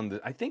it on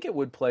the. I think it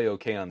would play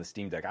okay on the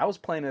Steam Deck. I was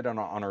playing it on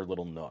our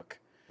little Nook.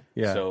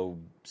 Yeah. So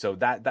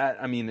that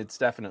I mean, it's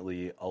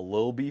definitely a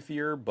little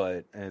beefier,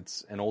 but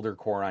it's an older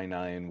Core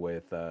i9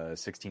 with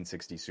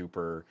 1660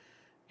 Super,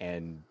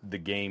 and the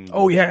game.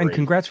 Oh yeah, and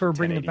congrats for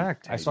bringing it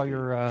back. I saw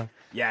your. I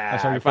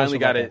finally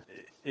got it.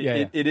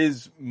 It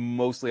is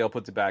mostly. I'll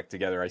put it back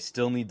together. I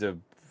still need to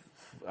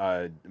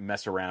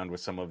mess around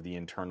with some of the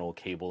internal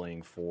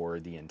cabling for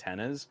the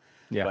antennas.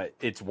 Yeah. But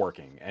it's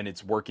working, and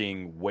it's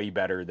working way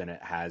better than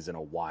it has in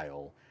a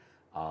while.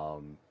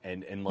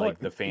 And like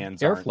the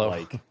fans airflow.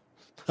 Aren't like.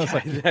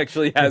 It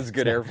actually has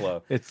good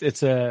airflow.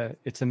 It's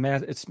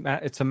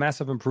a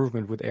massive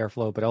improvement with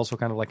airflow, but also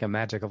kind of like a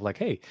magic of like,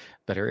 hey,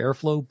 better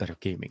airflow, better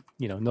gaming.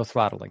 No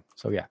throttling.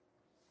 So yeah.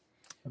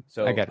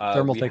 So I get it.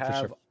 Thermal take have for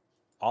sure.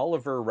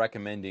 Oliver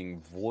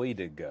recommending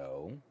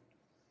Voidigo, and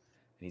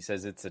he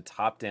says it's a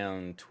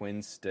top-down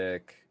twin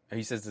stick.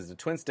 He says it's a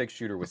twin stick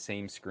shooter with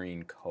same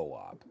screen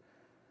co-op,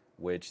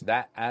 which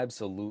that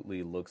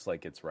absolutely looks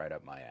like it's right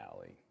up my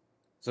alley.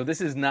 So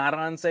this is not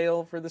on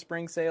sale for the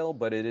spring sale,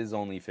 but it is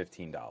only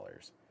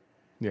 $15.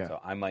 Yeah. So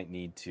I might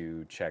need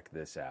to check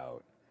this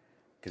out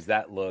because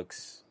that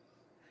looks.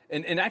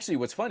 And actually,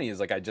 what's funny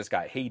is like I just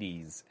got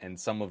Hades, and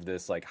some of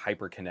this like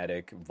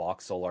hyperkinetic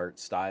voxel art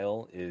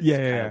style is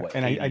kind of what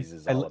Hades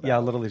is all about. Yeah, I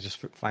literally just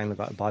finally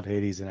bought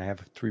Hades, and I have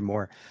 3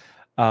 more.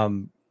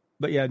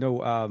 But yeah,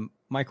 no,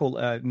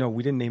 Michael. No,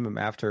 we didn't name him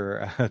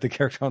after the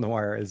character on the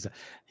wire.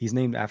 He's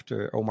named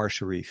after Omar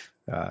Sharif,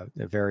 a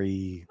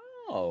very.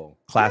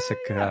 Classic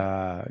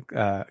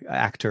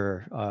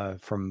actor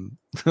from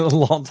a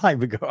long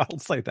time ago. I'll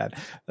say that.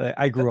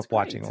 I grew up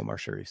watching Omar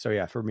Sharif. So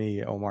yeah, for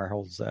me, Omar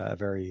holds a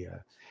very.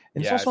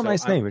 And it's also a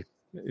nice name.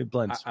 It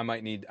blends. I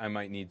might need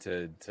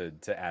to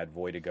add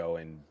Voidigo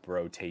and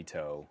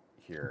Brotato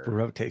here.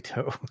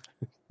 Brotato.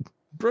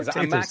 Because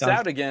I'm maxed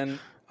out again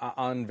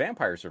on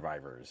Vampire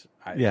Survivors.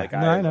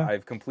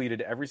 I've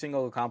completed every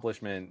single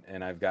accomplishment,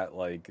 and I've got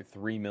like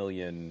 3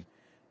 million.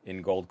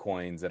 In gold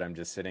coins that I'm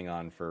just sitting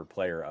on for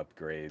player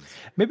upgrades.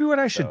 Maybe what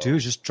I should do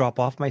is just drop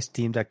off my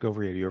Steam Deck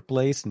over at your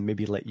place and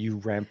maybe let you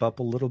ramp up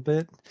a little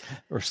bit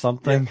or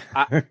something.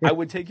 Yeah, I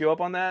would take you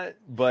up on that,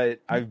 but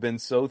I've been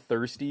so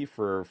thirsty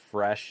for a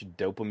fresh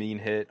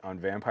dopamine hit on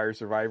Vampire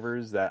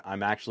Survivors that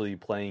I'm actually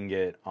playing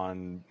it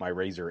on my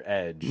Razer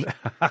Edge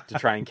to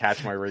try and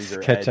catch my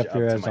Razer Edge up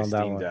to my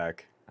Steam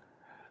Deck.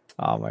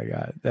 Oh my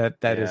God.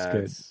 That is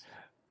good.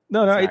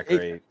 No.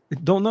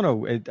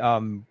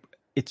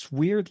 It's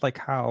weird, like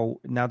how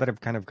now that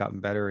I've kind of gotten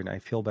better and I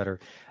feel better,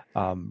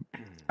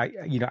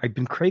 I've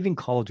been craving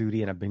Call of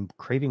Duty and I've been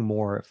craving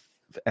more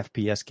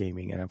FPS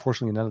gaming, and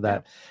unfortunately none of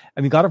that.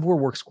 I mean, God of War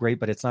works great,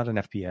 but it's not an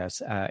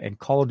FPS, and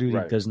Call of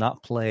Duty does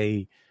not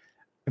play.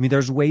 I mean,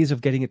 there's ways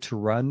of getting it to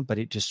run, but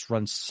it just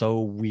runs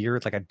so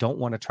weird. Like I don't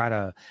want to try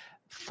to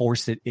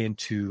force it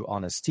into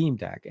on a Steam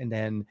Deck, and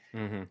then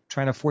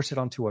trying to force it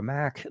onto a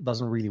Mac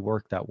doesn't really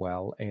work that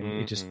well,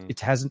 and it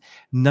hasn't,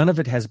 none of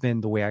it has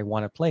been the way I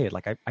want to play it.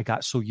 Like I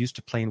got so used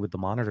to playing with the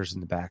monitors in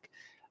the back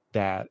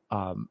that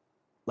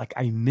like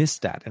I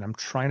missed that, and I'm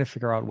trying to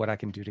figure out what I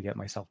can do to get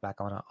myself back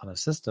on a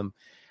system.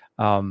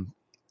 I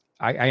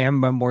am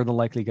more than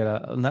likely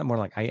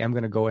I am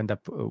gonna go end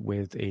up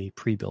with a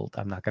pre-built.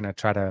 I'm not gonna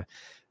try to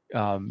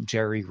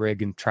jerry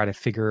rig and try to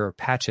figure or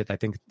patch it. I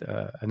think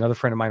another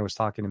friend of mine was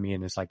talking to me,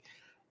 and it's like,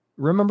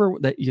 remember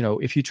that,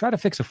 if you try to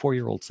fix a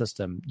 4-year-old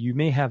system, you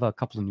may have a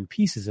couple of new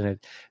pieces in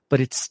it, but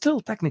it's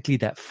still technically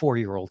that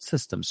 4-year-old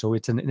system. So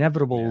it's an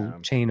inevitable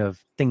chain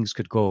of things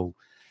could go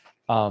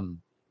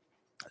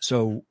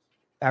So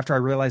after I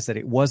realized that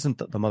it wasn't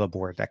the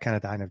motherboard, that kind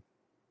of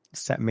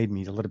made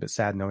me a little bit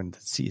sad knowing the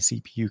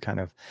CPU kind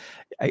of,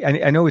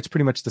 I know it's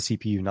pretty much the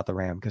CPU, not the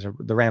RAM, because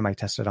the RAM I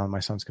tested on my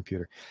son's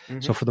computer.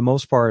 Mm-hmm. So for the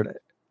most part,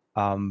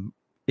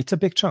 it's a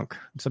big chunk.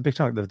 It's a big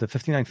chunk. The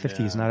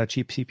 5950 is not a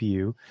cheap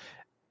CPU.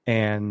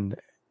 And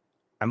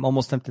I'm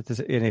almost tempted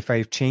to, and if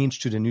I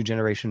change to the new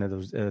generation of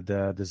those,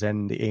 the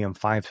Zen, the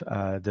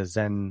AM5, the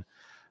Zen,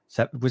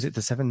 was it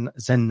the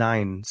Zen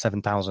 9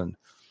 7000?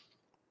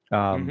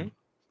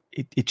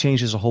 It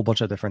changes a whole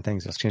bunch of different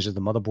things. It changes the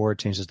motherboard,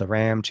 changes the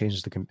RAM,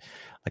 changes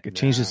it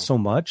changes so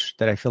much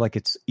that I feel like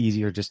it's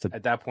easier just to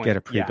at that point get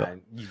a pre-built.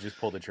 You just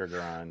pull the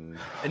trigger on,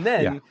 and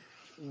then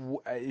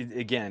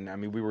again, I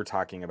mean, we were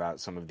talking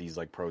about some of these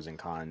like pros and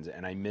cons,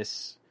 and I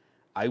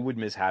would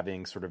miss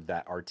having sort of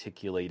that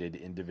articulated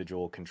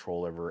individual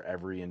control over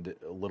every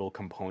little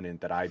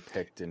component that I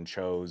picked and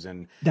chose,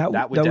 and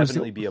that would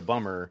definitely be a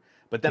bummer.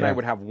 But then I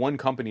would have one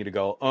company to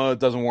go, oh, it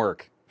doesn't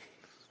work.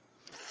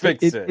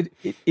 Fix it.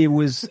 It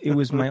was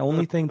my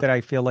only thing that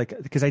I feel like,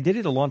 because I did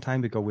it a long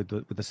time ago with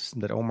the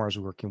system that Omar's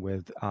working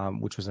with,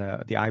 which was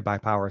the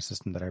iBuyPower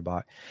system that I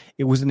bought.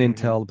 It was an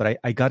Intel, but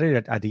I got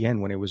it at the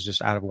end when it was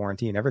just out of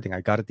warranty and everything.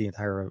 I got it the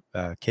entire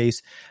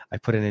case. I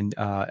put it in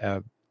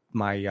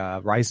my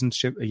Ryzen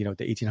chip, the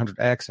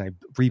 1800X, and I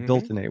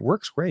rebuilt it, and it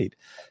works great.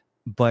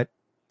 But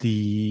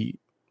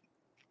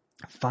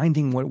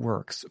finding what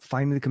works,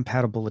 finding the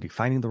compatibility,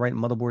 finding the right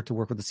motherboard to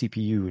work with the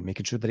CPU, and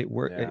making sure that it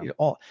works,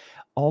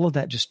 all of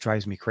that just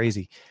drives me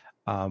crazy.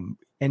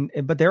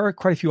 But there are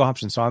quite a few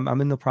options, so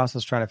I'm in the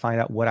process trying to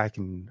find out what I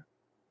can.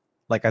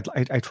 Like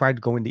I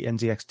tried going the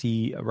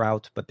NZXT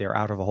route, but they're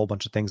out of a whole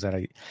bunch of things that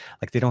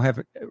they don't have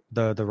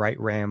the right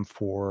RAM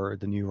for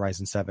the new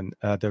Ryzen 7,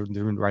 the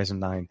new Ryzen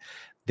 9.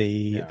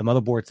 The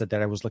motherboards that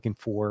I was looking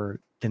for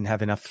didn't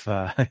have enough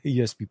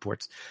USB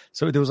ports.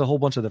 So there was a whole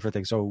bunch of different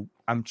things. So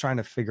I'm trying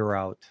to figure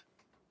out.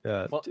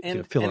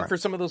 And for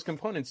some of those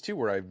components too,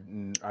 where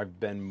I've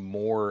been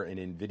more an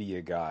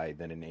NVIDIA guy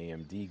than an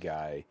AMD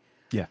guy.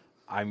 Yeah,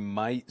 I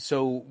might.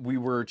 So we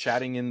were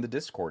chatting in the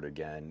Discord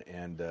again,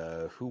 and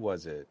who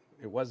was it?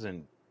 It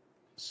wasn't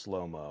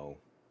Slow-Mo.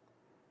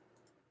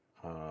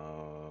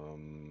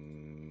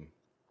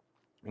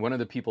 One of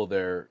the people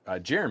there,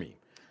 Jeremy,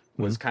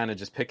 was kind of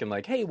just picking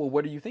like, hey, well,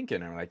 what are you thinking?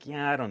 And I'm like,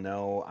 yeah, I don't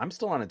know. I'm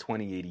still on a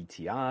 2080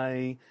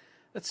 Ti.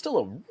 That's still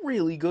a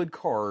really good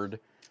card.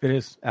 It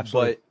is,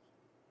 absolutely.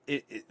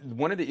 But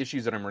one of the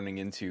issues that I'm running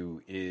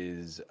into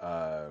is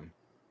 4K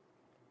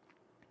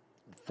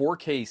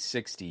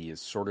 60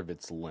 is sort of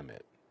its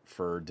limit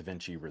for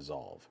DaVinci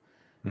Resolve.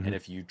 Mm-hmm. And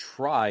if you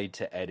try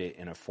to edit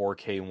in a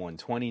 4K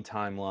 120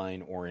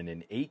 timeline or in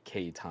an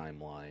 8K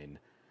timeline,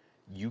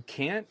 you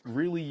can't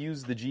really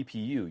use the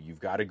GPU. You've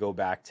got to go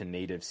back to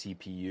native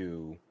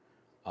CPU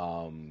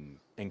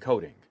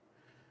encoding.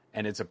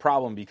 And it's a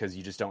problem because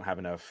you just don't have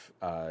enough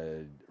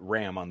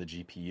RAM on the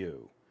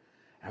GPU.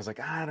 I was like,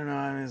 I don't know.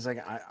 I was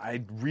like,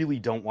 I really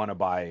don't want to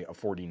buy a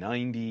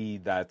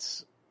 4090.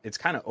 It's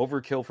kind of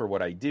overkill for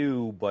what I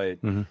do, but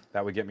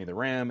that would get me the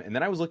RAM. And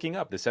then I was looking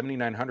up, the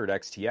 7900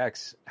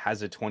 XTX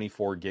has a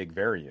 24 gig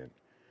variant.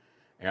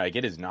 And like,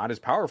 it is not as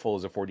powerful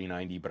as a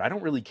 4090, but I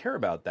don't really care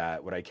about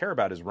that. What I care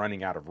about is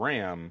running out of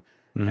RAM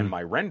and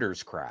my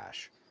renders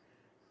crash.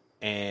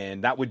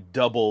 And that would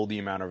double the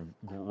amount of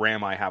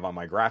RAM I have on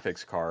my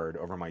graphics card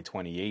over my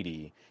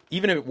 2080,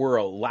 even if it were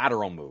a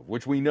lateral move,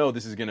 which we know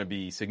this is going to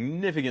be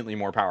significantly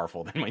more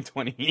powerful than my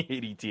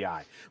 2080 Ti.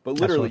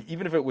 But literally,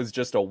 even if it was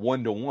just a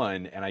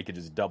 1-to-1 and I could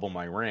just double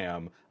my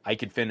RAM, I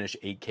could finish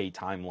 8K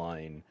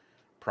timeline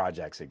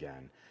projects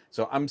again.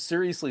 So I'm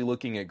seriously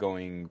looking at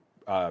going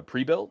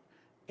pre-built,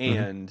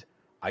 and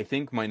I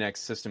think my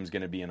next system is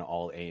going to be an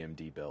all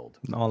AMD build.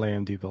 An all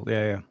AMD build,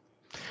 yeah.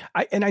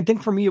 I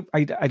think for me,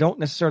 I don't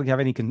necessarily have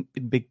any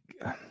big.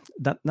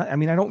 I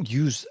mean, I don't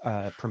use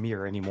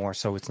Premiere anymore,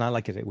 so it's not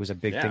like it was a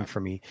big thing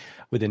for me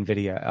with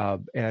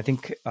NVIDIA. And I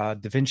think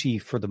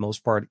DaVinci, for the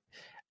most part,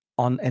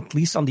 at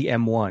least on the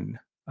M1,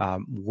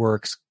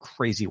 works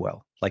crazy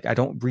well. Like, I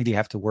don't really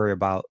have to worry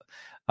about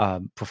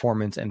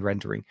performance and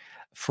rendering.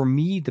 For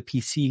me, the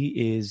PC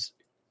is.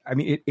 I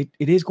mean,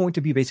 it is going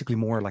to be basically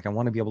more like I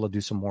want to be able to do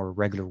some more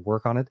regular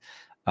work on it,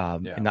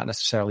 and not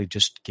necessarily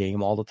just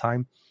game all the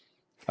time.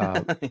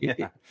 But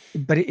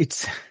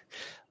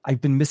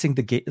I've been missing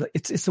the game.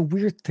 It's a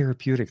weird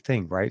therapeutic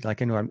thing, right?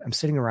 Like, I know I'm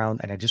sitting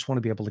around and I just want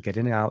to be able to get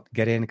in and out,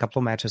 get in a couple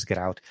of matches, get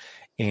out,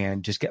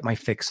 and just get my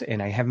fix.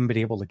 And I haven't been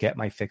able to get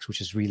my fix, which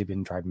has really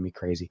been driving me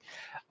crazy,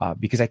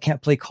 because I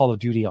can't play Call of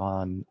Duty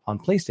on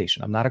PlayStation.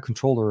 I'm not a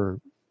controller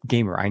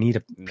gamer. I need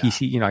a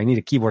PC. I need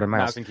a keyboard and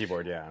mouse. Mouse and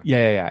keyboard,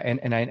 yeah.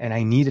 And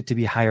I need it to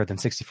be higher than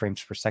 60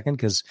 frames per second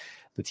because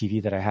the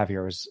TV that I have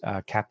here is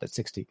capped at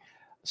 60.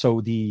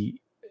 So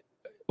the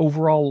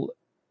overall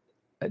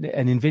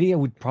an NVIDIA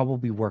would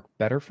probably work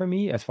better for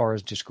me as far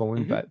as just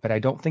going, but I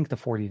don't think the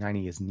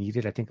 4090 is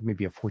needed. I think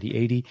maybe a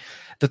 4080.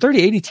 The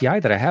 3080 Ti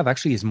that I have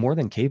actually is more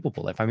than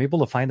capable. If I'm able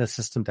to find a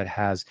system that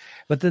has,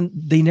 but then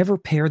they never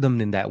pair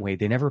them in that way.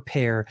 They never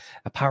pair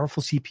a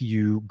powerful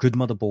CPU, good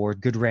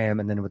motherboard, good RAM,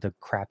 and then with a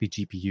crappy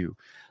GPU.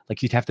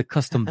 Like you'd have to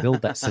custom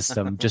build that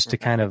system just to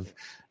kind of,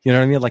 you know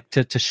what I mean? Like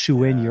to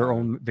shoe in your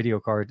own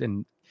video card,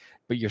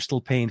 but you're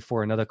still paying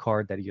for another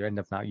card that you end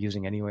up not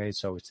using anyway.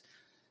 So it's,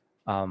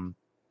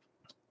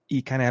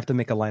 you kind of have to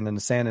make a line in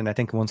the sand. And I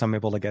think once I'm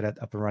able to get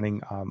it up and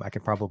running, I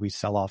can probably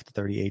sell off the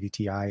 3080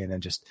 Ti and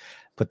then just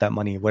put that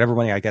money, whatever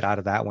money I get out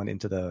of that one,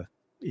 into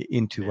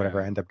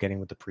whatever I end up getting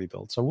with the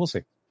pre-build. So we'll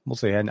see.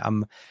 And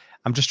I'm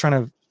just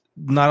trying to.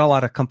 Not a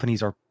lot of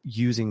companies are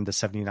using the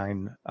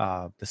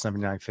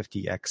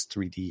 7950X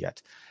 3D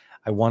yet.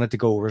 I wanted to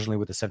go originally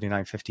with the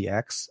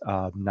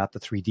 7950X, not the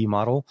 3D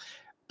model,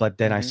 but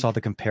then I saw the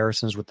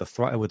comparisons with the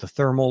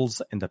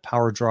thermals and the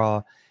power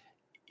draw.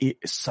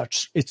 It's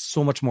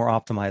so much more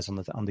optimized on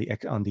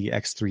the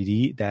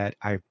X3D that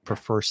I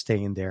prefer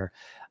staying there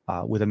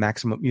with a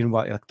maximum. You know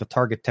what? Like the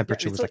target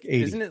temperature was like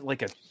 80. Isn't it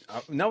like I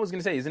was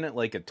going to say, isn't it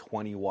like a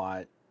 20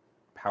 watt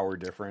power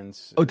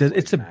difference? Oh,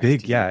 it's a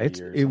big,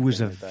 it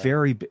was a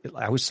very big.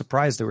 I was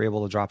surprised they were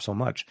able to drop so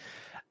much.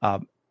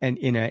 And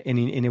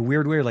in a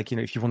weird way, like, you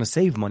know, if you want to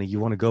save money, you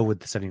want to go with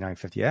the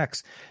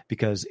 7950X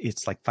because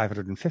it's like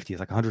 550. It's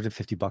like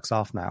 $150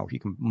 off now.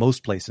 You can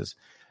most places.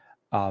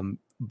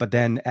 But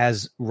then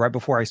right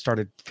before I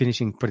started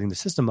finishing putting the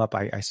system up,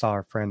 I saw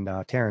our friend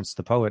Terrence,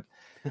 the poet,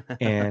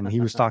 and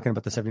he was talking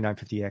about the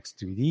 7950X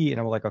 3D, and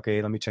I'm like,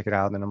 okay, let me check it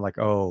out. And then I'm like,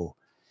 oh,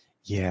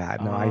 yeah,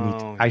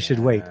 no, I should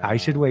wait. I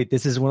should wait.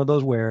 This is one of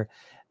those where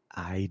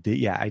I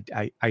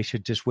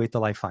should just wait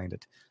till I find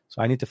it.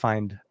 So I need to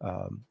find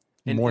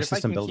more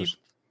system builders.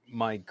 Keep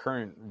my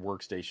current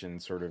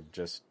workstation sort of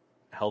just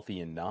healthy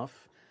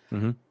enough.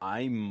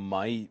 I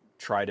might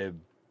try to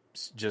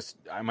just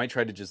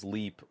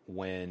leap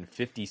when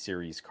 50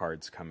 series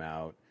cards come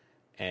out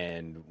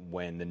and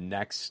when the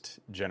next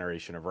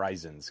generation of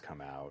Ryzens come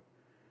out,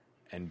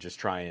 and just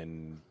try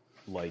and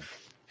like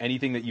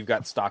anything that you've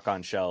got stock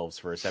on shelves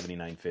for a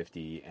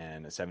 7950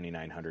 and a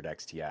 7900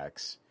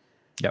 XTX.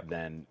 Yep.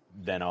 Then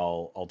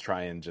I'll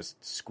try and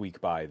just squeak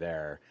by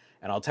there,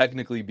 and I'll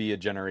technically be a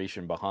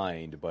generation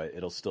behind, but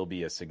it'll still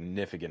be a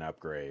significant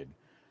upgrade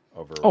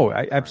over. Oh,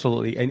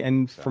 absolutely.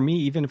 And so, for me,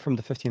 even from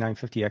the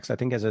 5950X, I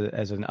think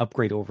as an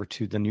upgrade over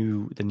to the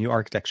new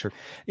architecture,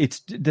 it's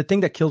the thing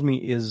that kills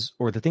me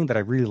the thing that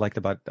I really liked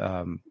about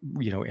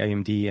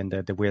AMD and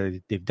the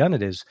way they've done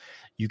it is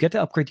you get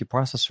to upgrade your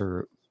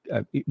processor.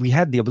 We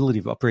had the ability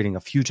of upgrading a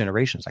few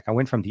generations. Like I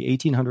went from the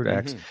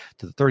 1800X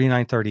to the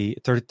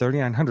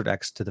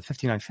 3900X to the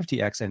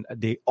 5950X, and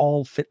they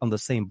all fit on the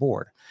same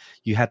board.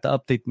 You had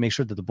to make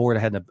sure that the board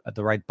had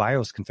the right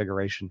BIOS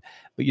configuration,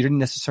 but you didn't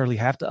necessarily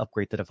have to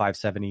upgrade to the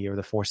 570 or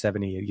the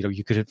 470. You know,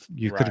 you could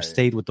have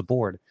stayed with the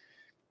board.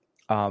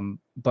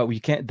 But we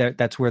can't.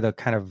 That's where the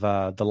kind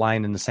of the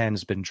line in the sand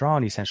has been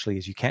drawn. Essentially,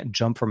 is you can't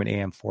jump from an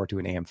AM4 to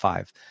an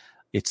AM5.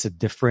 It's a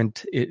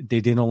different.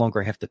 They no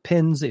longer have the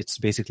pins. It's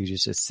basically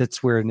just it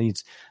sits where it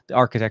needs. The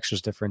architecture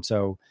is different.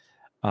 So,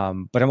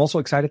 but I'm also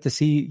excited to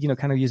see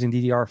kind of using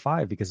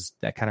DDR5 because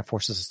that kind of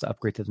forces us to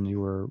upgrade to the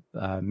newer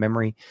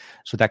memory.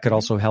 So that could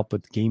also help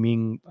with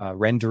gaming,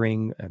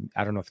 rendering.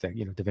 I don't know if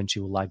DaVinci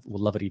will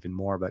love it even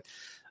more, but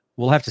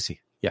we'll have to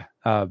see. Yeah,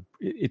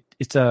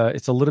 it's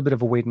a little bit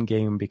of a waiting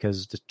game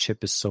because the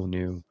chip is so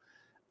new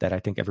that I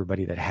think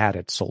everybody that had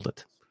it sold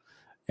it.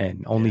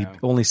 And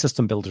only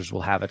system builders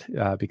will have it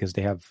because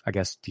they have, I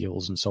guess,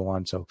 deals and so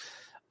on. So,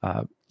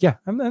 and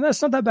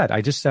that's not that bad.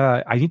 I just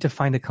I need to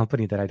find a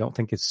company that I don't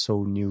think is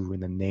so new in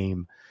the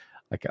name.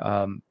 Like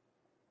I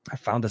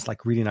found this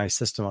like really nice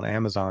system on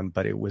Amazon,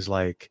 but it was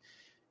like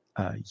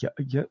oh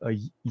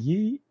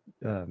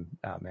man,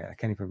 I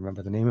can't even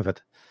remember the name of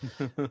it.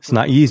 It's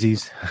not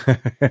Yeezys.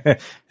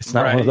 It's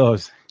not one of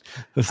those.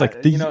 It's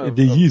like the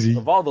Yeezy.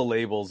 Of all the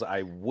labels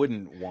I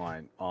wouldn't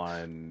want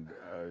on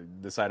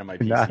the side of my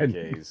PC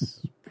case,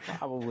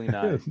 probably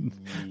not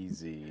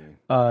Yeezy.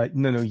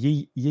 No,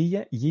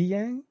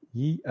 Yeyang,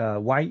 Yeyan,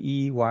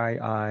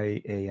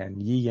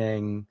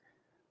 Yeyang,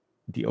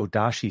 the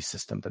Odashi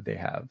system that they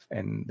have,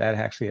 and that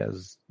actually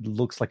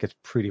looks like it's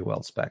pretty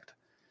well spec'd.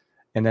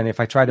 And then if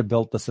I try to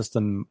build the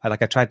system, I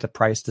tried to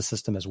price the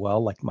system as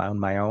well, like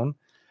my own.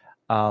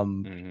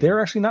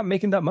 They're actually not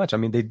making that much. I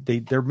mean,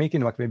 they're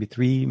making like maybe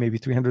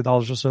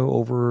 $300 or so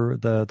over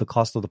the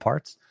cost of the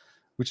parts,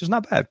 which is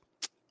not bad.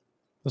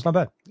 It's not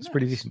bad. It's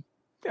pretty decent.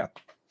 Yeah.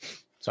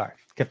 Sorry,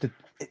 kept it.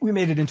 We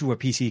made it into a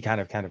PC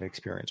kind of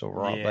experience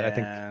overall, but I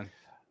think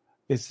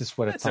it's just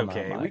what it's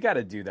okay. We got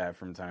to do that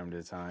from time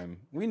to time.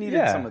 We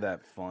needed some of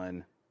that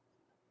fun.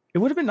 It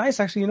would have been nice,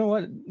 actually. You know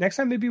what? Next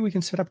time, maybe we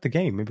can set up the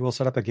game. Maybe we'll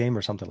set up a game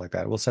or something like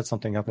that. We'll set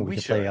something up and we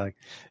can play.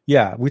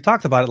 We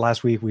talked about it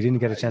last week. We didn't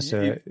get a chance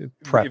to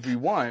prep. If we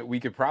want, we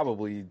could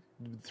probably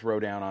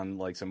throw down on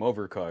like some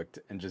Overcooked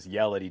and just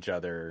yell at each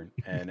other,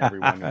 and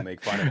everyone will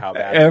make fun of how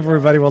bad.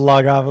 Everybody will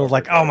log off. It was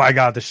like, oh my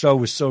god, the show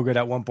was so good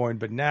at one point,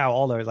 but now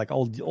all the like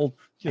old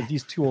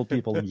these two old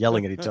people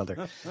yelling at each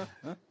other.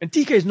 And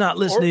TK's not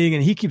listening,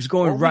 and he keeps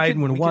going right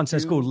when Juan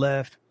says go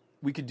left.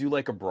 We could do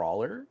like a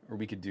brawler, or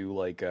we could do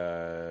like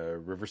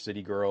River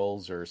City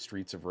Girls or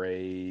Streets of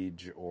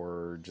Rage,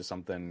 or just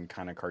something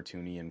kind of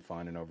cartoony and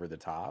fun and over the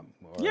top.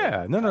 Or,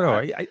 yeah,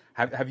 no.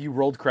 Have you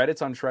rolled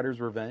credits on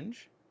Shredder's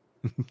Revenge?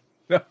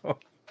 No,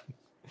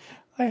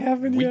 I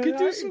haven't. We could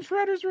do some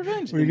Shredder's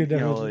Revenge. We could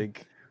definitely.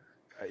 Like,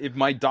 if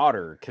my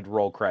daughter could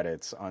roll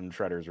credits on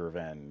Shredder's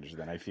Revenge,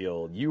 then I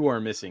feel you are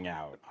missing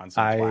out on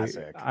some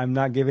classic. I'm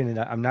not giving it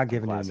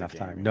enough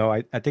time. No,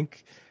 I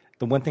think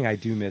the one thing I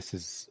do miss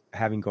is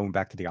going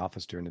back to the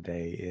office during the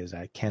day is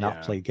I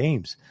cannot play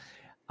games.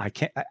 I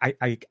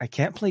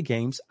can't play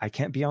games. I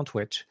can't be on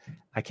Twitch.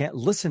 I can't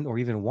listen or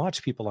even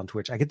watch people on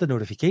Twitch. I get the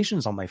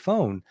notifications on my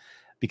phone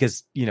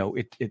because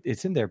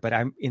it's in there. But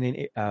I'm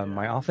in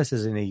my office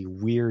is in a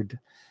weird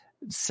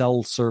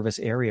cell service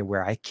area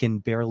where I can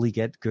barely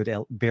get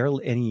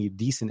barely any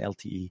decent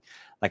LTE.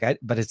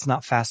 But it's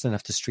not fast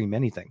enough to stream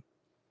anything.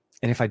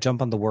 And if I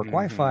jump on the work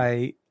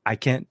Wi-Fi, I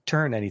can't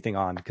turn anything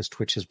on because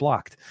Twitch is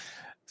blocked.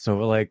 So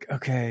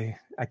okay,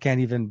 I can't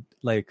even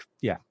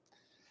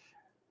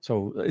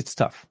So it's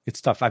tough.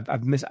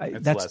 I've missed.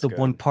 That's the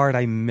one part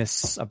I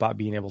miss about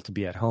being able to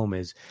be at home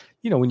is,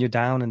 when you're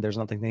down and there's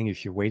nothing.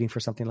 If you're waiting for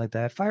something like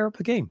that, fire up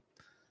a game.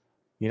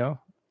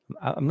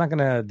 I'm not going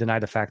to deny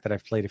the fact that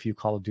I've played a few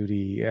Call of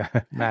Duty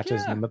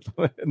matches in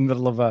the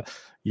middle of a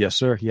yes,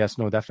 sir, yes,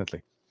 no,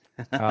 definitely.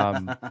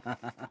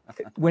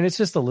 When it's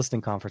just a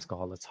listening conference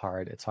call, it's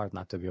hard. It's hard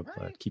not to be able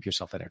to keep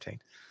yourself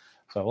entertained.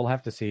 So we'll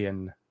have to see.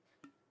 And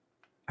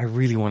I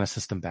really want a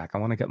system back. I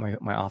want to get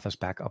my office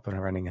back up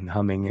and running and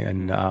humming.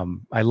 And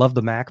I love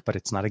the Mac, but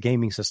it's not a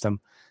gaming system.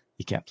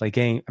 You can't play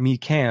game. I mean, you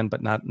can,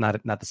 but not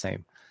the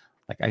same.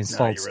 Like I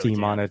installed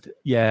Steam on it.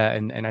 Yeah.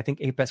 And I think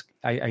Apex,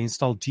 I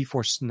installed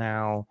GeForce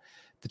Now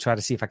to try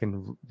to see if I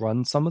can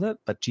run some of it,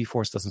 but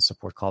GeForce doesn't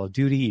support Call of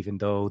Duty, even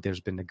though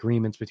there's been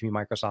agreements between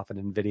Microsoft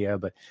and NVIDIA,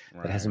 but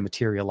it hasn't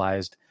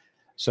materialized.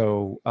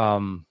 So,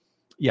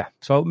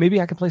 so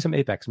maybe I can play some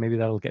Apex. Maybe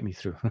that'll get me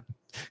through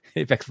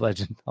Apex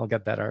Legend. I'll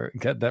get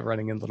that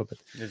running in a little bit.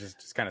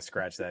 Just kind of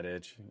scratch that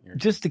itch.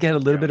 Just to get a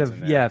little bit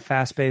of,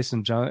 fast pace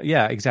and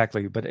yeah,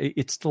 exactly. But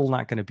it's still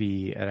not going to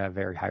be at a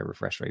very high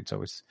refresh rate.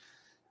 So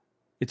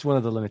it's one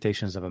of the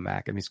limitations of a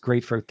Mac. I mean, it's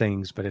great for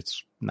things, but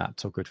it's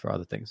not so good for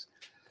other things.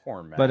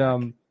 Poor Mac.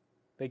 But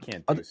they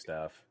can't do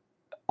stuff.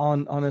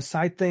 On a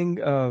side thing,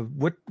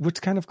 what's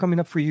kind of coming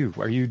up for you?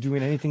 Are you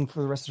doing anything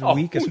for the rest of the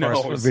week as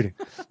far as video?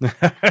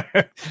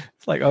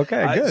 It's like,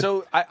 okay, good.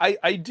 So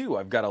I do.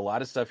 I've got a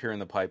lot of stuff here in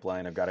the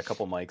pipeline. I've got a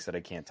couple mics that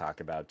I can't talk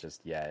about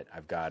just yet.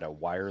 I've got a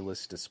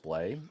wireless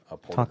display, a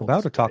portable talk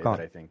about or talk on.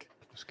 I think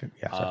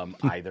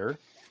either.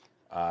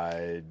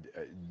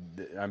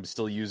 I'm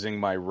still using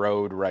my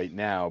Rode right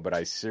now, but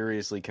I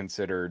seriously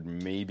considered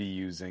maybe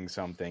using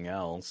something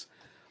else.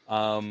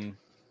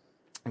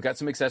 I've got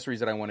some accessories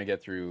that I want to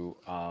get through.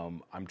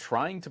 I'm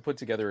trying to put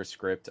together a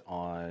script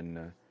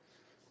on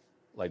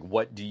like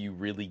what do you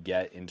really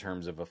get in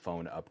terms of a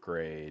phone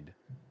upgrade,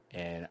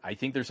 and I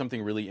think there's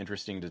something really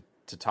interesting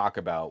to talk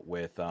about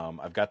with.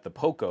 I've got the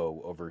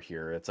Poco over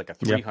here. It's like a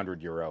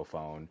 300 euro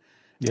phone,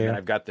 and then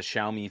I've got the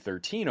Xiaomi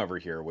 13 over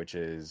here, which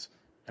is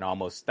an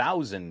almost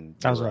 1,000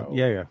 euro.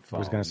 Yeah. Phone. I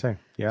was gonna say,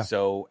 yeah.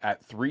 So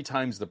at 3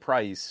 times the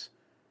price,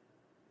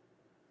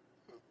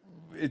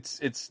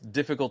 it's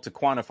difficult to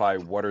quantify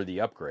what are the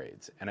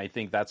upgrades. And I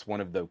think that's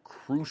one of the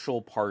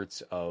crucial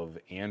parts of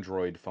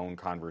Android phone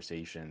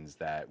conversations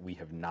that we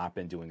have not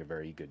been doing a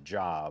very good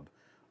job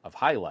of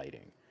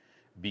highlighting.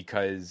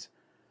 Because,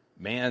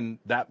 man,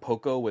 that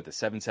Poco with the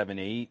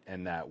 778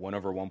 and that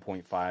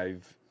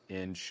 1/1.5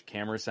 inch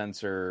camera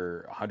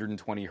sensor,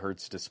 120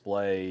 hertz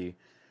display,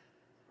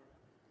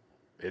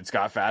 it's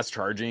got fast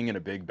charging and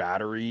a big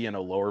battery and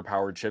a lower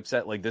powered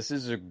chipset. Like, this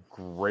is a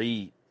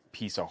great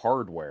piece of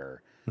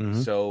hardware.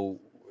 Mm-hmm. So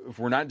if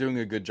we're not doing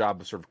a good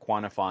job of sort of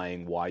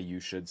quantifying why you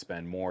should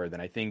spend more,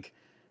 then I think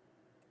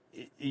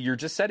you're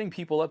just setting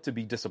people up to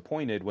be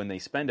disappointed when they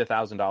spend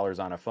 $1,000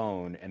 on a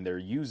phone and they're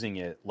using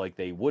it like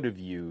they would have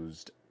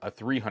used a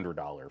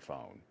 $300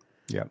 phone.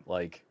 Yeah.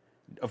 Like,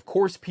 of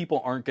course,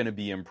 people aren't going to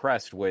be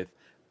impressed with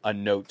a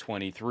Note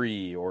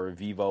 23 or a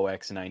Vivo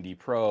X90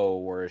 Pro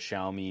or a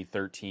Xiaomi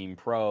 13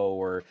 Pro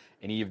or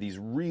any of these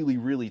really,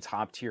 really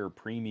top tier,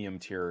 premium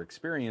tier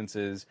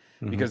experiences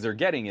because they're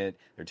getting it,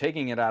 they're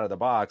taking it out of the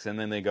box, and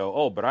then they go,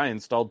 oh, but I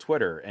installed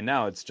Twitter, and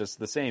now it's just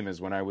the same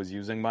as when I was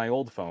using my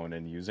old phone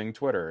and using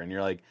Twitter. And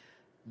you're like,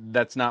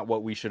 that's not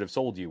what we should have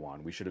sold you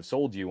on. We should have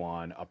sold you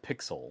on a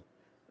Pixel,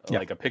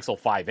 like a Pixel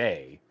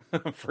 5a.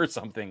 For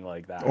something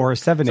like that, or a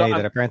 7A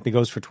that apparently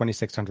goes for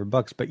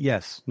 $2,600. But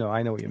yes, no,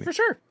 I know what you mean for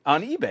sure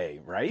on eBay,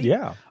 right?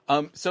 Yeah.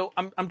 So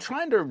I'm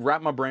trying to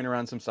wrap my brain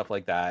around some stuff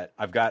like that.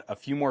 I've got a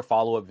few more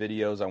follow-up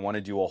videos. I want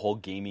to do a whole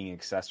gaming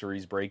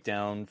accessories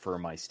breakdown for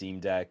my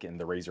Steam Deck and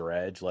the Razer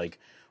Edge, like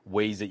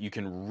ways that you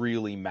can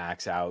really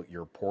max out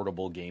your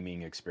portable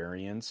gaming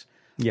experience.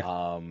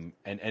 Yeah.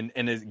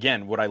 And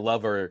again, what I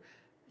love are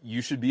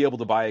you should be able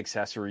to buy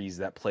accessories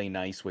that play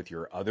nice with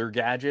your other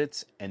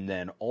gadgets, and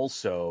then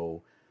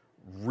also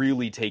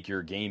really take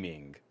your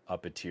gaming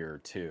up a tier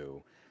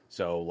too.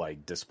 So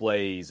like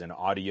displays and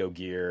audio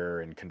gear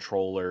and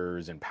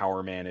controllers and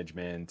power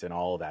management and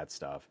all of that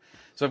stuff.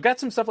 So I've got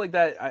some stuff like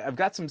that. I've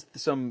got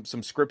some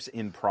scripts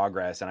in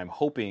progress, and I'm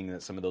hoping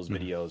that some of those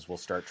videos will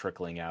start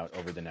trickling out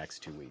over the next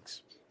 2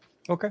 weeks.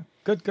 Okay,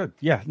 good.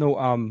 Yeah,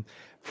 no,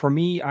 for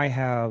me, I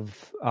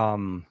have,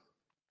 well,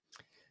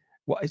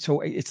 so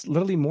it's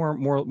literally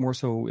more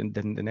so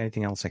than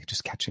anything else, like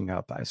just catching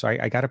up. So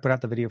I got to put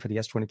out the video for the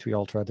S23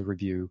 Ultra, the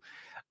review.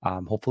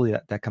 Hopefully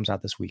that comes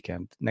out this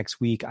weekend. Next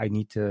week, I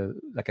need to,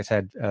 like I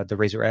said, the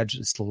Razer Edge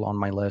is still on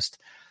my list.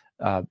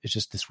 It's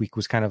just this week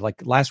was kind of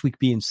like last week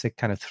being sick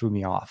kind of threw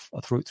me off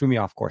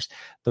course.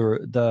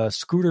 The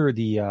scooter,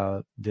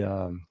 the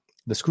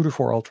Scooter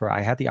 4 Ultra,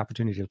 I had the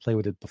opportunity to play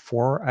with it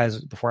before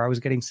I was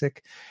getting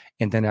sick.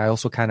 And then I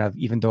also kind of,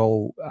 even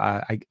though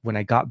when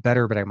I got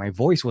better, but my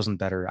voice wasn't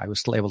better, I was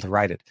still able to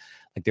ride it.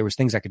 Like there was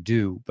things I could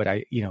do, but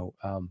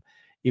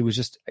it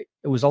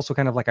was also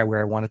kind of like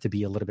where I wanted to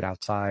be a little bit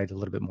outside, a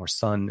little bit more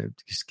sun,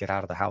 just get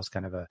out of the house,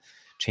 kind of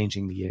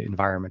changing the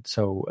environment.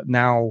 So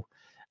now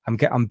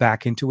I'm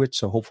back into it.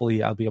 So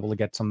hopefully I'll be able to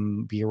get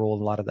some B-roll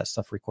and a lot of that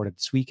stuff recorded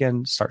this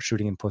weekend, start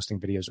shooting and posting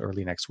videos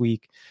early next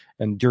week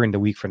and during the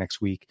week for next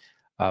week.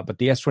 But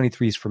the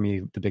S23 is for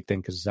me the big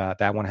thing because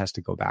that one has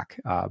to go back.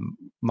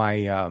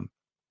 My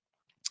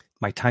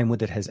time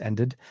with it has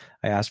ended.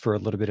 I asked for a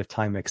little bit of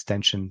time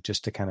extension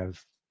just to kind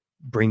of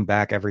bring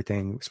back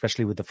everything,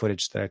 especially with the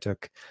footage that I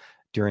took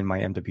during my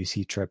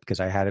MWC trip because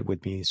I had it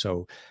with me.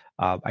 So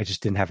I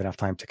just didn't have enough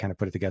time to kind of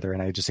put it together.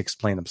 And I just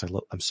explained them. So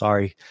look, I'm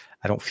sorry,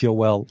 I don't feel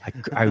well.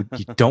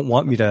 You don't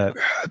want me to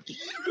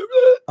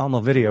on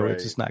the video. Right.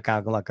 It's just not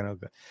going to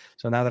go.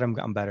 So now that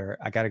I'm better,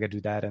 I got to go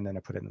do that. And then I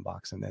put it in the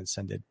box and then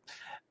send it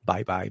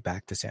bye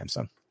back to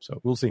Samsung. So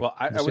we'll see. Well,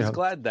 I was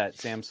glad that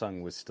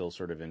Samsung was still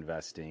sort of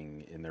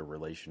investing in their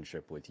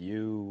relationship with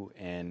you.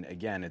 And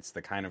again, it's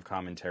the kind of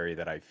commentary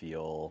that I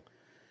feel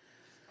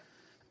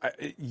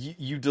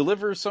you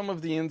deliver some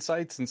of the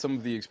insights and some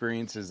of the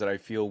experiences that I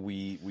feel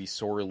we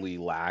sorely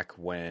lack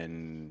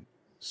when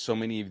so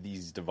many of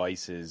these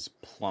devices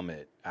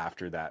plummet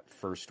after that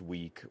first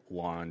week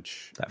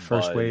launch. That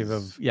first wave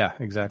of, yeah,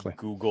 exactly.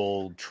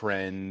 Google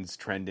trends,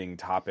 trending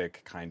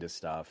topic kind of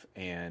stuff.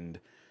 And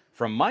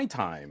from my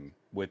time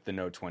with the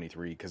Note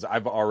 23, because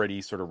I've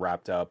already sort of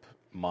wrapped up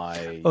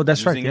my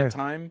using it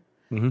time,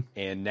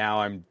 and now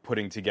I'm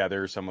putting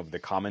together some of the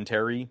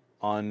commentary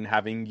on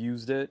having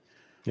used it.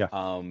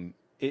 Yeah,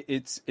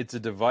 it's a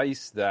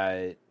device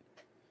that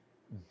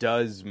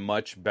does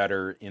much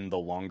better in the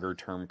longer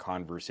term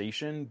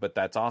conversation, but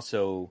that's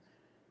also,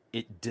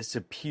 it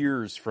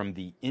disappears from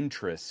the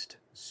interest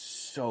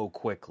so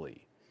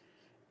quickly.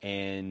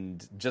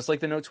 And just like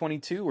the Note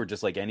 22 or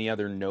just like any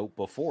other Note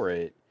before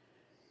it,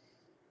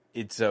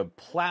 it's a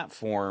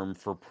platform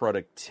for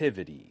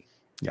productivity.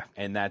 Yeah.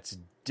 And that's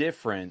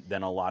different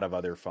than a lot of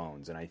other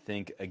phones. And I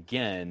think,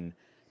 again,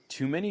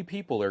 too many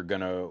people are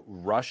going to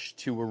rush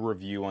to a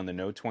review on the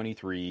Note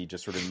 23,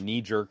 just sort of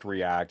knee-jerk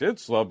react,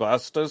 it's the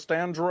bestest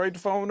Android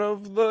phone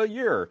of the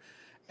year.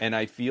 And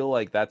I feel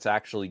like that's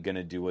actually going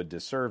to do a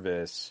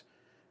disservice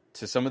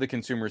to some of the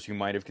consumers who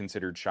might have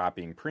considered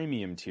shopping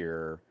premium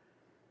tier,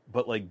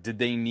 but like, did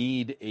they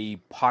need a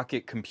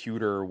pocket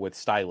computer with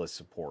stylus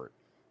support?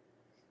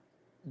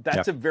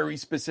 That's a very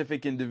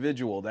specific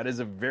individual. That is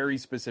a very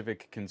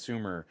specific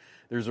consumer.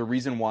 There's a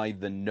reason why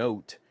the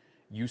Note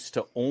used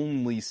to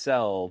only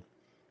sell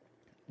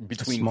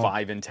between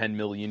 5 and 10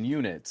 million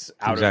units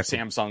out of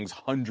Samsung's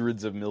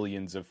hundreds of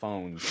millions of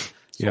phones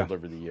sold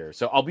over the year.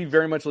 So I'll be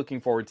very much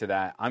looking forward to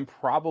that. I'm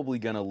probably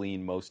going to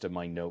lean most of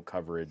my Note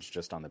coverage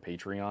just on the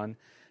Patreon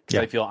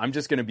because I feel I'm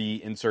just going to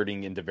be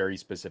inserting into very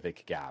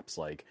specific gaps,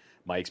 like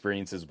my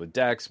experiences with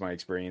DeX, my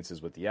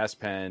experiences with the S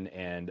Pen,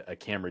 and a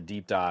camera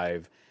deep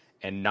dive,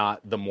 and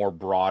not the more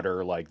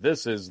broader, like,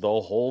 this is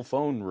the whole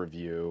phone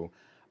review.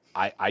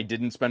 I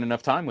didn't spend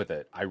enough time with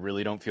it. I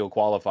really don't feel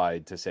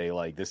qualified to say,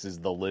 like, this is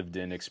the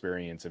lived-in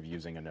experience of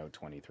using a Note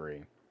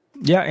 23.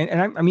 Yeah,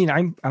 and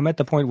I'm at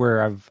the point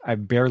where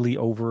I've barely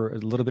a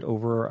little bit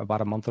over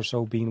about a month or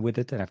so being with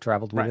it, and I've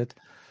traveled with it.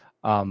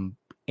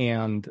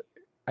 And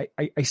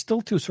I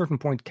still, to a certain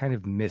point, kind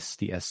of miss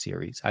the S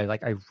series.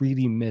 I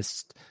really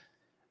missed...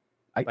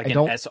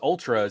 an S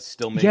Ultra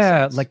still makes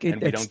sense. Yeah, like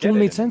it still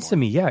made sense to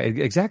me. Yeah,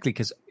 exactly.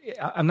 Because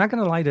I'm not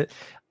going to lie,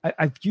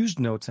 I've used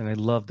Notes and I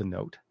love the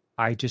Note.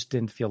 I just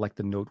didn't feel like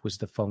the Note was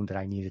the phone that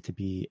I needed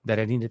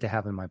to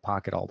have in my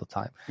pocket all the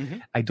time.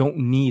 I don't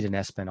need an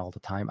S Pen all the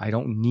time. I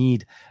don't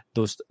need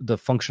the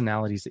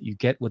functionalities that you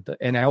get with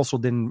and I also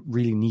didn't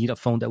really need a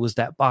phone that was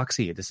that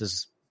boxy. This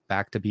is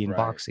back to being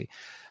boxy.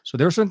 So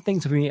there are certain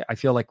things for me I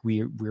feel like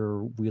we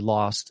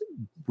lost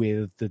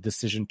with the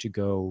decision to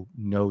go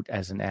Note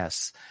as an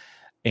S.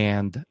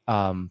 And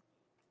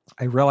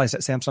I realized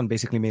that Samsung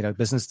basically made a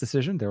business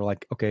decision. They were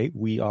like, okay,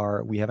 we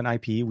have an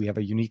IP, we have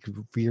a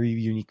very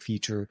unique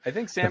feature. I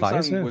think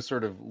Samsung was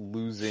sort of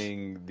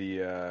losing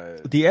the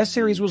S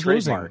series was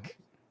trademark.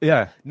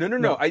 Yeah.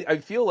 No. I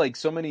feel like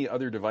so many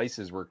other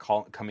devices were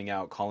coming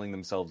out calling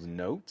themselves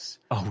Notes.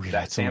 Oh, yeah.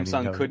 That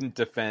Samsung couldn't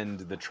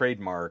defend the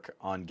trademark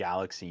on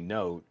Galaxy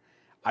Note.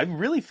 I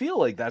really feel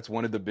like that's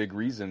one of the big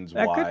reasons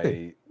why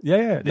they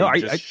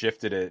just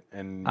shifted it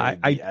and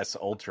made the S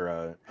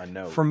Ultra a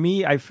Note. For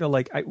me, I feel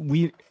like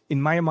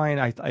in my mind,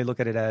 I look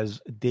at it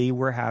as they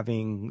were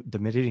having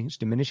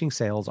diminishing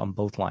sales on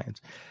both lines.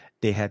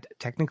 They had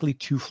technically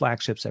 2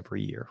 flagships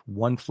every year.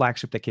 One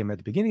flagship that came at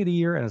the beginning of the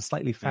year and a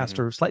slightly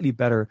faster, slightly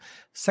better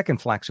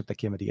second flagship that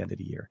came at the end of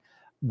the year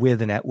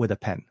with a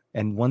pen.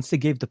 And once they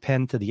gave the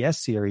pen to the S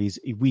series,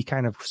 we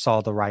kind of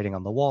saw the writing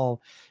on the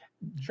wall.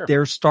 Sure.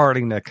 They're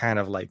starting to kind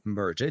of like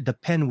merge. The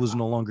pen was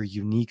no longer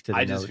unique to the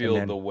I just Note,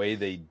 feel the way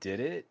they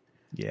did it,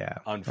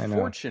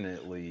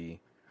 unfortunately,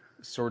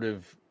 sort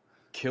of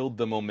killed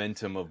the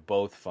momentum of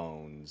both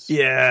phones.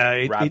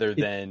 Yeah, rather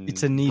than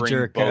it's a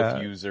knee-jerk bring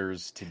both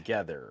users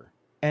together.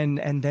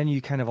 And then you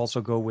kind of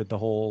also go with the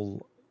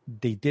whole.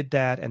 They did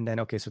that, and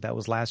then so that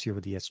was last year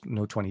with the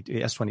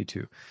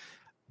S22,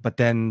 but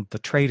then the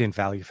trade-in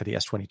value for the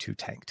S22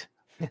 tanked.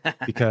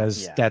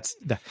 Because that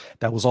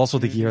was also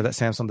the year that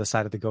Samsung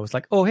decided to go. It's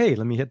like, oh, hey,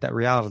 let me hit that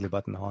reality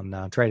button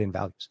on trade-in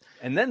values.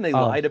 And then they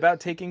lied about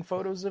taking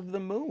photos of the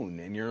moon.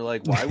 And you're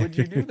like, why would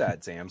you do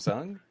that,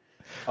 Samsung?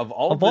 Of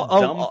all the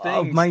dumb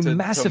things of my to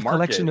massive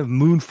collection of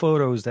moon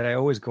photos that I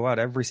always go out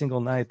every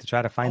single night to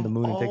try to find the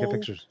moon and take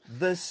pictures.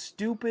 The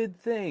stupid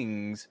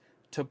things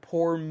to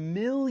pour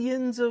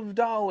millions of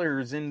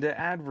dollars into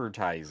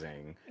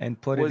advertising and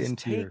put it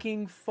into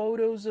taking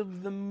photos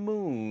of the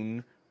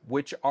moon,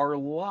 which are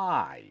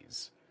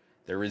lies.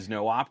 There is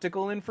no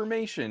optical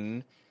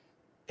information.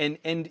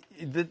 And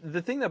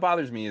the thing that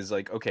bothers me is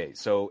like, okay,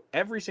 so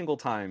every single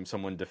time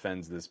someone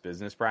defends this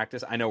business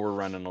practice, I know we're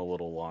running a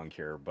little long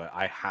here, but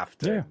I have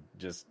to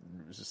just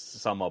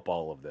sum up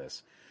all of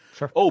this.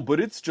 Sure. Oh, but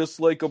it's just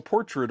like a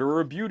portrait or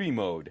a beauty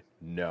mode.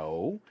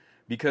 No,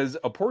 because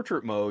a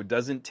portrait mode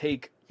doesn't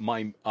take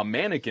a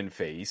mannequin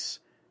face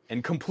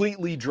and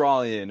completely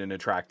draw in an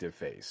attractive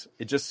face.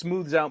 It just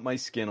smooths out my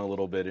skin a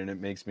little bit and it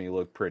makes me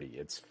look pretty.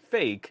 It's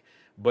fake,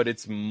 but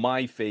it's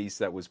my face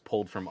that was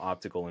pulled from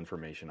optical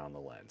information on the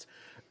lens.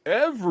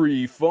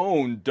 Every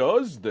phone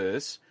does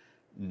this.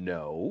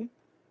 No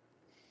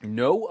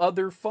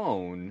other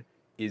phone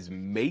is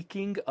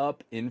making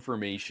up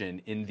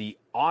information in the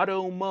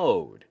auto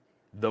mode,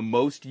 the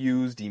most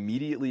used,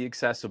 immediately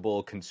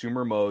accessible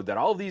consumer mode that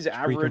all these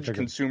average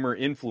consumer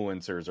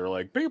influencers are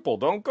like, people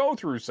don't go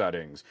through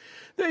settings.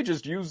 They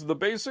just use the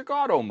basic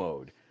auto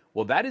mode.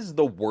 Well, that is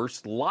the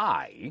worst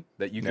lie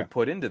that you could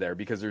put into there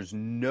because there's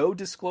no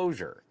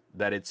disclosure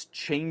that it's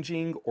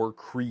changing or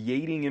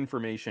creating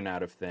information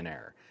out of thin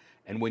air.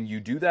 And when you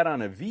do that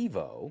on a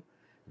Vivo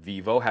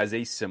has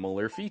a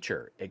similar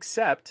feature,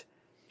 except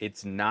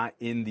it's not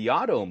in the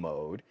auto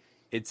mode.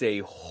 It's a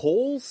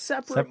whole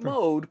separate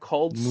mode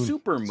called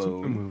Super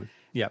Moon.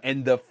 Yeah.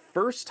 And the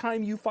first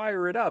time you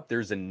fire it up,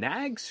 there's a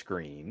nag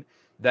screen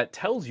that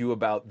tells you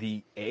about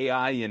the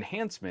AI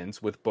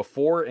enhancements with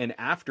before and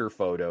after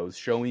photos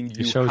showing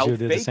you how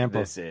fake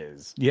this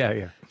is.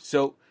 Yeah.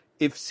 So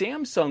if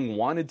Samsung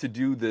wanted to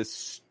do this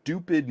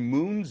stupid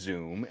moon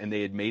zoom and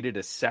they had made it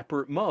a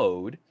separate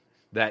mode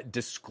that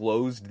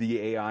disclosed the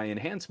AI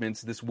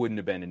enhancements, this wouldn't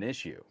have been an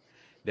issue.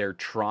 They're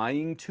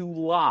trying to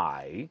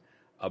lie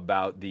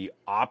about the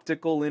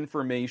optical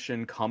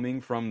information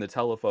coming from the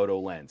telephoto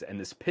lens. And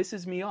this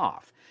pisses me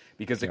off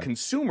because a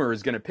consumer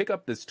is going to pick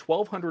up this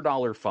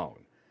 $1,200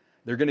 phone.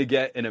 They're going to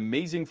get an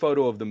amazing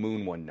photo of the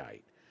moon one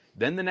night.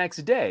 Then the next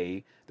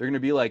day, they're going to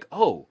be like,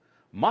 oh,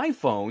 my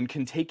phone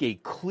can take a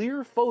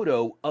clear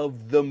photo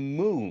of the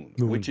moon,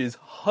 which is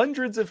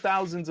hundreds of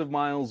thousands of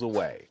miles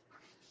away,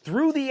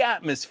 through the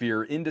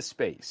atmosphere into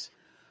space.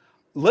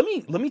 Let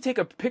me take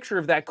a picture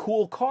of that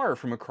cool car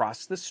from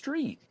across the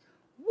street.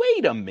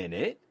 Wait a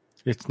minute.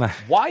 It's not.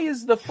 Why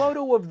is the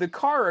photo of the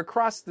car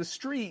across the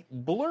street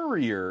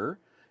blurrier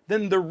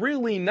than the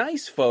really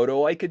nice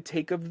photo I could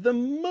take of the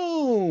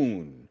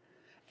moon?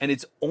 And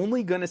it's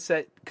only going to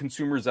set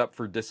consumers up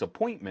for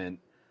disappointment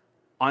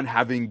on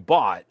having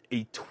bought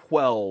a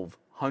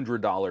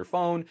 $1,200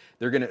 phone.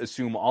 They're going to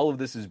assume all of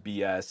this is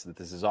BS, that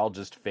this is all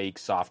just fake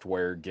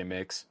software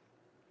gimmicks.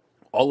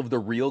 All of the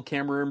real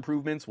camera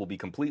improvements will be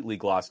completely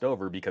glossed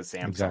over because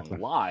Samsung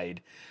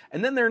lied.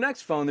 And then their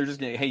next phone, they're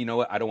just going to, hey, you know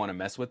what? I don't want to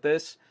mess with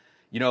this.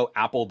 You know,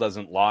 Apple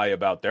doesn't lie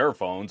about their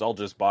phones. I'll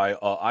just buy an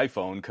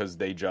iPhone because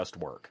they just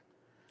work.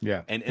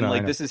 Yeah. And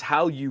this is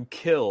how you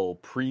kill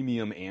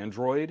premium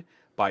Android,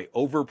 by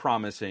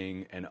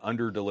overpromising and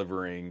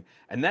under-delivering,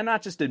 and then not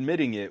just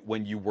admitting it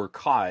when you were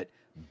caught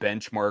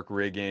benchmark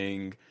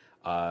rigging,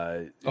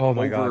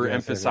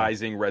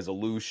 overemphasizing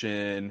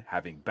resolution,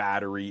 having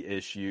battery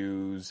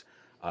issues,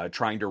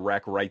 trying to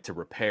wreck right to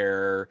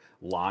repair,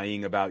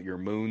 lying about your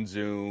moon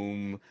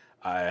zoom,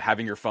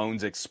 having your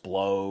phones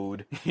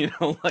explode. You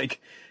know,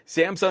 like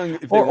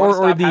Samsung, if they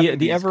or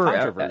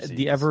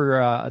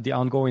the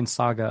ongoing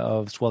saga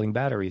of swelling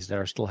batteries that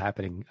are still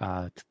happening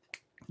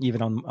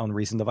even on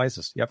recent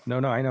devices. Yep. No,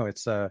 I know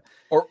it's or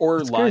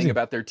it's lying crazy.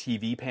 about their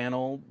TV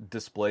panel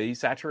display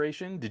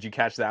saturation. Did you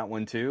catch that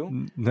one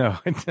too? No.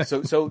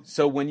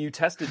 So when you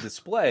test a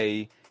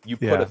display, you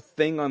put a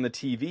thing on the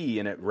TV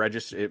and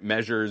it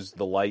measures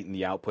the light and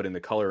the output and the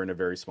color in a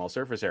very small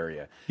surface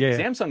area. Yeah.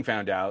 Samsung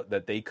found out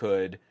that they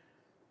could,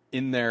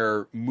 in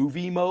their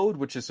movie mode,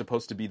 which is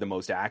supposed to be the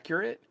most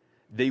accurate,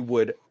 they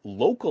would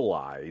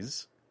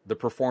localize the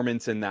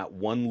performance in that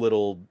one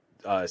little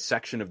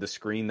section of the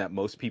screen that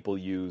most people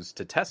use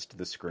to test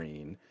the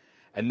screen.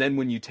 And then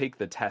when you take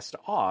the test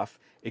off,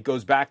 it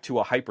goes back to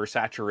a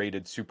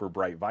hyper-saturated, super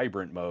bright,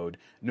 vibrant mode,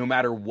 no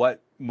matter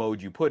what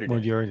mode you put it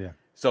in.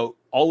 So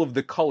all of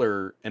the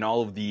color and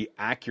all of the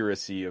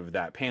accuracy of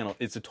that panel,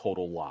 it's a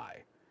total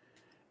lie.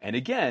 And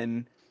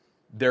again,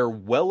 they're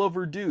well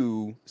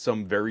overdue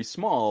some very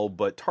small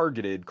but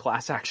targeted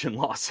class action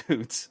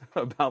lawsuits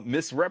about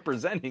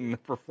misrepresenting the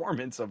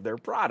performance of their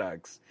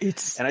products.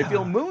 And I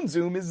feel Moon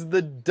Zoom is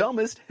the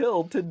dumbest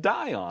hill to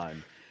die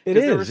on. It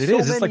is.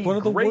 It's like one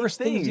of the worst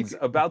things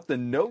about the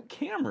Note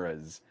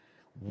cameras.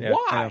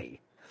 Why?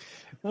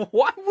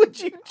 Why would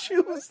you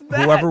choose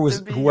that?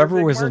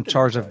 Whoever was in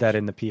charge of that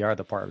in the PR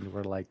department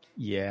were like,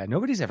 yeah,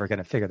 nobody's ever going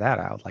to figure that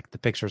out. Like the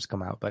pictures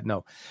come out, but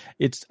no,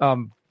 it's I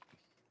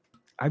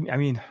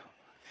mean,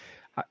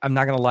 I'm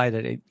not going to lie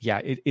that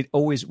it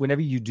always,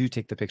 whenever you do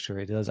take the picture,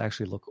 it does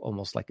actually look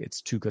almost like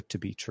it's too good to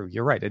be true.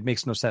 You're right. It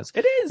makes no sense.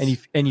 It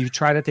is. And you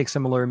try to take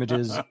similar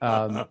images,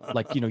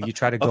 like, you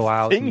try to go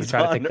out and you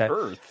try to take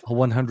that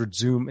 100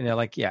 zoom and they're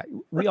like, yeah,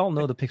 we all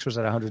know the pictures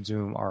at 100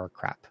 zoom are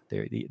crap.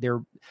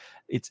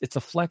 It's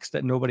a flex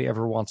that nobody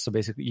ever wants to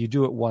basically, you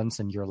do it once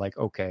and you're like,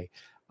 okay,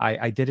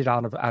 I did it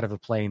out of a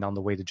plane on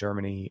the way to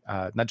Germany,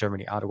 not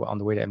Germany, Ottawa, on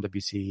the way to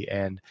MWC,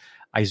 and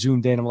I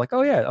zoomed in. I'm like,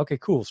 oh yeah, okay,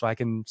 cool. So I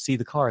can see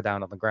the car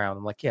down on the ground.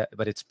 I'm like, yeah,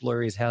 but it's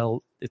blurry as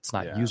hell. It's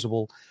not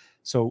usable.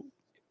 So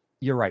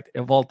you're right.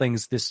 Of all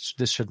things, this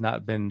should not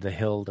have been the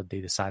hill that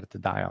they decided to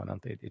die on.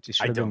 It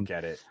just I don't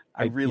get it.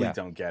 I really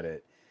don't get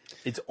it.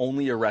 It's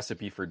only a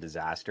recipe for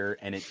disaster,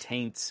 and it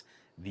taints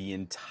the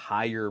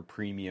entire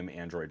premium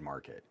Android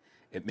market.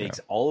 It makes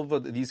all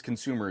of these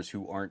consumers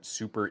who aren't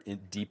super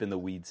deep in the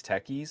weeds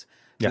techies,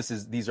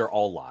 these are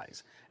all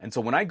lies. And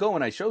so when I go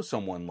and I show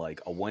someone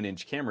like a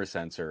 1-inch camera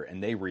sensor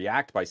and they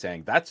react by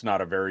saying, that's not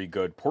a very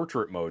good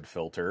portrait mode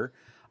filter,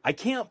 I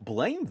can't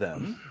blame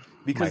them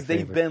because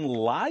they've been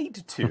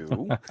lied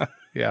to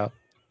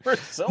for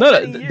so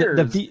many years.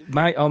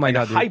 Oh my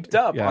God, hyped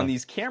up on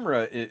these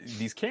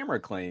camera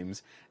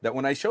claims that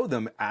when I show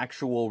them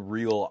actual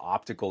real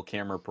optical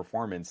camera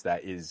performance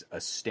that is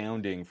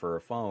astounding for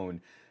a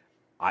phone,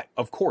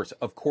 of course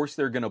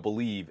they're going to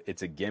believe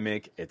it's a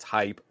gimmick, it's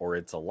hype, or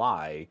it's a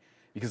lie.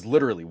 Because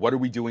literally, what are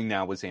we doing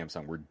now with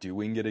Samsung? We're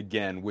doing it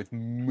again with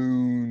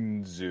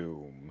Moon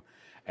Zoom.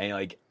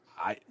 And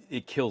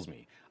it kills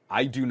me.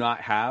 I do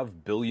not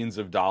have billions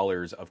of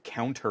dollars of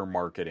counter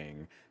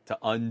marketing to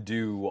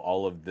undo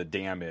all of the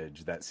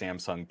damage that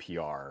Samsung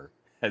PR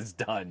has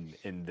done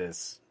in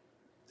this.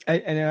 I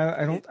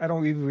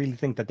don't even really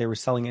think that they were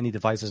selling any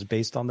devices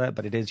based on that,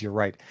 but it is, you're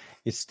right.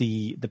 It's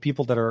the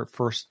people that are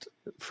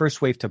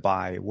first wave to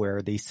buy,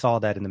 where they saw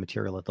that in the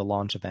material at the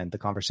launch event, the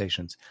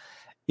conversations.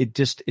 It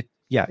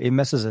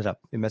messes it up.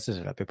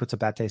 It puts a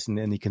bad taste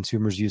in the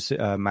consumer's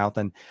mouth.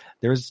 And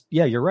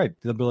you're right.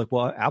 They'll be like,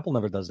 well, Apple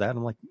never does that. And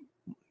I'm like,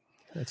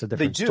 it's a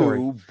different story.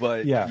 They do,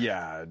 but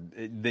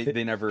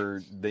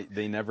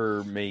they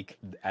never make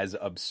as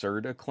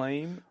absurd a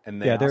claim,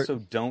 and they also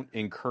don't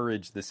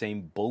encourage the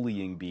same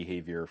bullying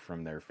behavior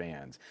from their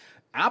fans.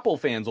 Apple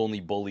fans only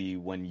bully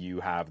when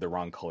you have the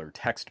wrong color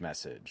text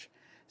message.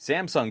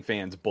 Samsung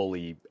fans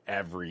bully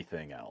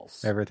everything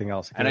else.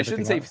 And I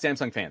shouldn't say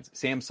Samsung fans,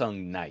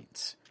 Samsung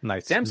Knights.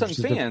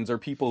 Samsung fans are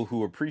people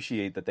who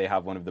appreciate that they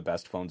have one of the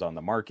best phones on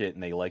the market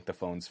and they like the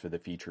phones for the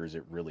features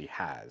it really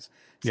has.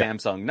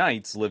 Samsung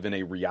Knights live in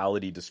a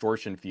reality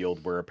distortion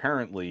field where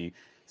apparently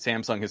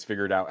Samsung has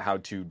figured out how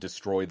to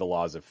destroy the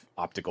laws of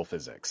optical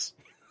physics.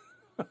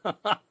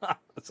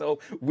 So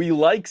we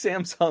like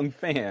Samsung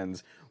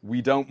fans.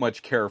 We don't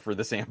much care for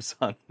the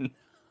Samsung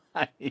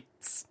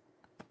Knights.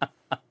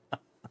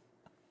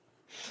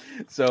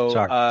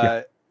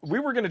 So we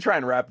were going to try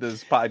and wrap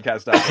this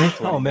podcast up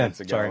 20 minutes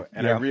ago,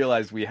 and I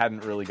realized we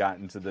hadn't really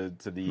gotten to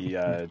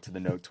the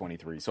Note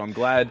 23. So I'm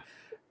glad.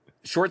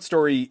 Short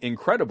story,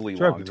 incredibly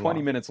long,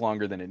 20 minutes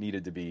longer than it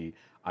needed to be.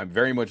 I'm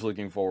very much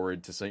looking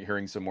forward to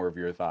hearing some more of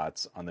your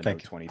thoughts on the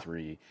Note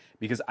 23,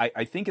 because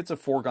I think it's a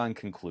foregone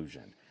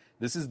conclusion.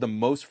 This is the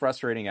most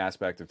frustrating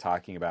aspect of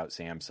talking about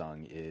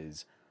Samsung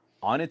is,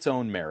 on its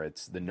own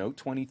merits, the Note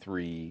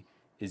 23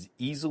 is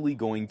easily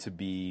going to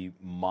be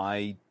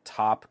my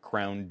top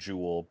crown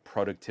jewel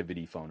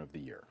productivity phone of the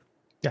year.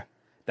 Yeah.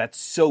 That's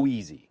so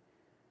easy.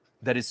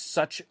 That is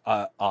such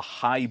a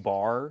high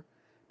bar.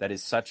 That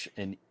is such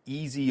an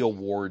easy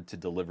award to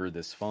deliver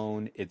this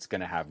phone. It's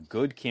going to have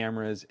good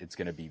cameras. It's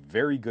going to be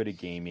very good at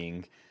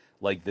gaming.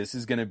 Like, this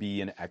is going to be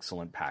an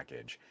excellent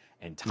package.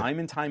 And time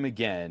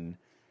again,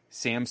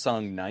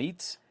 Samsung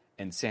Knights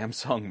and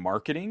Samsung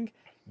marketing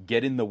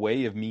get in the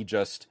way of me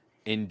just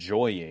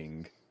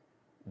enjoying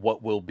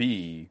what will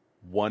be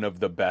one of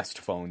the best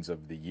phones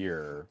of the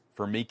year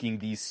for making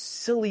these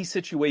silly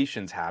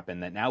situations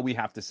happen that now we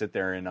have to sit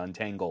there and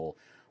untangle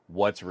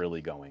what's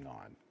really going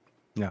on.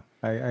 Yeah,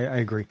 I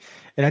agree.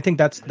 And I think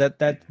that's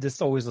this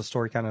is always the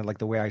story, kind of like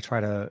the way I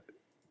try to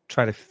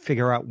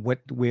figure out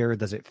where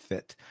does it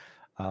fit.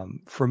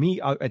 For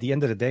me, at the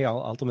end of the day,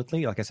 I'll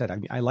ultimately, like I said,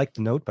 I like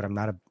the Note, but I'm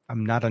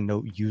not a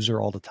Note user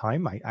all the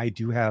time. I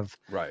do have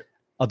right.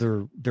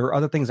 There are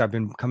other things I've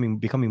been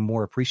becoming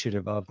more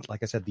appreciative of.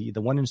 Like I said, the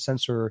 1-inch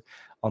sensor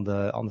on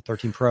the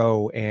 13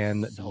 Pro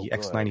and the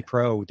X90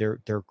 Pro,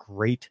 they're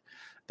great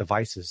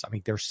devices. I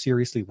mean, they're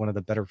seriously one of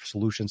the better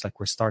solutions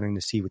like we're starting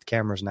to see with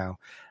cameras now.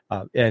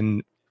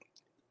 And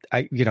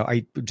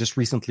I just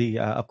recently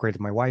upgraded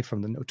my wife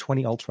from the Note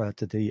 20 Ultra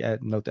to the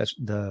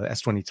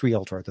S23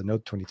 Ultra, the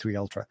Note 23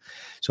 Ultra.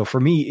 So for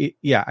me,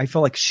 I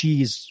feel like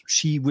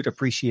she would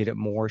appreciate it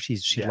more.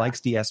 She likes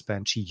the S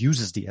Pen. She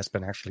uses the S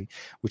Pen actually,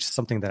 which is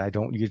something that I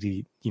don't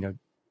usually,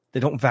 they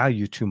don't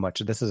value too much.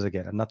 This is,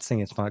 again, I'm not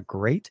saying it's not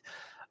great.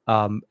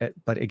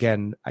 But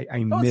again,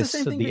 I miss it's the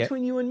same thing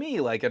between you and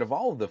me. Like, out of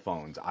all of the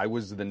phones, I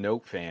was the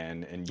Note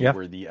fan and you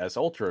were the S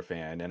Ultra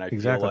fan, and I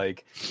feel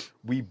like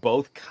we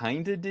both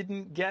kind of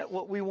didn't get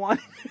what we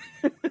wanted.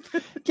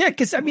 Yeah,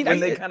 because I mean, when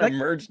they kind of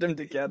merged them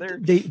together.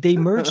 They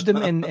merged them,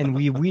 and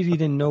we really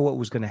didn't know what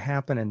was going to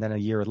happen. And then a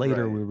year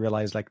later, we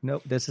realized, like,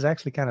 no, this is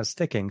actually kind of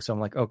sticking. So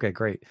I'm like, okay,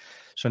 great.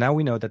 So now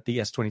we know that the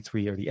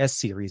S23 or the S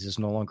series is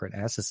no longer an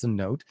S; it's a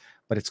Note,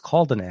 but it's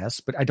called an S.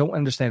 But I don't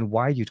understand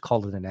why you'd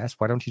call it an S.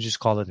 Why don't you just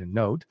call it a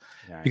Note?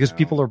 Because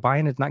people are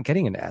buying it, not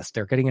getting an S;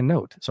 they're getting a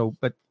Note. So,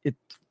 but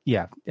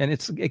and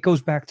it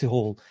goes back to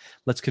whole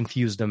let's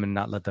confuse them and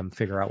not let them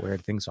figure out where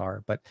things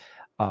are. But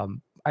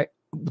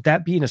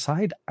that being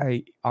aside,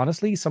 I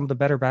honestly, some of the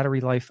better battery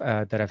life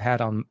that I've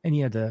had on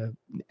any of the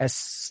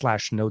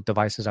S/Note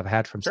devices I've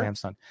had from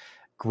Samsung.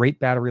 Great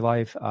battery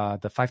life.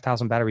 The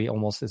 5,000 battery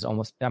is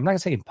almost. I'm not gonna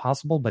say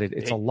impossible, but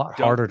it's a lot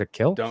harder to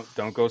kill.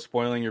 Don't go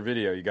spoiling your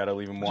video. You got to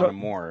leave them wanting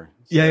more.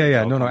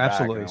 So no,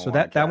 absolutely. So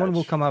that one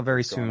will come out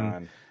very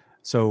soon.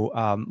 So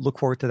look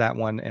forward to that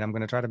one, and I'm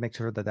going to try to make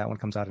sure that one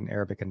comes out in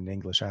Arabic and in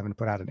English. I haven't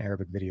put out an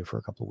Arabic video for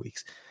a couple of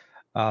weeks,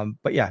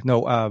 but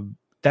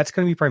that's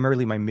going to be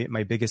primarily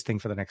my biggest thing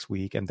for the next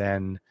week, and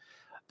then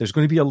there's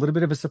going to be a little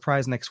bit of a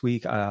surprise next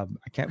week. I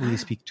can't really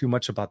speak too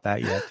much about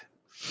that yet.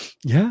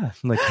 Yeah,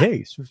 I'm like,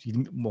 hey, so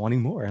you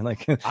wanting more? I'm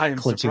like, I am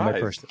clenching surprised. my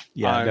purse.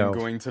 Yeah, I'm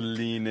going to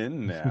lean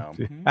in now.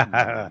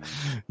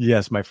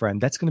 Yes, my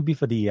friend. That's going to be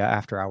for the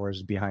after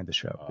hours behind the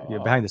show,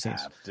 behind the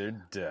scenes. After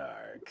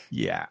dark.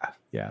 Yeah.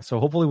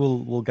 So hopefully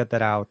we'll get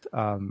that out.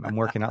 I'm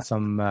working out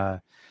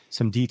some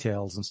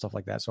details and stuff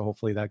like that. So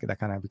hopefully that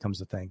kind of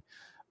becomes a thing.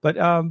 But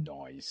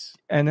nice.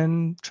 And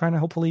then trying to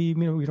hopefully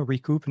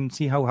recoup and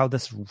see how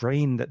this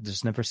rain that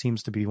just never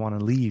seems to be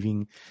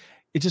leaving.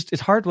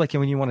 It's hard, like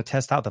when you want to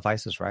test out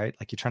devices, right?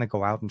 Like you're trying to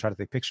go out and try to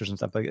take pictures and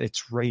stuff, but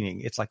it's raining.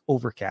 It's like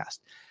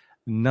overcast.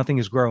 Nothing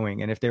is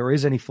growing. And if there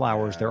is any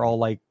flowers, they're all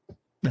like,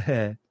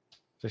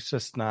 it's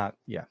just not,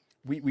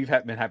 We've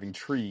been having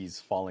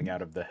trees falling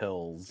out of the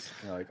hills.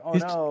 You're like, oh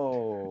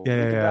no.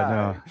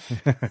 No.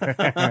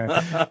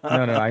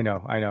 No, I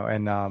know.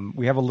 And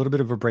we have a little bit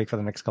of a break for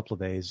the next couple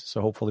of days.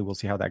 So hopefully we'll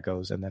see how that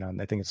goes. And then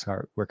I think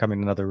we're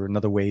coming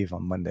another wave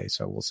on Monday.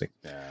 So we'll see.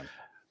 Yeah.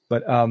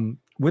 But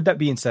with that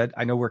being said,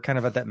 I know we're kind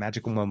of at that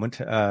magical moment,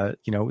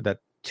 that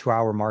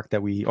 2-hour mark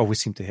that we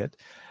always seem to hit.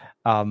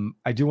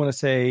 I do want to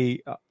say,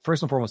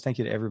 first and foremost, thank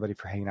you to everybody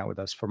for hanging out with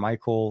us. For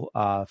Michael,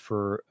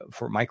 for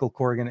Michael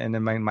Corrigan, and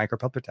then my Micro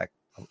Puppetech.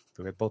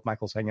 We have both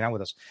Michaels hanging out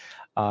with us.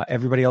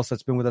 Everybody else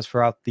that's been with us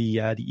throughout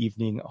the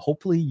evening.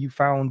 Hopefully, you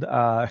found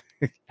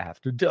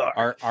After Dark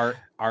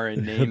our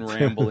inane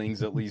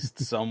ramblings at least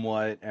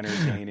somewhat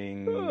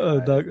entertaining.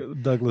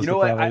 Douglas, you know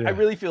what? I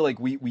really feel like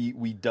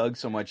we dug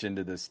so much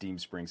into the Steam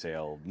Spring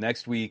Sale.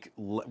 Next week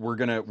we're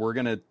gonna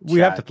we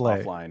have to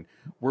play offline.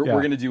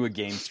 We're gonna do a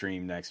game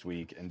stream next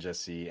week and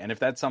just see. And if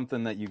that's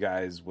something that you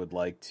guys would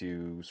like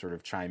to sort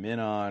of chime in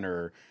on,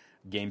 or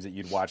games that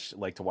you'd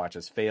like to watch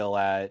us fail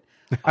at.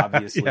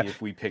 Obviously,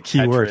 if we pick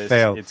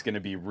Tetris, it's going to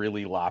be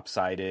really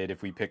lopsided.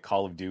 If we pick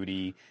Call of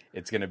Duty,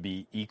 it's going to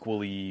be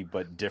equally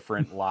but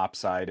different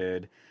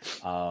lopsided.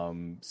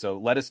 So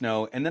let us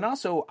know. And then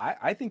also,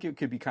 I think it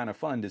could be kind of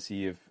fun to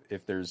see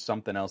if there's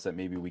something else that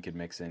maybe we could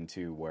mix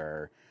into,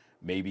 where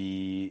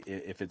maybe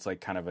if it's like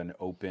kind of an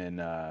open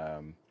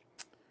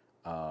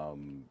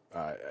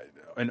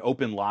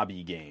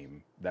lobby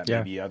game that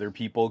maybe other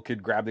people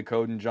could grab the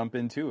code and jump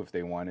into if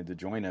they wanted to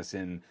join us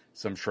in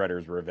some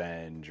Shredder's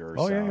Revenge or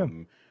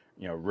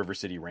River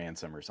City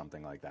Ransom or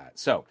something like that.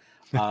 So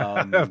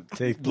let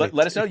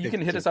us know. You can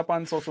hit us up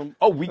on social.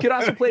 Oh, we could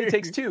also play It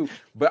Takes Two,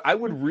 but I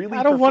would really.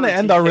 I don't want to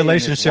end our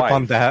relationship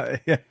on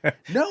that.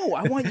 No,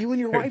 I want you and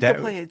your wife to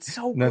play it. It's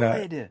so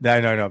good.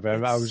 No.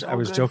 But I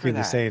was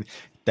jokingly saying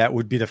that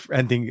would be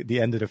the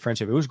end of the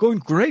friendship. It was going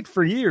great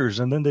for years,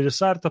 and then they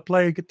decided to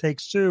play It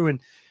Takes Two, and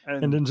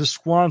then just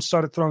Swan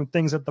started throwing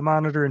things at the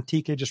monitor, and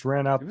TK just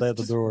ran out the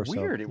door.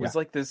 Weird. So, it was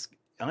like this.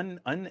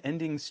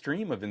 unending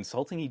stream of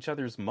insulting each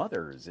other's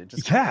mothers. It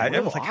just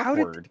it was like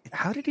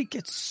how did it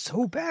get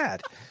so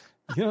bad?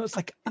 It's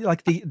like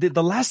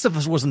the Last of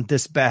Us wasn't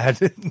this bad.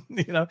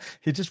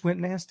 It just went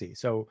nasty.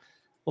 So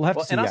we'll have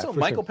to see. And also,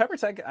 Michael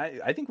Peppertech,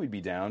 I think we'd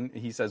be down.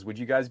 He says, "Would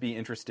you guys be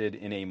interested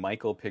in a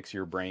Michael picks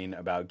your brain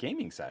about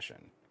gaming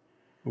session?"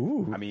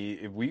 Ooh, I mean,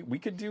 if we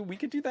could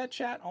do that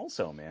chat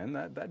also, man.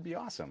 That'd be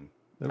awesome.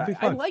 That'd be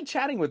fun. I like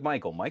chatting with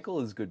Michael.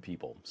 Michael is good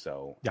people.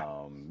 So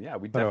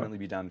we'd definitely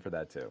be down for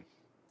that too.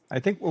 I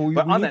think.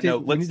 But on that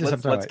note, let's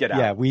get out.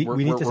 Yeah, we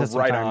need to set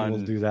some time.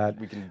 We'll do that.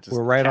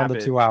 We're right on the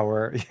 2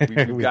 hour.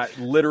 We've got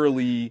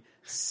literally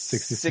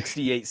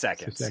 68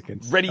 seconds.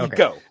 Ready to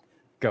go.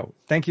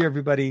 Thank you,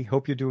 everybody.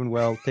 Hope you're doing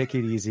well. Take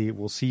it easy.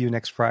 We'll see you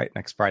next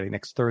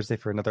Thursday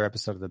for another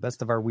episode of the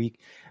Best of Our Week.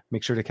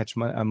 Make sure to catch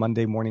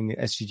Monday morning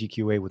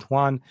SGGQA with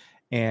Juan,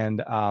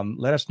 and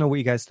let us know what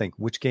you guys think,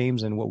 which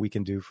games and what we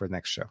can do for the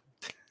next show.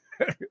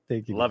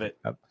 Thank you. Love it.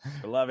 I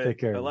love it. Take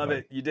care. I love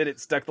it. You did it.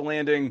 Stuck the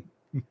landing.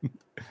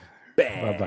 Bang. Bye-bye.